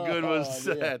 How good was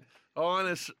yeah. that?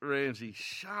 Ines Ramsey,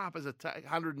 sharp as a tack,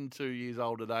 102 years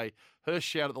old today. Her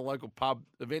shout at the local pub,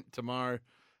 event tomorrow.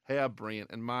 How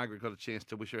brilliant. And Margaret got a chance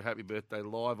to wish her a happy birthday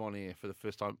live on air for the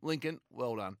first time. Lincoln,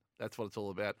 well done. That's what it's all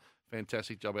about.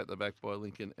 Fantastic job out the back by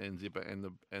Lincoln and Zipper and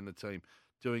the team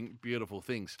doing beautiful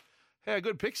things. How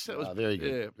good picks. That was very good.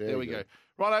 Yeah, Very there we good.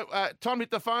 go. Righto, time to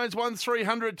hit the phones.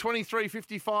 1300 23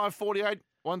 55 48.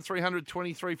 1300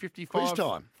 23 55 Quiz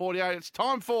time. 48. It's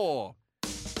time for...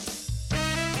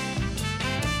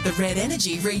 The Red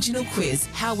Energy Regional Quiz.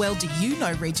 How well do you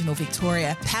know regional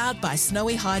Victoria? Powered by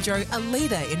Snowy Hydro, a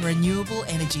leader in renewable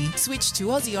energy. Switch to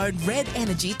Aussie-owned Red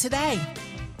Energy today.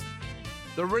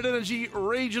 The Red Energy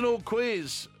Regional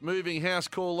Quiz. Moving house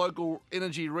call local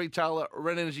energy retailer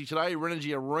Red Energy today. Red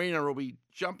Energy Arena will be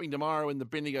jumping tomorrow in the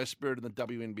Bendigo Spirit and the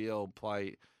WNBL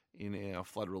play in our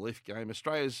flood relief game.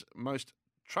 Australia's most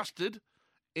trusted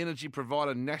energy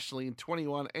provider nationally in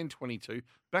 21 and 22.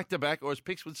 Back-to-back, or as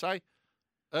Pix would say,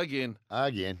 Again.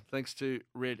 Thanks to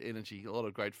Red Energy. A lot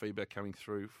of great feedback coming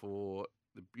through for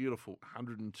the beautiful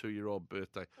 102-year-old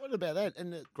birthday. What about that?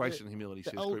 And Grace and humility,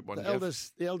 says Group 1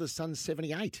 the eldest son's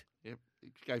 78. Yep.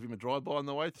 Gave him a drive-by on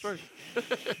the way through.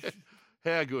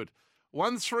 How good.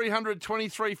 1300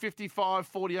 23 55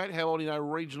 48. How old do you know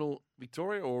regional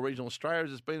Victoria or regional Australia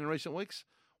has been in recent weeks?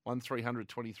 1300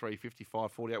 23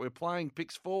 55 48. We're playing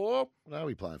picks for... What are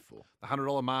we playing for? The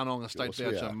 $100 Marnong Estate Course we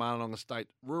voucher. are. Marnong Estate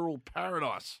Rural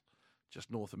Paradise,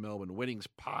 just north of Melbourne. Weddings,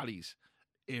 parties,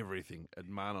 everything at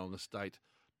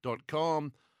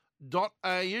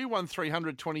marnongestate.com.au.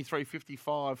 1300 23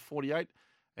 55 48.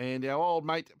 And our old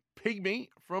mate Pygmy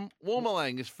from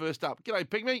Warmalang is first up. G'day,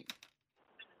 Pygmy.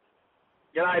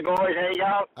 G'day, boys. How you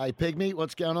going? Hey, Pygmy,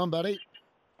 what's going on, buddy?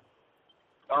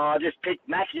 I just picked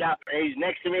Maxie up. He's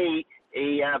next to me.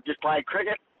 He just played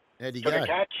cricket. How'd he Took go? a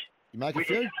catch. You make a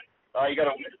few?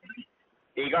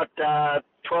 He got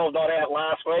 12 not out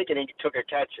last week, and he took a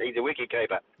catch. He's a wicket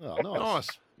keeper. Oh, nice.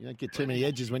 You don't get too many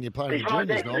edges when you're playing in He's the right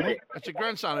juniors next to me. normally. That's your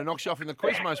grandson who knocks you off in the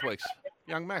quiz most weeks.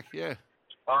 Young Mac, yeah.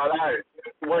 I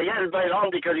know. Well, he hasn't been on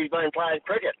because he's been playing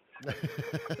cricket.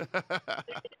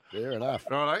 Fair enough.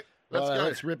 Righto. Let's go.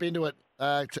 Let's rip into it.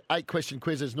 It's an 8-question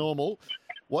quiz as normal.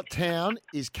 What town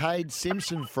is Cade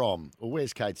Simpson from? Or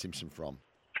where's Cade Simpson from?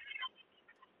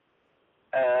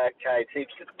 Okay,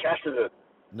 Simpson. Casterton.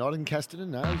 Not in Casterton,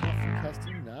 no. He's not from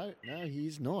Casterton, no. No, he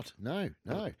is not. No.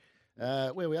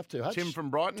 Where are we up to, Hutch? Tim from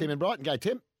Brighton. Tim in Brighton. Go,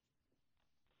 Tim.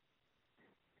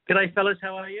 G'day, fellas.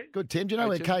 How are you? Good, Tim. Do you know Hey,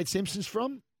 where Tim. Cade Simpson's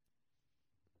from?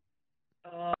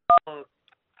 Oh,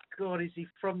 God, is he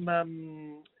from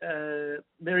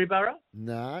Maryborough?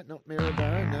 No, not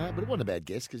Maryborough, no. But it wasn't a bad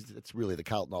guess because it's really the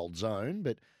Carlton Old Zone.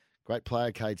 But great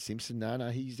player, Cade Simpson. No,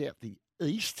 he's out the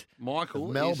east Michael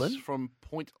of Melbourne. is from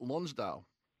Point Lonsdale.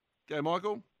 Go,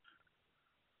 Michael.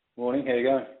 Morning, how you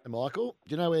going? Hey, Michael,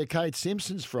 do you know where Cade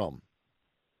Simpson's from?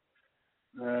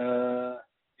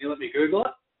 You let me Google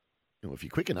it? Well, if you're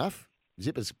quick enough.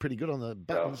 Zipper's pretty good on the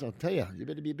buttons, I'll tell you. You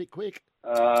better be a bit quick.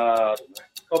 Cobram.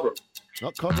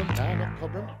 Not Cobram. No, not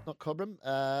Cobram. Not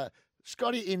Cobram.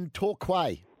 Scotty in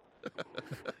Torquay.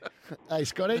 Hey,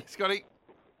 Scotty. Scotty.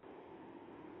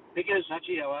 Pickers,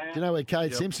 Hutchie, how are you? Do you know where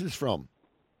Cade Simpson's from?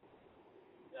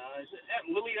 Is it out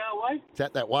in Lilydale way? It's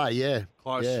out that way, yeah.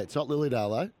 Close. Yeah, it's not Lilydale,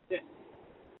 though. Yeah.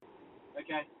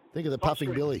 Okay. Think of the Top Puffing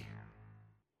Street. Billy.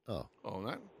 Oh. Oh,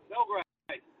 no.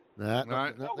 Belgrade. No,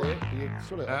 No. not there. You're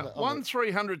sort of on the- on the-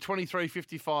 1300 23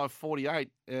 55 48.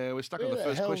 We're stuck on Where the the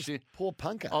first hell's question. Paul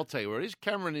Punker? I'll tell you where it is.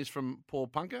 Cameron is from Paul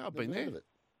Punker. I've been Never there. heard of it.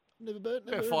 Never heard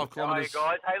About of 5 it. kilometres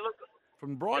guys. Hey, look,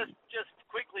 from Brighton. just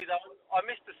quickly though, I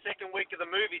missed the second week of the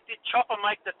movie. Did Chopper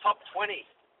make the top 20?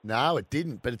 No, it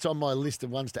didn't, but it's on my list of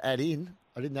ones to add in.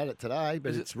 I didn't add it today, but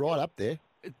Is it- it's right up there.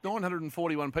 It's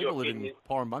 941 people live in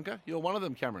Pyron Bunker. You're one of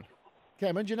them, Cameron.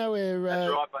 Cameron, do you know where?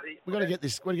 That's right, buddy. We got to get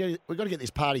this. We got to get this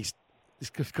party.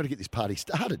 Got to get this party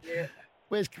started. Yeah.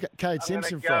 Where's Cade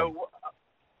Simpson from?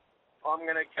 I'm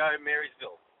going to go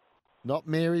Marysville. Not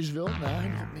Marysville. No,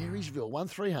 not Marysville.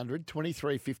 1300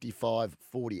 23 55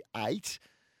 48.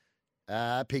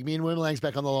 Pygmy and Wormelang's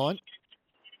back on the line.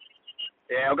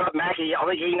 Yeah, I've got Mackie. I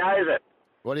think he knows it.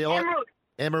 What do you like? Emerald.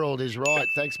 Emerald is right.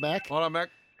 Thanks, Mac. Well done, Mac.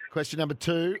 Question number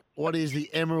 2. What is the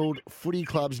Emerald Footy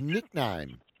Club's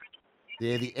nickname?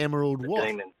 They're the Emerald what?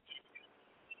 Demons.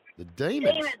 The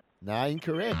Demons. Demons. No,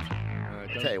 incorrect.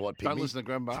 Tell you what, Pygmy. Don't listen to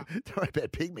Grandma. Don't worry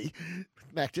about Pygmy.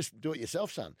 Mac, just do it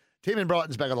yourself, son. Tim in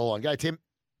Brighton's back on the line. Go, Tim.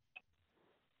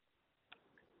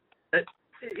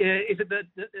 Is it the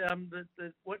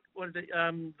what is it?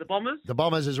 The Bombers? The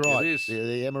Bombers is right. It is.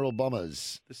 The Emerald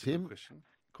Bombers. This is Tim, a question.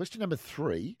 question number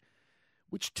 3.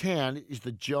 Which town is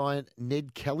the giant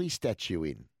Ned Kelly statue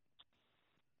in?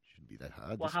 Shouldn't be that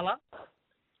hard. this Walhalla?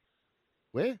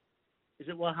 Where? Is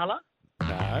it Walhalla? No,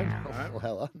 not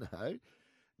Walhalla, no.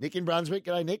 Nick in Brunswick.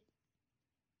 G'day, Nick.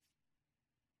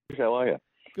 How are you?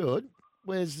 Good.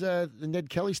 Where's the Ned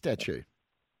Kelly statue?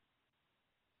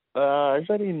 Is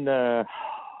that in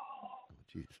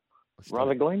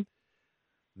Rutherglen?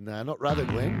 No, not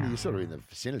Rutherglen. You're sort of in the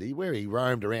vicinity where he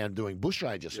roamed around doing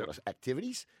bushranger sort of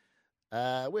activities.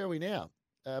 Where are we now?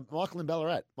 Michael in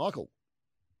Ballarat. Michael.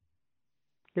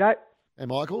 G'day. Hey,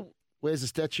 Michael. Where's the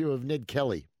statue of Ned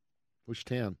Kelly? Which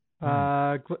town?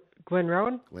 Glen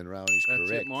Rowan. Glen Rowan is That's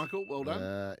correct. it, Michael. Well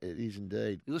done. It is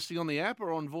indeed. You're listening on the app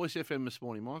or on Voice FM this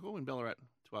morning, Michael, in Ballarat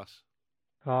to us?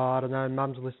 Oh, I don't know.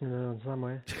 Mum's listening on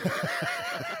somewhere.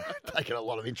 Taking a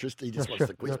lot of interest. He just Not wants sure-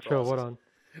 the quiz not sure what prizes.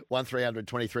 1300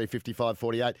 23 55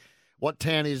 48. What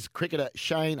town is cricketer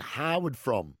Shane Harwood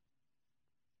from?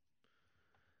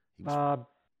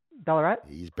 Ballarat.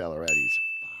 He's Ballarat. He's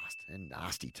fast and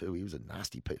nasty too. He was a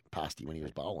nasty pasty when he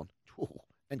was bowling. Ooh,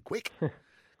 and quick.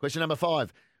 Question number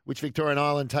 5. Which Victorian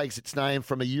island takes its name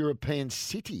from a European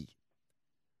city?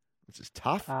 This is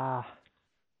tough.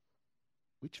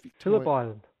 Which Victorian... Phillip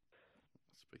Island.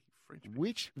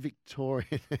 Which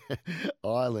Victorian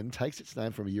island takes its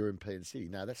name from a European city?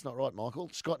 No, that's not right, Michael.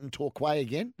 Scott and Torquay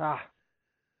again.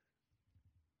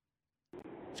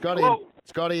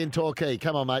 Scotty and Torquay.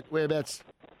 Come on, mate. Whereabouts?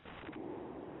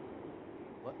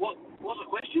 What was the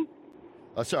question?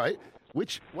 Oh, sorry.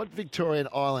 What Victorian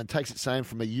island takes its name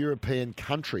from a European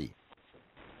country?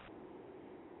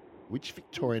 Which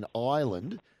Victorian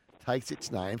island takes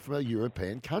its name from a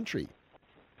European country?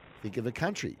 Think of a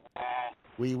country.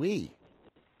 Oui.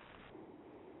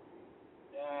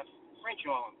 French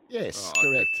Island. Yes, Oh,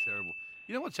 correct. That's terrible.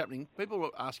 You know what's happening? People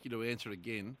will ask you to answer it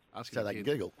again. So they can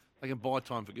Google. They can buy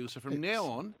time for Google. So from now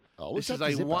on, what's this is that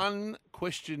a zipper?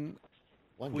 one-question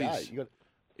One quiz. go.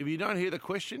 If you don't hear the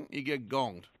question, you get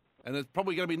gonged. And it's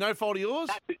probably going to be no fault of yours.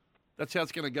 That's how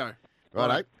it's going to go.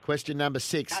 Righto. Question number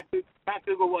 6. Can't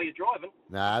Google while you're driving.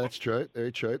 Nah, that's true.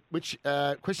 Very true. Which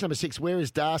question number 6? Where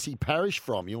is Darcy Parish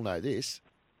from? You'll know this.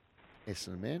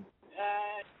 Essendon man. Shit,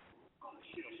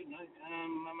 I should know.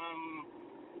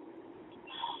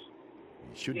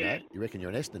 You should Yeah. know. You reckon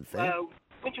you're an Essendon fan?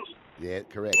 Winchelsea. Yeah,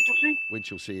 correct. Winchelsea?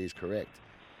 Winchelsea is correct.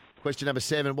 Question number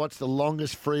 7. What's the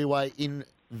longest freeway in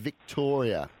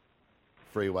Victoria?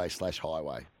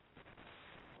 Freeway/highway.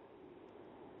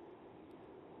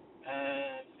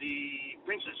 The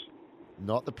Princess.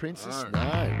 Not the Princess.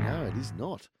 No, it is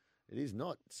not. It is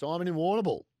not. Simon in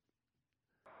Warrnambool.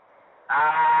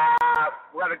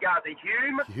 We'll have a go at the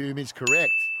Hume. Hume is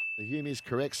correct. The Hume is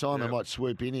correct. Simon might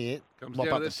swoop in here Comes mop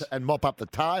down up to this. and mop up the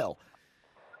tail.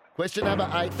 Question number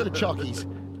 8 for the Chockies.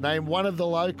 Name one of the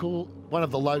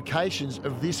locations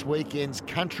of this weekend's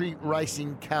Country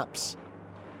Racing Cups.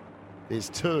 There's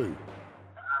 2.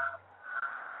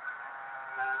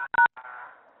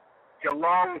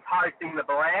 Geelong hosting the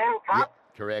Bland Cup. Yep,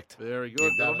 correct. Very good.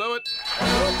 You've That'll done do it. The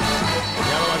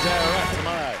other one's out of whack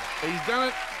tomorrow. He's done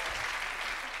it.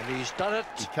 And he's done it.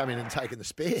 He's come in and taken the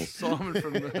spare. Simon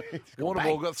from Warrnambool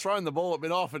bang. got thrown the ball a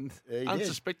bit off and Yeah, he did.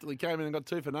 unsuspectedly came in and got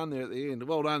 2 for none there at the end.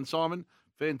 Well done, Simon.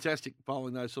 Fantastic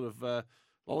bowling those sort of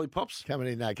lollipops. Coming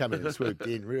in and swooped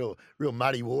in. Real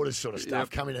Muddy Waters sort of stuff.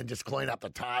 Yep. Come in and just clean up the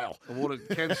tail. Awarded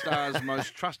CanStar's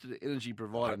most trusted energy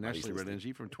provider Don't nationally, waste Red this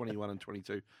Energy, from 21 and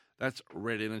 22. That's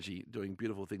Red Energy doing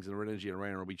beautiful things. And Red Energy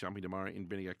Arena will be jumping tomorrow in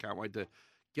Bendigo. Can't wait to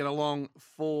get along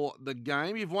for the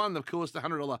game. You've won, of course, the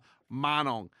 $100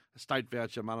 Marnong Estate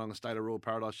voucher. Marnong Estate, a rural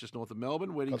paradise just north of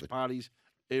Melbourne. Weddings, parties,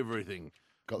 everything.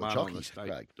 Got the chockies,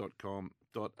 Craig.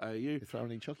 marnongestate.com.au. You throwing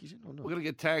any chockies in or not? We're going to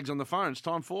get Tags on the phone. It's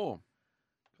time for...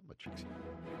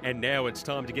 And now it's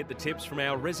time to get the tips from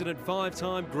our resident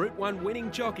 5-time Group 1 winning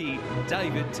jockey,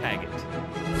 David Taggart.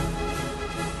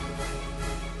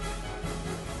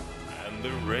 And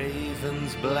the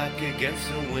ravens black against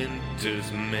the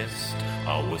winter's mist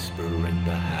are whispering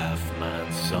the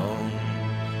half-man song.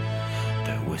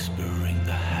 They're whispering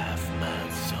the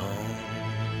half-man song.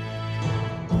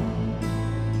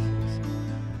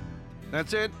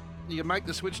 That's it. You can make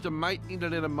the switch to Mate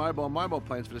Internet and mobile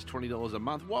plans for just $20 a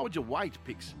month. Why would you wait,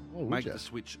 Pix? Why would Make you? the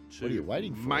switch to What are you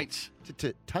waiting for? Mates.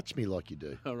 To touch me like you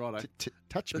do. Oh, right.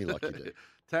 Touch me like you do.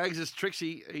 Tags is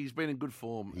Trixie. He's been in good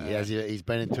form. He's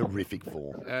been in terrific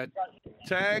form.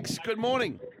 Tags, good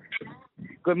morning.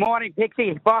 Good morning,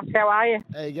 Pixie. Boss, how are you?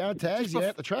 How you going, Tags? You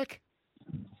out the track?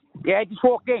 Yeah, just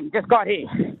walked in. Just got here.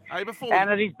 Hey, before And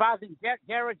it is buzzing.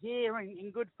 Jared's here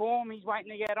in good form. He's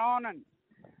waiting to get on. And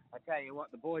I tell you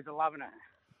what, the boys are loving it.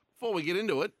 Before we get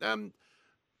into it,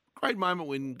 great moment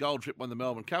when Gold Trip won the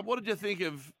Melbourne Cup. What did you think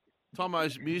of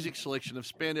Tomo's music selection of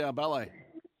Spandau Ballet?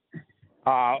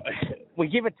 We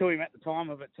give it to him at the time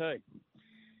of it too.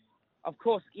 Of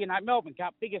course, you know, Melbourne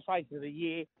Cup, biggest race of the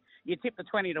year. You tip the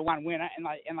 20-1 winner,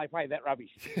 and they play that rubbish.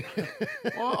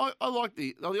 Well, I like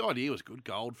the idea was good,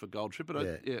 gold for Gold Trip,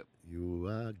 but yeah. You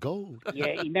are gold.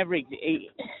 Yeah, he never.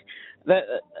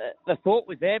 The thought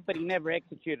was there, but he never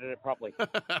executed it properly.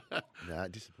 No,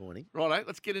 disappointing. Righto,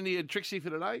 let's get into your Trixie for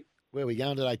today. Where are we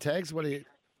going today, Tags? What are you?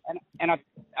 And I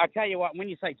tell you what, when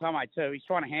you say Tomo too, he's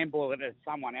trying to handball it to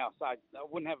someone else, so I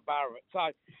wouldn't have a bar of it. So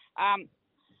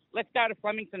let's go to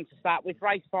Flemington to start with.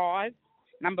 Race 5,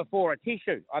 number 4, a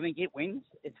tissue. I think it wins.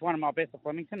 It's one of my best at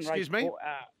Flemington. Excuse me?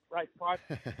 Race 5.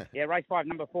 Yeah, race 5,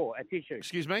 number 4, a tissue.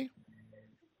 Excuse me?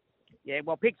 Yeah,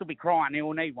 well, Pix will be crying.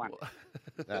 He'll need one.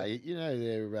 No, you know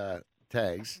they're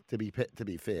Tags. To be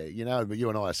fair, you know, you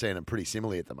and I are seeing them pretty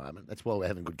similarly at the moment. That's why we're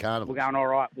having good carnivals. We're going all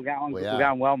right. We're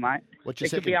going well, mate. What's your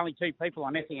There could be second? only 2 people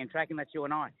on SEN track, and that's you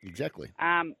and I. Exactly.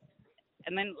 And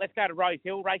then let's go to Rose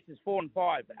Hill, races 4 and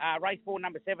 5. Race 4,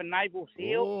 number 7, Naval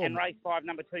Seal, Oh. and race 5,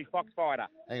 number 2, Foxfighter.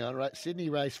 Hang on, right?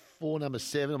 Sydney race 4, number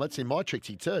 7. That's in my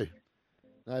Trixie too.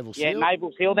 Naval Yeah, Seal.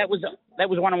 Naval Seal. That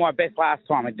was one of my best last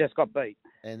time. It just got beat.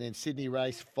 And then Sydney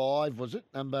race 5, was it?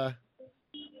 Number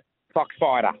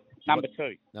Foxfighter, number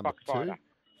 2. Number Foxfighter.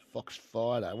 2.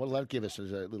 Foxfighter. What'll that give us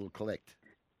as a little collect?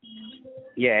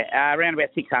 Yeah, around about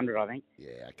 600, I think.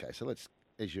 Yeah, okay. So let's,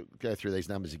 as you go through these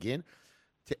numbers again,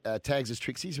 Tags as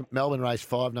Trixies. Melbourne race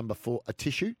 5, number 4, a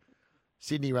tissue.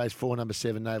 Sydney race 4, number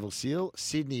 7, Naval Seal.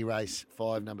 Sydney race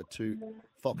 5, number 2,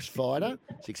 Foxfighter,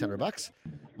 $600.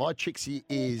 My Trixie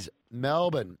is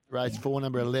Melbourne race 4,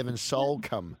 number 11,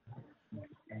 Soulcome.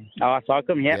 Oh,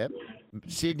 Soulcome, yeah. Yep.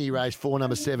 Sydney race 4,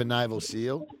 number 7, Naval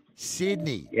Seal.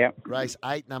 Sydney. Yep. Race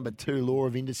 8, number 2, Law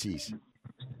of Indices.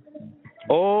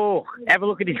 Oh, have a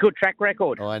look at his good track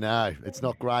record. I know. It's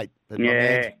not great. But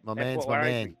Yeah, my that's man's what my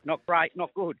worries man. me. Not great,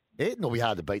 not good. Ayrton will be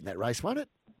hard to beat in that race, won't it?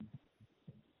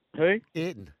 Who?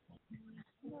 Ayrton.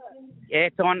 Yeah,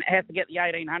 it's on. Has to get the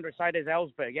 1800. So does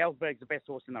Ellsberg. Ellsberg's the best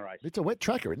horse in the race. It's a wet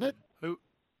tracker, isn't it? Who?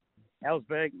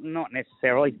 Ellsberg, not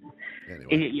necessarily.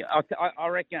 Anyway. I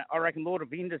reckon Lord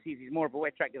of Indices is more of a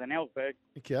wet tracker than Ellsberg.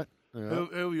 Okay. All right.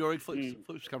 Who are your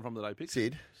flips come from today, Pick?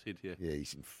 Sid. Sid, yeah. Yeah,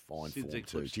 he's in fine Sid's form too.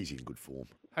 ex-flips. He's in good form.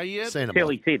 Hey, yeah. Seen him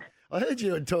Silly Sid. I heard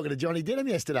you were talking to Johnny Denham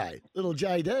yesterday. Little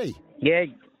JD.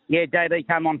 Yeah, JD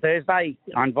came on Thursday.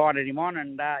 I invited him on,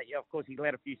 and of course he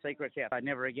let a few secrets out. I'd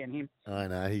never again him. I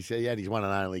know. He had his one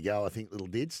and only go, I think, Little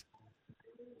Dids.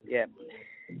 Yeah.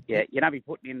 You don't be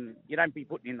putting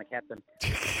in the captain.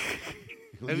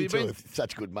 Have you been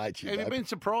such good mates? Have you been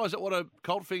surprised at what a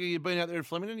cult figure you've been out there in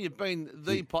Flemington? You've been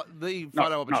the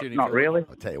photo opportunity. Not really.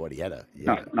 I'll tell you what, he had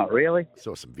Not really.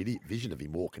 Saw some vision of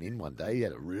him walking in one day.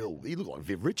 He looked like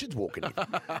Viv Richards walking in.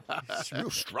 It's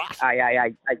real strut.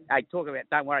 Hey, talk about.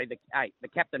 Don't worry. The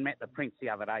captain met the prince the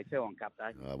other day too on Cup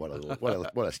Day. Oh,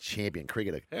 what a champion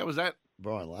cricketer. How was that?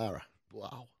 Brian Lara.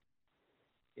 Wow.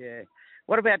 Yeah.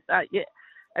 What about?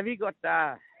 Have you got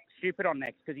Stupid on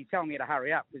next? Because he's telling me to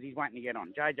hurry up because he's waiting to get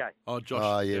on. JJ. Oh, Josh.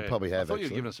 Oh, yeah, probably have. I thought you were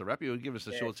actually. giving us a rap. You were giving us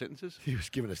the short sentences. He was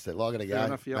giving us that. Like, to Fair go.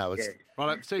 enough, yeah. No, it's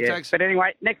Right, see you, Tags. But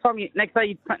anyway, next time you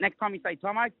say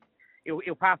Tomo,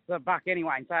 he'll pass the buck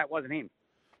anyway and say it wasn't him.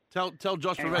 Tell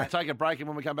Josh we're about to take a break, and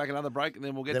when we come back, another break, and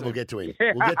then we'll get to him. We'll get to him.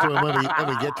 We'll get to him when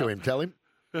we get to him. Tell him.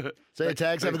 See you,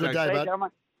 Tags. Have a good day,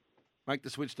 bud. Make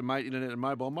the switch to Mate Internet and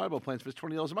Mobile. Mobile plans for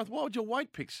 $20 a month. Why would you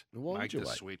wait, Picks? Why would Make you the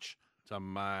wait? switch to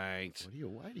Mate. What are you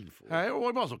waiting for? Hey, well,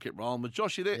 we might as well keep rolling with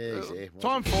Josh. You there? Yeah, he's there.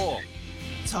 Time for.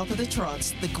 Top of the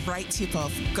Trots, the great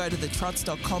tip-off. Go to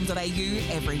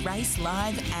thetrots.com.au, every race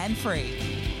live and free.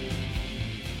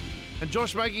 And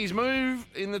Josh making his move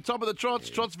in the top of the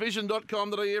trots,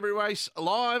 trotsvision.com.au, every race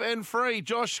live and free.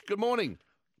 Josh, good morning.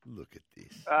 Look at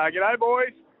this. G'day,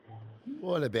 boys.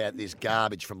 What about this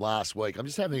garbage from last week? I'm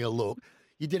just having a look.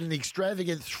 You did an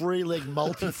extravagant 3-leg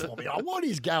multi for me. Oh, what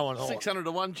is going on? 600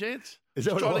 to 1 chance. Is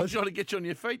that what it was? Trying to get you on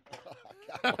your feet.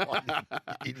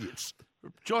 Idiots.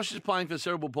 Josh is playing for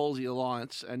Cerebral Palsy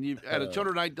Alliance, and you've had a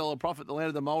 $208 profit. The land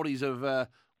of the Maldives of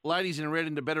Ladies in Red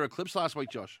into Better Eclipse last week,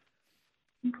 Josh.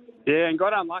 Yeah, and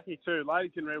got unlucky too.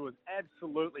 Ladies in Red was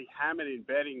absolutely hammered in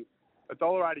betting,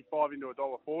 $1.85 into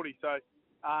 $1.40. So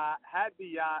had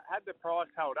the price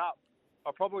held up, I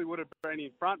probably would have been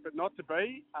in front, but not to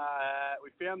be.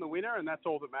 We found the winner, and that's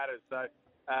all that matters. So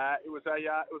it was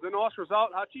a nice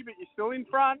result, Hutchie, but you're still in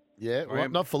front. Yeah, well,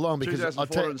 not for long because I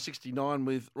tell you, 2,469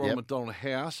 with Ronald McDonald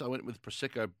House. I went with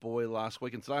Prosecco Boy last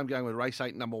week, and today I'm going with race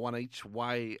 8, number 1 each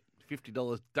way,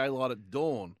 $50 Daylight at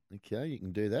Dawn. Okay, you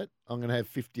can do that. I'm going to have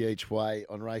 50 each way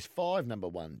on race 5, number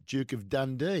 1, Duke of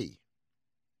Dundee.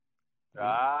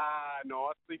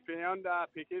 Nicely found,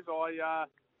 Pickers.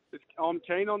 I'm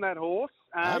keen on that horse.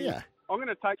 Yeah. I'm going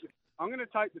to take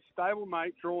the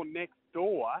stablemate draw next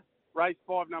door. Race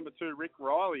 5, number 2, Rick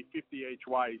Riley, 50 each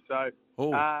way. So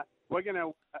I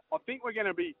think we're going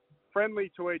to be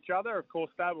friendly to each other, of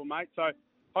course, stablemate. So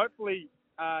hopefully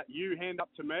you hand up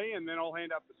to me, and then I'll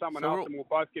hand up to someone else, and we'll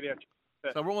both get our.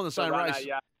 So we're all in the same race.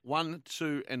 1,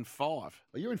 2, and 5. Well,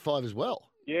 you're in 5 as well.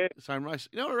 Yeah. Same race.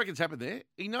 You know what I reckon's happened there?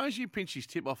 He knows you pinch his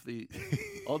tip off the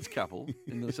odds couple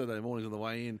in the Saturday mornings on the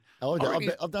way in. Oh,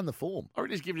 I've done the form. I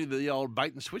reckon he's given you the old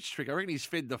bait and switch trick. I reckon he's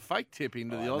fed the fake tip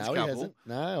into the odds no, couple. he hasn't.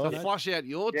 No, to flush out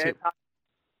your tip.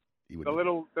 The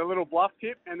little bluff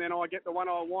tip, and then I get the one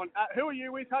I want. Who are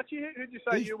you with, Hutchie? Who'd you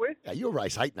say you're with? Yeah, you're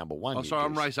race 8, number 1. Oh, sorry,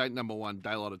 I'm race 8, number 1,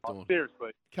 Daylight at Dawn.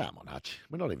 Seriously. Come on, Hutch.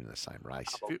 We're not even in the same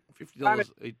race.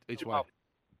 $50 each way.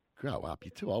 Grow up.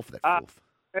 You're too old for that filth.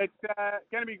 It's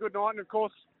going to be a good night, and of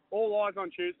course, all eyes on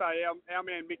Tuesday. Our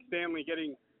man Mick Stanley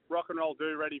getting Rock and Roll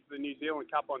Do ready for the New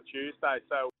Zealand Cup on Tuesday.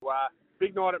 So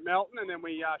big night at Melton, and then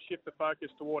we shift the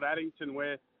focus toward Addington,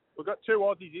 where we've got 2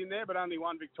 Aussies in there, but only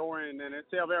 1 Victorian, and it's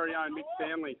our very own Mick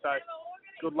Stanley. So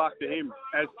good luck to him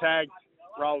as Tags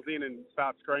rolls in and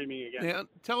starts screaming again. Now,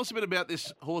 tell us a bit about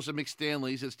this horse of Mick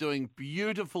Stanley's that's doing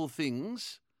beautiful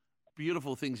things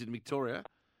in Victoria,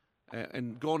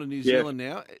 and gone to New Zealand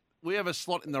now. We have a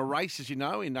slot in the race, as you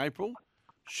know, in April.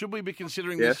 Should we be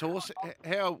considering this horse?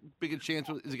 How big a chance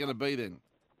is it going to be then?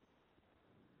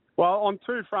 Well, on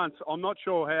 2 fronts, I'm not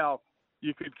sure how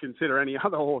you could consider any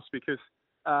other horse because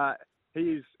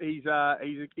he's a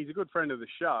good friend of the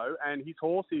show, and his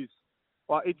horse is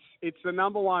it's the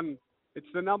number one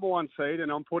seed,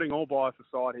 and I'm putting all bias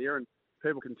aside here, and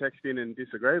people can text in and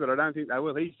disagree, but I don't think they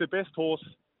will. He's the best horse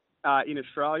in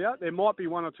Australia. There might be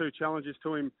one or two challenges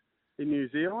to him in New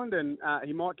Zealand, and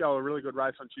he might go a really good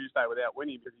race on Tuesday without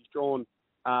winning because he's drawn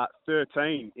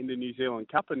 13 in the New Zealand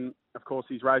Cup, and of course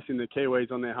he's racing the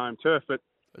Kiwis on their home turf. But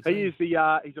he's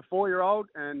a 4-year-old,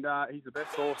 and he's the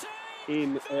best horse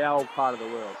in our part of the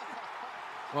world.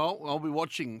 Well, I'll be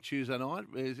watching Tuesday night.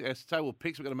 As table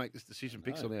picks, we're going to make this decision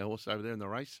picks on our horse over there in the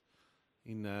race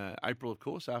in April, of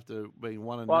course, after being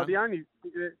 1-1. Well,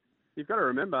 you've got to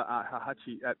remember,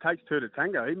 Hachi, it takes two to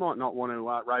tango. He might not want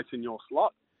to race in your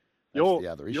slot. That's the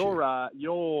other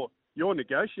issue. Your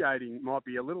negotiating might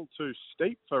be a little too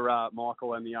steep for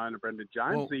Michael and the owner, Brendan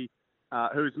Jones,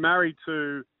 who's married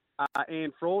to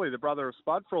Anne Frawley, the brother of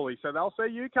Spud Frawley. So they'll see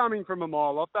you coming from a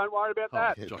mile off. Don't worry about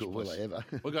that. Yeah, cool, will I ever?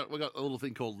 we got a little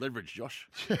thing called leverage, Josh.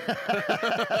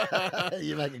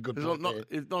 You make a good point. Not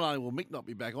only will Mick not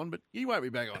be back on, but you won't be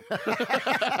back on.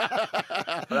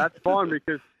 That's fine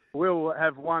because we'll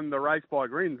have won the race by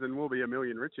grins and we'll be a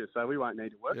million richer, so we won't need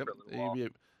to work for a little while.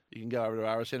 You can go over to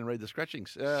RSN and read the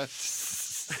scratchings.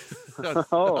 There's a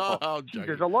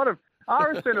lot of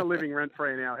RSN are living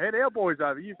rent-free in our head. Our boys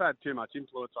over, you've had too much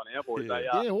influence on our boys. They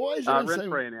are why is it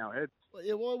rent-free in our heads.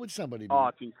 Yeah, why would somebody be?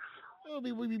 We'll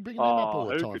be bringing them up all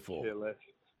the who time could for. care less?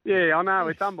 Yeah, I know.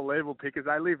 It's unbelievable because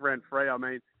they live rent-free. I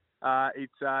mean,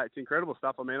 it's incredible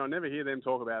stuff. I mean, I never hear them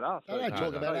talk about us. They don't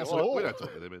talk about us at all. We don't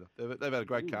talk about them either. They've had a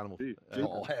great carnival.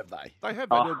 Have they? They have.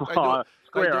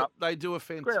 They do a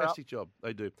fantastic job.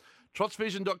 They do.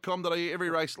 Trotsvision.com.au, every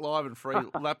race live and free.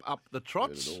 Lap up the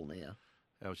trots. It all now.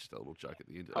 That was just a little joke at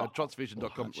the end.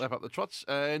 Trotsvision.com, lap up the trots.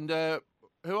 And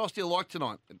who else do you like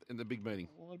tonight in the big meeting?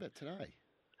 What about today?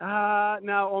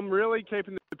 No, I'm really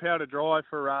keeping the powder dry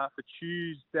for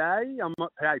Tuesday. I'm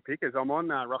not pay pickers. I'm on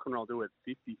Rock and Roll Do at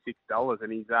 $56,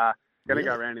 and he's going to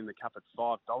go around in the cup at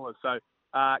 $5. So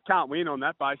can't win on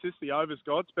that basis. The overs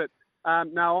gods, but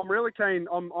no, I'm really keen.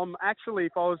 I'm actually,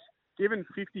 if I was given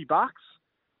 $50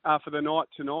 for the night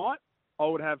tonight, I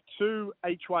would have two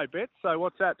each way bets. So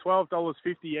what's that? $12.50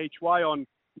 each way on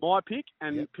my pick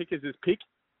and Pickers' pick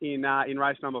in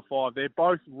race number 5. They're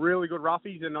both really good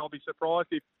roughies, and I'll be surprised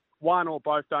if one or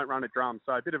both don't run a drum.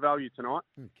 So a bit of value tonight.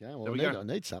 Okay, well, I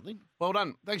need something. Well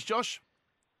done. Thanks, Josh.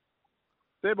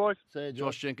 See you, boys. See you,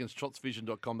 Josh Jenkins,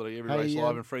 trotsvision.com.au, every race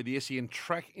live and free. The SEN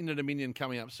track into Dominion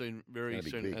coming up soon, very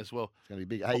soon as well. It's going to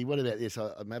be big. Hey, what about this?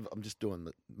 I'm just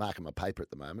marking my paper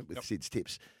at the moment with Sid's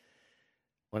tips.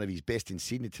 One of his best in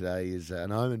Sydney today is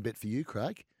an omen bet for you,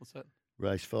 Craig. What's that?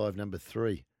 Race 5, number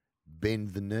 3.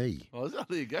 Bend the knee. Oh, there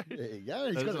you go. There you go.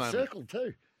 He's got a circle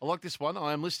too. I like this one.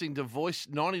 I am listening to Voice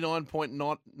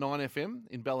 99.9 FM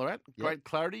in Ballarat. Great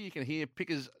clarity. You can hear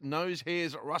Picker's nose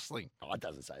hairs rustling. Oh, it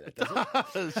doesn't say that,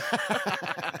 does it?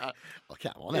 Oh,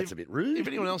 come on. That's a bit rude. If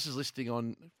anyone else is listening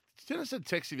on, send us a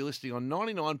text if you're listening on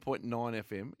 99.9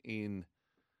 FM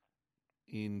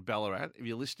in Ballarat. If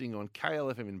you're listening on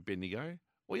KLFM in Bendigo,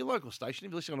 or your local station,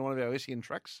 if you're listening on one of our SEN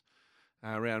tracks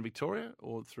around Victoria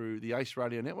or through the Ace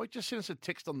Radio Network, just send us a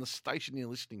text on the station you're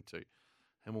listening to,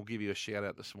 and we'll give you a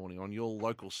shout-out this morning on your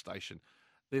local station.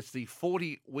 That's the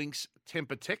 40 Winks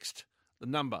Temper text, the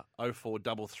number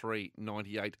 0433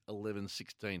 98 11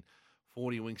 16.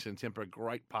 40 Winks and Temper, a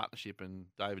great partnership, and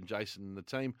Dave and Jason and the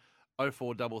team,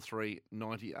 0433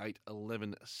 98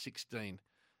 11 16.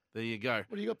 There you go.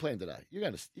 What do you got planned today? You're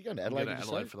going to Adelaide? I'm going to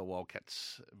Adelaide for the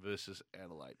Wildcats versus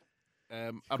Adelaide.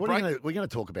 We're going to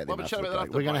talk about them after the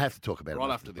break. We're going to have to talk about it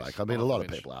after the break. I mean, a lot of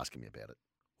people are asking me about it.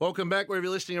 Welcome back, wherever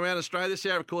you're listening around Australia. This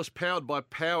hour, of course, powered by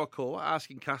PowerCore,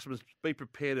 asking customers, be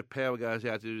prepared if power goes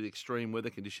out due to the extreme weather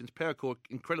conditions. PowerCore,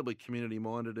 incredibly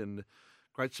community-minded and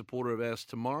great supporter of ours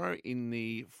tomorrow in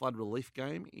the flood relief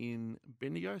game in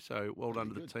Bendigo. So well done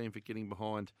to the team for getting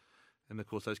behind. And, of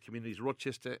course, those communities,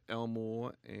 Rochester,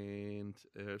 Elmore and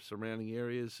surrounding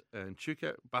areas, and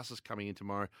Chuka, buses coming in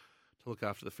tomorrow to look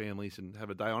after the families and have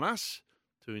a day on us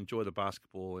to enjoy the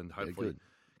basketball and hopefully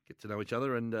get to know each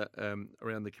other and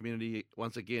around the community.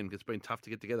 Once again, it's been tough to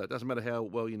get together. It doesn't matter how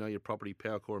well you know your property,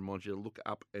 PowerCore reminds you to look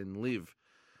up and live.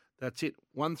 That's it.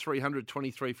 1300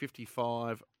 23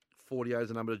 55 40 is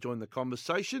the number to join the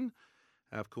conversation.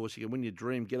 Of course, you can win your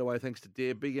dream getaway thanks to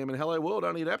Dare Big M and Hello World,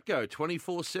 only at APCO.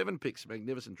 24/7 picks.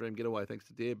 Magnificent dream getaway thanks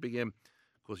to Dare Big M.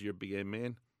 Of course, you're a Big M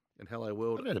man. And Hello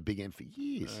World. I've had a Big M for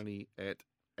years. Only at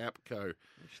APCO.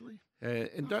 Actually?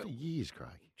 And for years, Craig.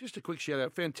 Just a quick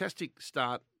shout-out. Fantastic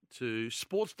start to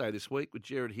Sports Day this week with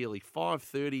Jared Healy.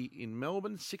 5:30 in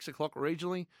Melbourne, 6 o'clock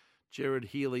regionally. Jared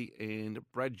Healy and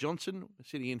Brad Johnson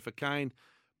sitting in for Kane.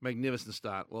 Magnificent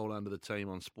start. Well done to the team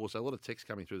on Sports Day. A lot of text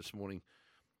coming through this morning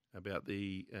about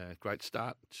the great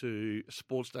start to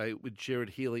Sports Day with Jared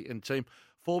Healy and team.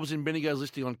 Forbes and Bendigo's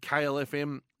listing on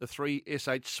KLFM. The 3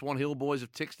 SH Swan Hill boys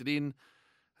have texted in.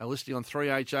 Listing on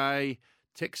 3HA.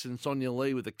 Tex and Sonia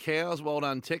Lee with the Cows. Well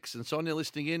done, Tex and Sonia,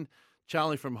 listening in.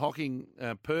 Charlie from Hocking,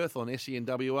 Perth on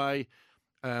SENWA.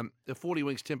 The 40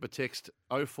 Winks temper text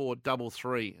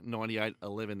 0433 98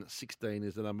 11 16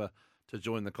 is the number to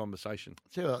join the conversation.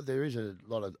 So there is a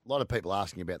lot of people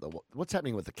asking about what's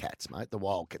happening with the Cats, mate. The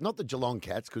Wildcats, not the Geelong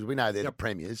Cats, because we know they're the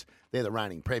premiers. They're the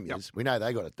reigning premiers. We know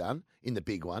they got it done in the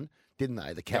big one, didn't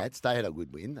they? The Cats, they had a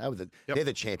good win. They're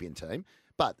the champion team.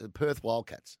 But the Perth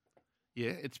Wildcats.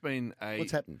 Yeah, it's been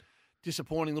what's happened?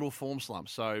 Disappointing little form slump.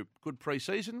 So good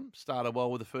pre-season, started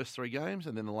well with the first 3 games,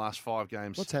 and then the last 5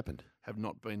 games. What's happened? Have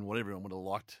not been what everyone would have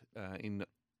liked in.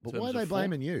 But why are they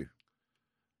blaming you?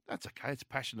 That's okay. It's a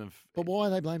passion of. But why are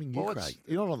they blaming you, Craig?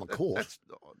 You're not on the court.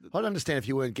 I'd understand if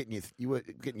you weren't getting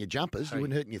your jumpers, you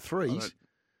weren't hurting your threes.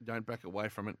 Don't back away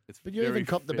from it. But you even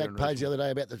copped the back page the other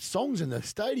day about the songs in the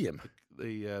stadium.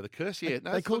 The curse, yeah.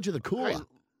 They called you the cooler. Hey,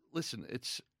 listen,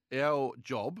 it's our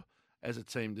job as a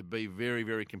team to be very,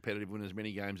 very competitive, win as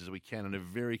many games as we can in a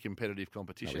very competitive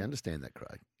competition. We understand that,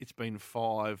 Craig. It's been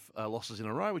 5 losses in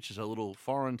a row, which is a little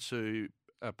foreign to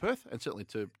Perth and certainly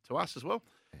to us as well.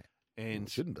 And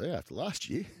it shouldn't be after last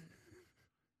year.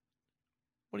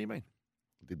 What do you mean?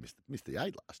 We did miss the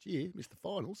 8 last year, missed the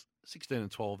finals. 16 and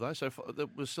 12, though, so there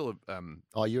was still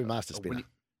a... you're a master spinner.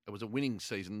 It was a winning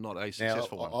season, not a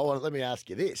successful one. Let me ask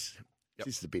you this.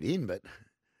 This is a bit in, but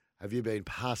have you been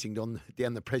passing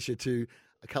down the pressure to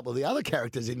a couple of the other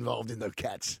characters involved in the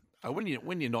Cats? When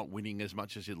you're not winning as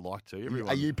much as you'd like to,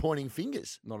 are you pointing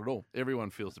fingers? Not at all. Everyone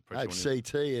feels the pressure.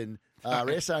 CT and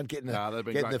RS aren't getting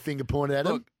the finger pointed at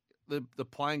them. The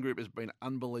playing group has been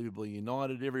unbelievably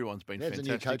united. Everyone's been fantastic.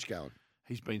 How's the new coach going?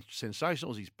 He's been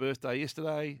sensational. It was his birthday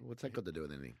yesterday. What's that got to do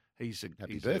with anything?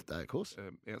 Happy birthday, of course.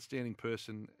 Outstanding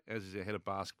person, as is our head of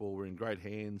basketball. We're in great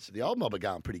hands. The old mob are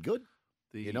going pretty good.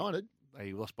 United.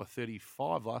 They lost by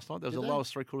 35 last night. That was the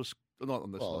lowest 3/4. Not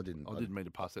on this. I didn't mean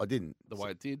to pass that. I didn't. The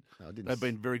way it did. No, I didn't. They've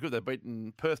been very good. They've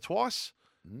beaten Perth twice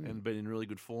and been in really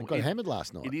good form. Got hammered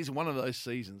last night. It is one of those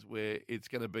seasons where it's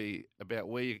going to be about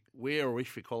where or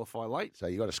if you qualify late. So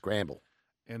you got to scramble.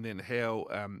 And then how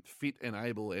fit and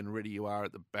able and ready you are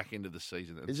at the back end of the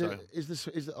season. And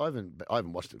I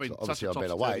haven't watched it. So obviously, I've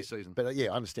been away. Season. But I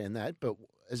understand that. But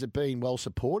has it been well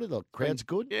supported? The crowd's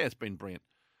good. Yeah, it's been brilliant.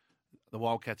 The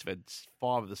Wildcats have had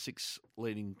 5 of the 6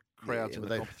 leading crowds in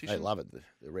the competition. They love it,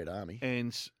 the Red Army.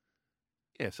 And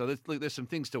so there's some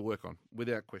things to work on,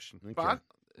 without question. Okay. But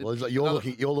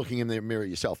you're looking in the mirror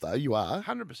yourself, though. You are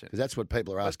 100%. Because that's what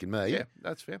people are asking me. Yeah,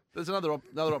 that's fair. There's another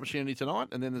opportunity tonight,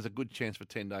 and then there's a good chance for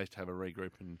 10 days to have a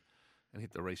regroup and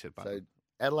hit the reset button.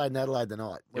 So Adelaide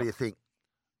tonight. What do you think?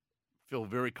 Feel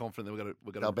very confident that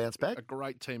we're going to bounce back. A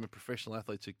great team of professional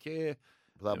athletes who care.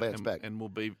 They'll bounce back, and we'll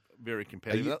be very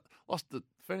competitive. Lost to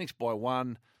Phoenix by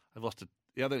 1. They've lost to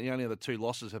the only other 2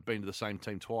 losses have been to the same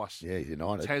team twice. Yeah,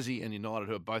 United, Tassie and United,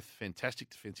 who are both fantastic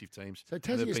defensive teams. So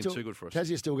Tassie have been too good for us.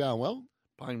 Tassie is still going well,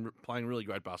 playing really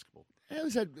great basketball. How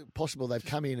is that possible? They've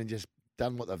come in and just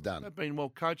done what they've done. They've been well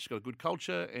coached, got a good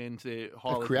culture, and they're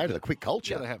highly created a quick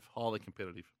culture. Yeah, they have highly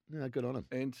competitive. Yeah, good on them.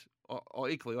 And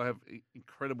I have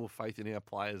incredible faith in our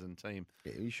players and team.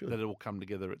 Yeah, you should. That it will come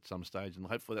together at some stage, and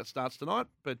hopefully that starts tonight.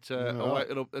 But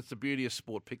that's the beauty of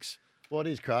sport picks. Well, it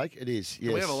is, Craig. It is. Yes.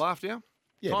 Can we have a laugh now?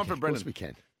 Yeah, time for Brendan. Of course we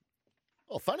can.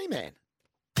 Oh, funny man.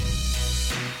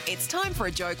 It's time for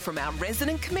a joke from our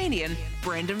resident comedian,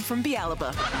 Brendan from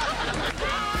Bialaba.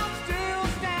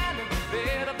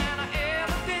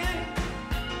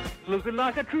 Looking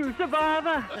like a true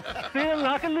survivor, feeling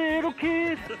like a little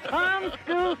kid. I'm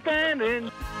still standing.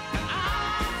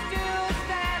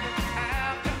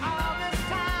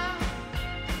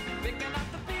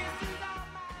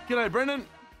 G'day, Brendan.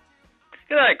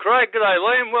 G'day, Craig. G'day,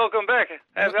 Liam. Welcome back.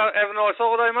 Have a nice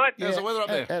holiday, mate. How's the weather up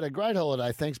there? Had a great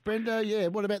holiday, thanks, Brenda. Yeah,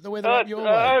 what about the weather up your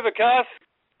way? Overcast.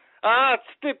 It's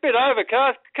a bit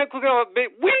overcast. Could go a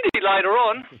bit windy later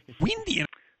on. Windy?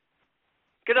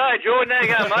 G'day, Jordan. How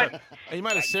you going, mate? He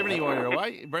made a 70 while you were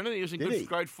away, Brendan. He was in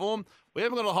great form. We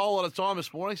haven't got a whole lot of time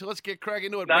this morning, so let's get crack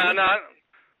into it, Brendan. No.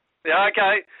 Yeah,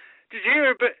 okay. Did you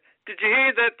hear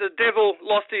that the devil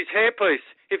lost his hairpiece?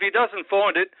 If he doesn't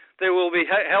find it, there will be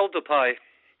hell to pay.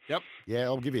 Yep. Yeah,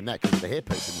 I'll give him that because the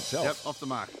hairpiece in itself. Yep, off the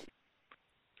mark.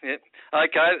 Yep.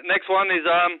 Okay, next one is,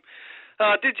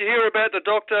 did you hear about the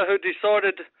doctor who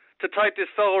decided to take this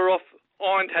fella off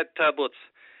iron hat tablets?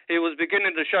 He was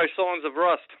beginning to show signs of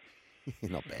rust.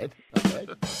 Not bad.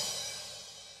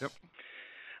 Yep.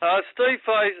 Steve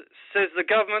Fay says the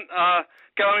government are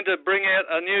going to bring out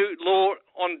a new law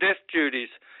on death duties.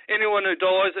 Anyone who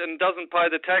dies and doesn't pay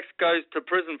the tax goes to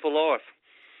prison for life.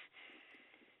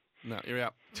 No, you're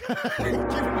out.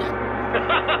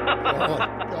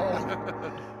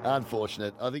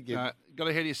 Unfortunate. I think you got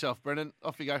ahead of yourself, Brendan.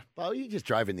 Off you go. Oh, you just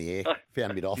drove in the air.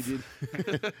 Found a bit off. You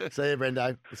did. See you,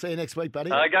 Brendo. See you next week,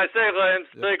 buddy. Okay, see you, Glenn.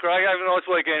 See you, Craig. Have a nice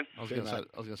weekend. I was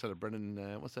going to say to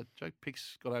Brendan, what's that joke?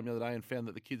 Pix got home the other day and found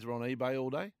that the kids were on eBay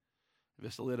all day. If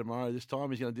they're still there tomorrow this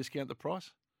time, he's going to discount the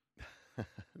price.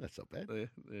 That's not bad. Yeah,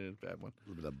 bad one. A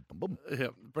little bit of boom. Yeah,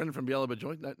 Brendan from Yellowbird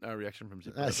Joint. No reaction from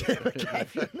Zip.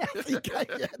 Gave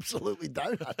you absolutely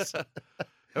donuts. And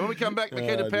when we come back,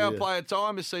 Makita Power Player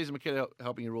time this season. Makita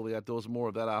helping you rule the outdoors. More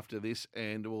of that after this,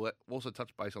 and we'll also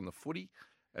touch base on the footy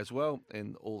as well,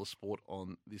 and all the sport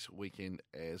on this weekend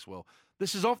as well.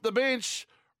 This is Off the Bench,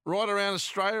 right around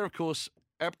Australia. Of course,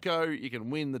 APCO, you can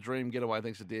win the dream getaway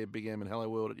thanks to Dare, Big M and Hello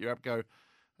World at your APCO.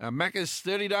 Macca's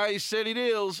 30 days, 30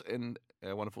 deals, and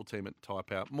our wonderful team at Tyre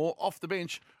Power. More Off the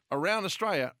Bench around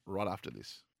Australia right after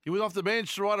this. You're with Off the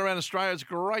Bench right around Australia. It's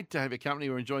great to have your company.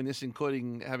 We're enjoying this,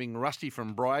 including having Rusty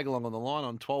from Bryagalong on the line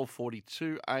on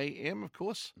 12:42 a.m., of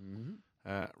course.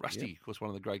 Mm-hmm. Rusty, of course,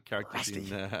 one of the great characters in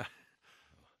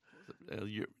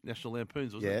National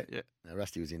Lampoons, wasn't it? Yeah. No,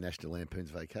 Rusty was in National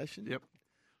Lampoon's Vacation. Yep.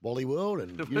 Wally World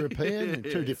and European, and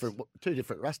two different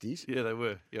Rusties. Yeah, they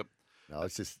were. Yep. No,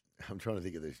 it's just I'm trying to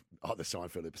think of the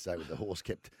Seinfeld episode where the horse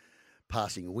kept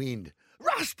passing wind.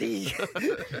 Rusty!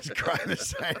 Graham was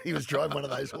saying he was driving one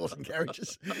of those horse and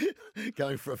carriages,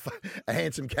 going for a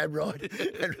handsome cab ride,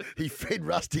 and he fed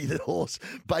Rusty the horse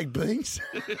baked beans.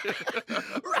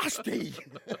 Rusty!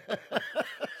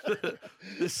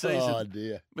 This season. Oh,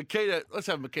 dear. Makita, let's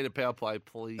have Makita Power Play,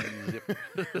 please.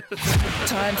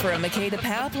 Time for a Makita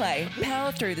Power Play.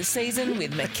 Power through the season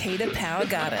with Makita Power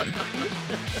Garden.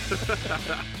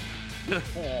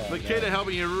 Makita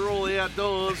helping you rule the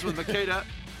outdoors with Makita.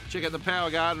 Check out the Power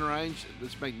Garden range.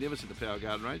 It's magnificent, the Power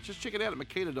Garden range. Just check it out at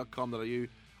makita.com.au.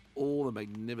 All the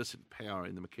magnificent power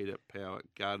in the Makita Power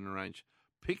Garden range.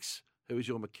 Pix, who is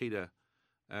your Makita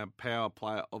Power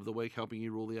Player of the Week, helping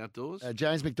you rule the outdoors?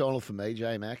 James McDonald for me,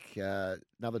 J-Mac.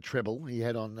 Another treble. He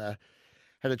had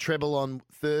a treble on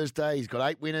Thursday. He's got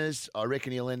 8 winners. I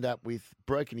reckon he'll end up with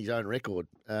breaking his own record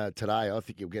today. I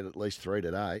think he'll get at least 3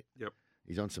 today. Yep.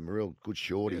 He's on some real good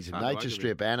shorties. Yeah, Nature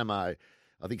Strip, Animo.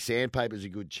 I think Sandpaper's a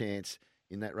good chance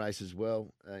in that race as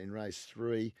well, in race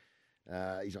 3.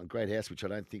 He's on Great House, which I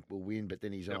don't think will win, but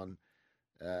then he's on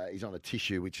a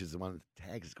Tissue, which is the one that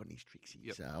Tags has got in his tricks.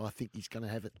 Yep. So I think he's going to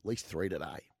have at least 3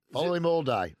 today. Follow him all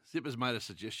day. Zipper's made a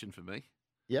suggestion for me.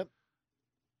 Yep.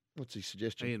 What's his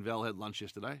suggestion? He and Val had lunch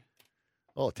yesterday.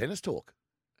 Oh, tennis talk.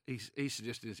 He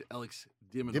suggested it's Alex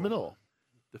Diminor. Diminor.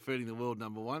 Defeating the world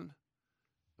number 1.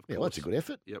 Yeah, well, that's a good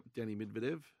effort. Yep, Danny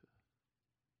Medvedev.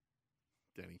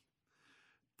 Danny.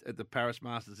 At the Paris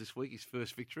Masters this week, his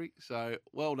first victory. So,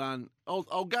 well done.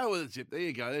 I'll go with it, Zip. There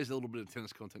you go. There's a little bit of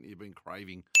tennis content you've been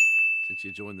craving since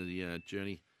you joined the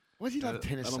journey. Why does he love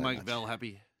tennis That'll so make much? Val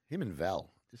happy. Him and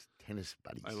Val, just tennis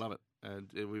buddies. I love it. And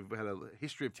we've had a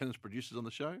history of tennis producers on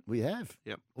the show. We have.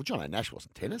 Yep. Well, John O'Nash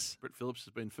wasn't tennis. Brett Phillips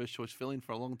has been first choice fill-in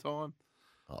for a long time.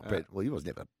 Oh, Brett. Well, he was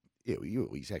never. Yeah,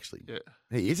 he's actually. Yeah.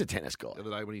 He is a tennis guy. The other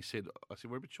day when he said, I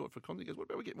said, we're a bit short for content. He goes, what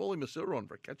about we get Wally Masura on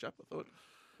for a catch-up? I thought.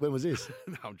 When was this?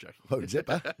 No, I'm joking. Oh,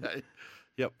 Zepper.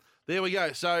 Yep. There we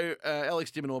go. So,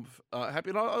 Alex Diminor, happy.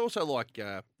 And I also like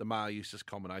the Mar-Eustace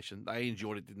combination. They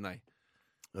enjoyed it, didn't they?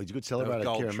 Oh, he's a good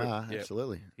celebrator, Kieran Maher. Yep.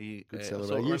 Absolutely. Good celebrator.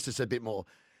 So Eustace a bit more.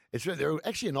 They're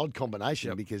actually an odd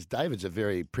combination because David's a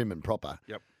very prim and proper.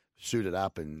 Yep. Suited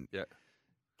up and. Yeah.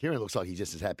 Kieran looks like he's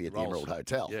just as happy at the Emerald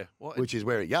Hotel, Well, which is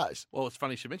where he goes. Well, it's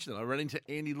funny you should mention that. I ran into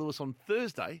Andy Lewis on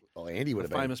Thursday. Oh, Andy would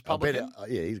have been famous publican.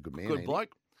 Yeah, he's a good man. Good Andy.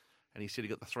 bloke. And he said he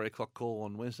got the 3 o'clock call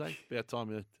on Wednesday, about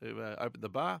time to open the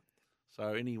bar.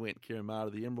 So Andy went Kieran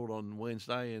Maher to the Emerald on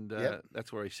Wednesday, and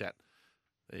that's where he sat.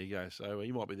 There you go. So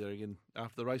he might be there again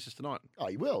after the races tonight. Oh,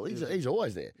 he will. He's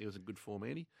always there. He was in good form,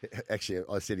 Andy. Actually,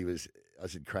 I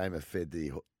said Kramer fed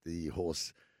the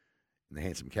horse in the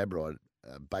handsome cab ride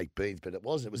baked beans, but it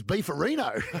wasn't. It was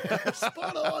beefarino.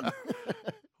 Spot on.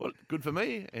 Well, good for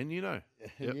me, and you know.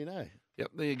 And you know.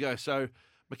 Yep, there you go. So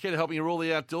Makita helping you rule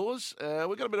the outdoors.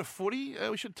 We've got a bit of footy.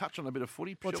 We should touch on a bit of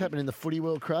footy. What's happening in the footy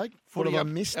world, Craig? What Footy have I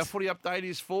missed? Our footy update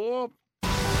is for...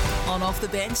 On Off the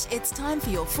Bench, it's time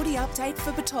for your footy update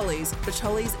for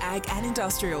Bertolli's Ag and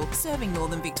Industrial, serving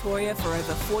Northern Victoria for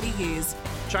over 40 years.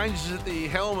 Changes at the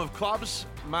helm of clubs.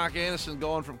 Mark Anderson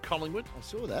gone from Collingwood. I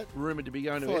saw that. Rumoured to be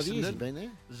going to 5 Essendon. years he's been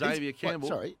there. Xavier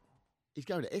Campbell. He's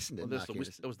going to Essendon. Well,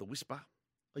 that was the whisper.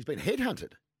 He's been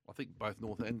headhunted. I think both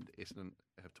North and Essendon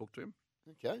have talked to him.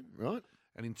 Okay, right.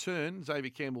 And in turn,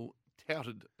 Xavier Campbell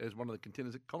touted as one of the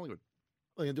contenders at Collingwood.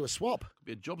 Well, you're going to do a swap. Could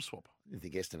be a job swap. I didn't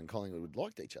think Eston and Collingwood would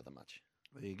like each other much.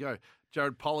 There you go.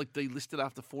 Jared Pollock delisted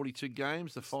after 42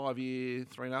 games. The 5-year,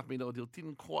 $3.5 million deal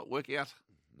didn't quite work out.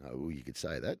 No, well, you could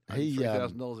say that.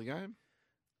 $3,000 a game.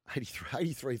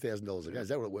 $83,000 a game. Is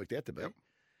that what it worked out to be? Yep.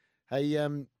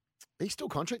 Hey, he's still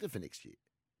contracted for next year.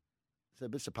 So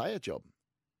it's a payout job.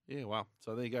 Yeah, well,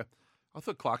 so there you go. I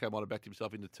thought Clarko might have backed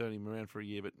himself into turning him around for a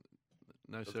year, but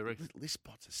no, sir. List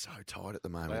spots are so tight at the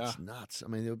moment. It's nuts. I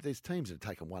mean, there's teams that have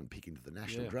taken one pick into the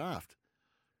national draft.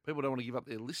 People don't want to give up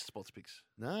their list spots picks.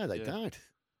 No, they don't.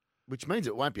 Which means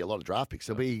it won't be a lot of draft picks.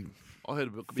 There'll be I heard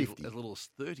it could be as little as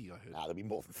 30, I heard. No, there'll be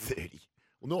more than 30.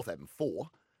 Well, North have them 4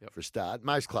 for a start.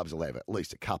 Most clubs will have at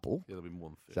least a couple. Yeah, there'll be more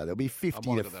than 30. So there'll be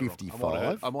 50 to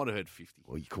 55. I might have heard 50.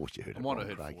 Well, of course you heard it. I might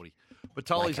have heard 40. But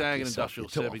Tully's Ag and Industrial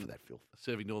serving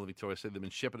Northern Victoria, said them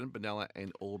in Shepparton, Benalla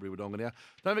and Albury Wodonga now.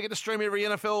 Don't forget to stream every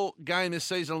NFL game this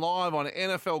season live on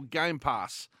NFL Game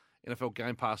Pass.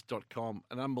 NFLGamePass.com.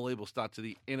 An unbelievable start to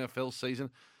the NFL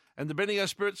season. And the Bendigo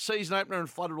Spirit season opener and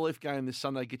flood relief game this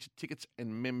Sunday. Get your tickets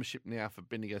and membership now for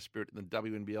Bendigo Spirit in the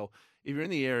WNBL. If you're in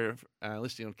the area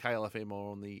listening on KLFM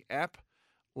or on the app,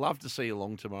 love to see you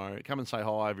along tomorrow. Come and say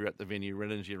hi if you're at the venue,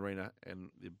 Red Energy Arena,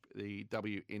 and the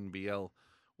WNBL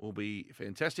will be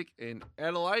fantastic. And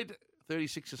Adelaide,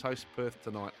 36ers host Perth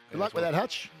tonight. Good luck with that,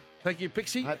 Hutch. Thank you,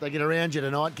 Pixie. Hope they get around you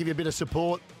tonight. Give you a bit of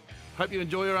support. Hope you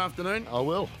enjoy your afternoon. I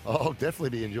will. I'll definitely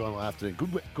be enjoying my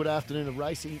afternoon. Good afternoon of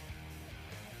racing.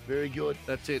 Very good.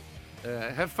 That's it.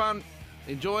 Have fun.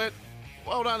 Enjoy it.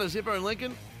 Well done to Zippo and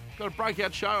Lincoln. Got a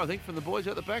breakout show, I think, from the boys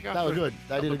out the back. They were good.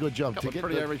 They did a good job. A couple of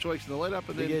pretty average weeks in the lead up.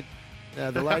 And then get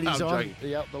the ladies on.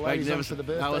 Yep, the ladies on for the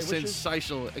birthday They were wishes.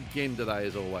 sensational again today,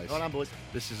 as always. Well done, boys.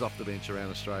 This is Off the Bench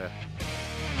around Australia.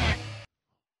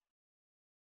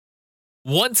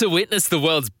 Want to witness the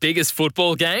world's biggest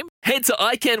football game? Head to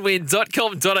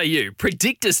iCanWin.com.au,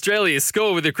 predict Australia's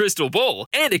score with a crystal ball,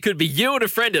 and it could be you and a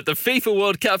friend at the FIFA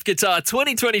World Cup Qatar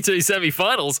 2022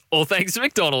 semi-finals, all thanks to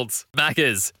McDonald's.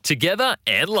 Maccas, together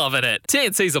and loving it.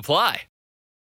 TNCs apply.